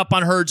open up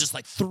on her just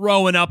like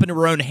throwing up into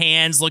her own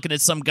hands, looking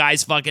at some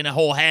guy's fucking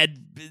whole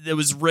head that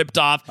was ripped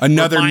off.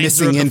 Another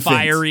missing infant.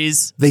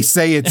 Fireys. They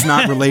say it's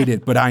not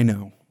related, but I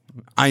know.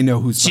 I know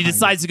who's She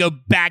decides to go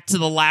back to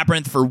the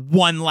Labyrinth for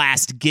one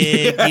last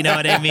gig. You know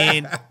what I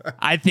mean?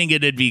 I think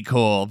it'd be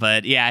cool,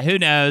 but yeah, who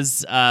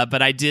knows?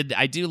 But I do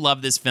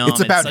love this film.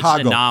 It's about such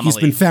Hoggle. An anomaly. He's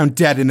been found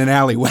dead in an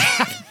alleyway.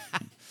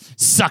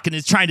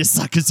 Trying to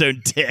suck his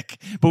own dick,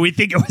 but we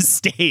think it was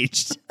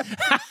staged.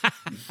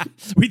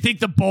 We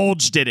think the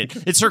bulge did it.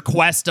 It's her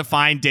quest to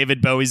find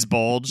David Bowie's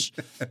bulge.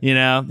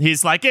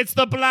 He's like, it's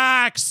the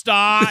Black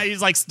Star.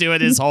 He's like doing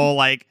his whole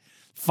like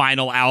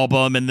final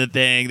album and the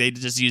thing. They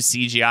just use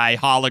CGI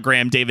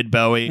hologram David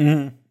Bowie.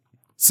 Mm-hmm.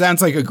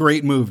 Sounds like a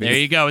great movie. There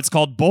you go. It's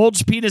called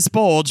Bulge Penis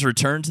Bulge,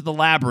 Return to the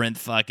Labyrinth,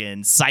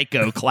 fucking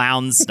psycho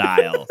clown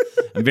style.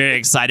 I'm very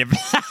excited.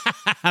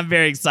 I'm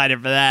very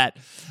excited for that.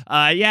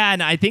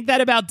 And I think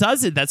that about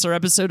does it. That's our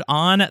episode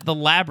on the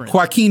Labyrinth.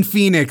 Joaquin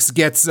Phoenix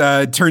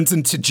turns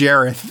into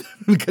Jareth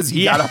because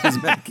he got off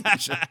his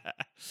medication.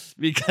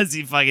 Because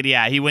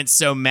he went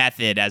so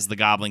method as the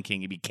Goblin King.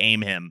 He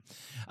became him.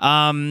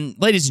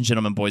 Ladies and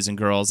gentlemen, boys and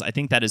girls, I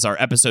think that is our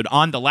episode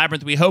on the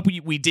Labyrinth. We hope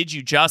we did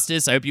you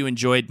justice. I hope you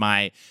enjoyed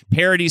my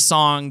parody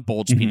song,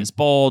 Bulge Penis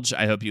Bulge.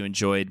 I hope you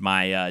enjoyed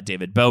my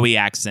David Bowie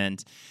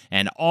accent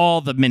and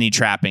all the many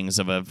trappings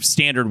of a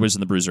standard Wiz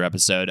and the Bruiser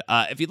episode.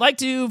 If you'd like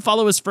to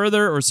follow us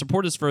further or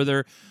support us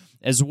further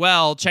as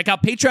well, check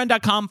out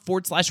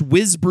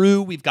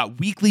patreon.com/WizBrew. We've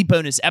got weekly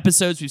bonus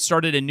episodes. We've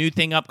started a new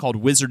thing up called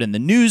Wizard and the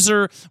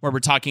Newser, where we're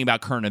talking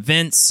about current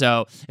events.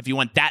 So if you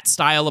want that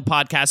style of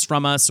podcast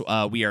from us,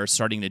 we are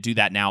starting to do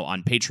that now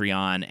on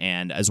Patreon,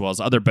 and as well as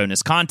other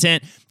bonus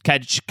content.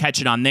 Catch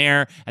it on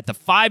there at the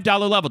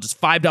 $5 level, just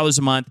 $5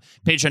 a month.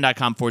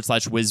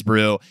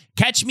 Patreon.com/WizBrew.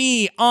 Catch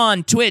me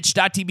on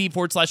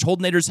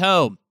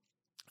twitch.tv/HoldenatorsHo.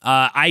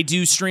 I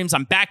do streams.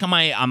 I'm back on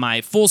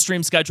my full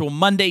stream schedule,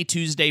 Monday,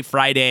 Tuesday,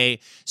 Friday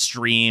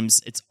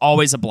streams. It's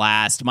always a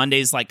blast.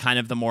 Monday's like kind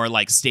of the more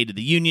like State of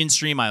the Union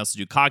stream. I also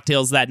do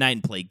cocktails that night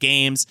and play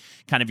games,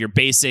 kind of your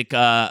basic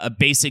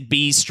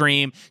B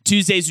stream.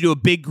 Tuesdays we do a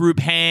big group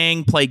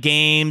hang, play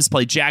games,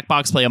 play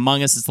Jackbox, play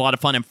Among Us. It's a lot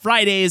of fun. And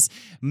Fridays,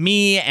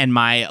 me and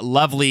my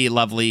lovely,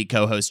 lovely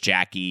co-host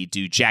Jackie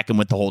do Jackin'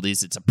 with the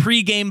Holdies. It's a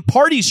pregame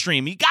party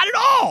stream. You got it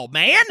all,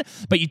 man.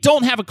 But you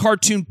don't have a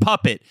cartoon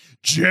puppet.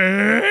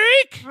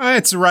 Jake?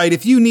 That's right.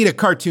 If you need a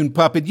cartoon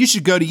puppet, you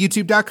should go to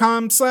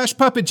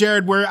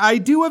youtube.com/PuppetJared, where I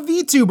do a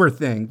VTuber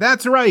thing.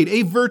 That's right,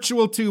 a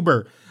virtual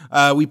tuber.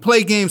 We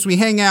play games, we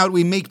hang out,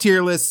 we make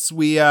tier lists,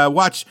 we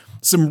watch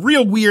some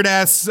real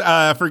weird-ass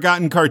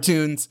forgotten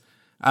cartoons.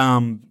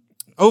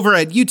 Over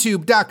at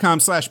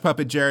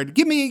youtube.com/PuppetJared.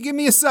 Give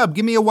me a sub,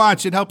 give me a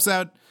watch. It helps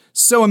out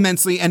so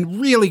immensely, and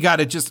really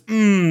gotta just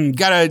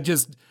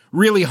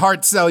really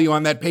heart sell you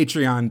on that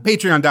Patreon.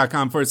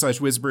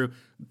 Patreon.com/WizBrew.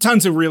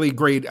 Tons of really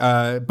great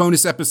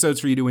bonus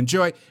episodes for you to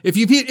enjoy. If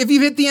you've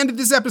hit the end of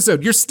this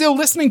episode, you're still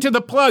listening to the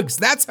plugs.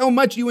 That's how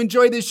much you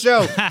enjoy this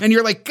show. And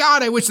you're like,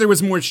 God, I wish there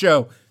was more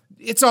show.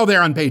 It's all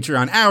there on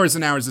Patreon. Hours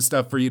and hours of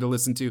stuff for you to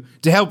listen to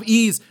help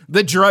ease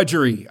the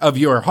drudgery of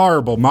your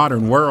horrible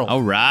modern world.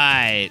 All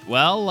right.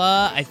 Well,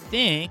 I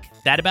think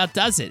that about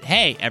does it.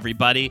 Hey,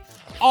 everybody,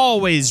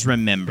 always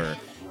remember,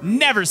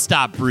 never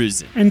stop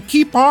bruising. And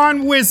keep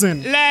on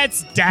whizzing.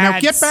 Let's dance. Now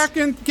get back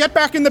in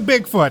the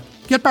Bigfoot.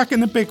 Get back in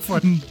the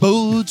Bigfoot.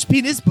 Bulge,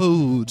 penis,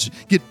 bulge.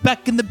 Get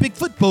back in the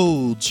Bigfoot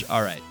bulge.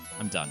 All right,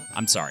 I'm done.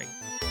 I'm sorry.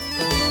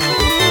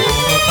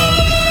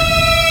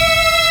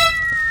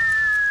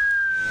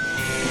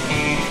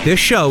 This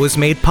show is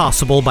made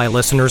possible by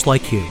listeners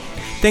like you.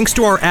 Thanks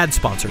to our ad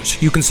sponsors,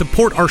 you can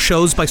support our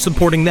shows by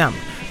supporting them.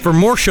 For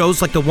more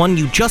shows like the one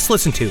you just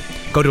listened to,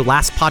 go to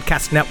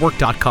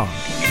lastpodcastnetwork.com.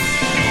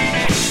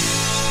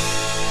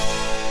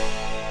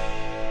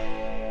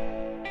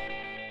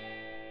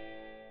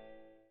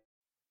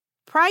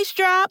 Price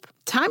drop?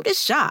 Time to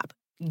shop.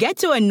 Get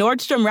to a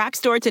Nordstrom Rack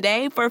store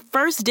today for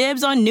first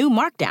dibs on new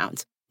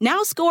markdowns.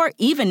 Now score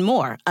even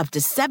more, up to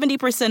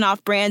 70%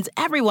 off brands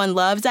everyone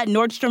loves at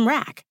Nordstrom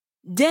Rack.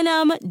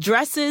 Denim,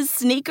 dresses,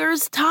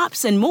 sneakers,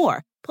 tops, and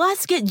more.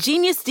 Plus, get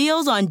genius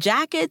deals on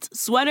jackets,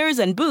 sweaters,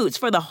 and boots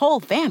for the whole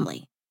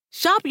family.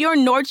 Shop your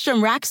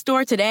Nordstrom Rack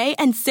store today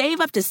and save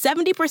up to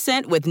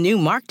 70% with new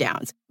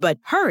markdowns. But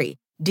hurry,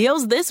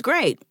 deals this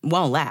great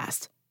won't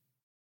last.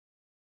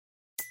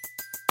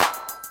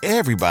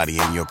 Everybody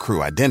in your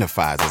crew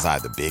identifies as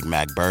either Big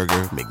Mac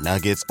Burger,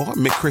 McNuggets, or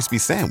McCrispy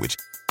Sandwich.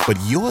 But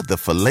you're the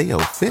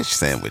Filet-O-Fish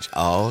Sandwich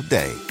all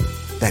day.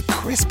 That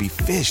crispy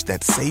fish,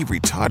 that savory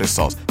tartar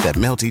sauce, that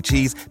melty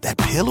cheese, that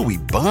pillowy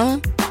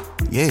bun.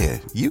 Yeah,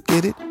 you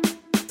get it.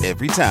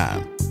 Every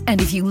time.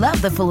 And if you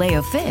love the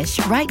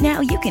Filet-O-Fish, right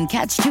now you can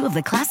catch two of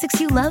the classics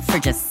you love for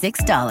just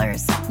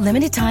 $6.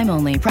 Limited time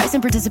only. Price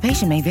and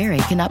participation may vary.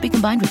 Cannot be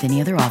combined with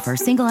any other offer.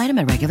 Single item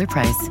at regular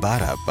price.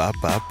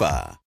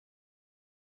 Ba-da-ba-ba-ba.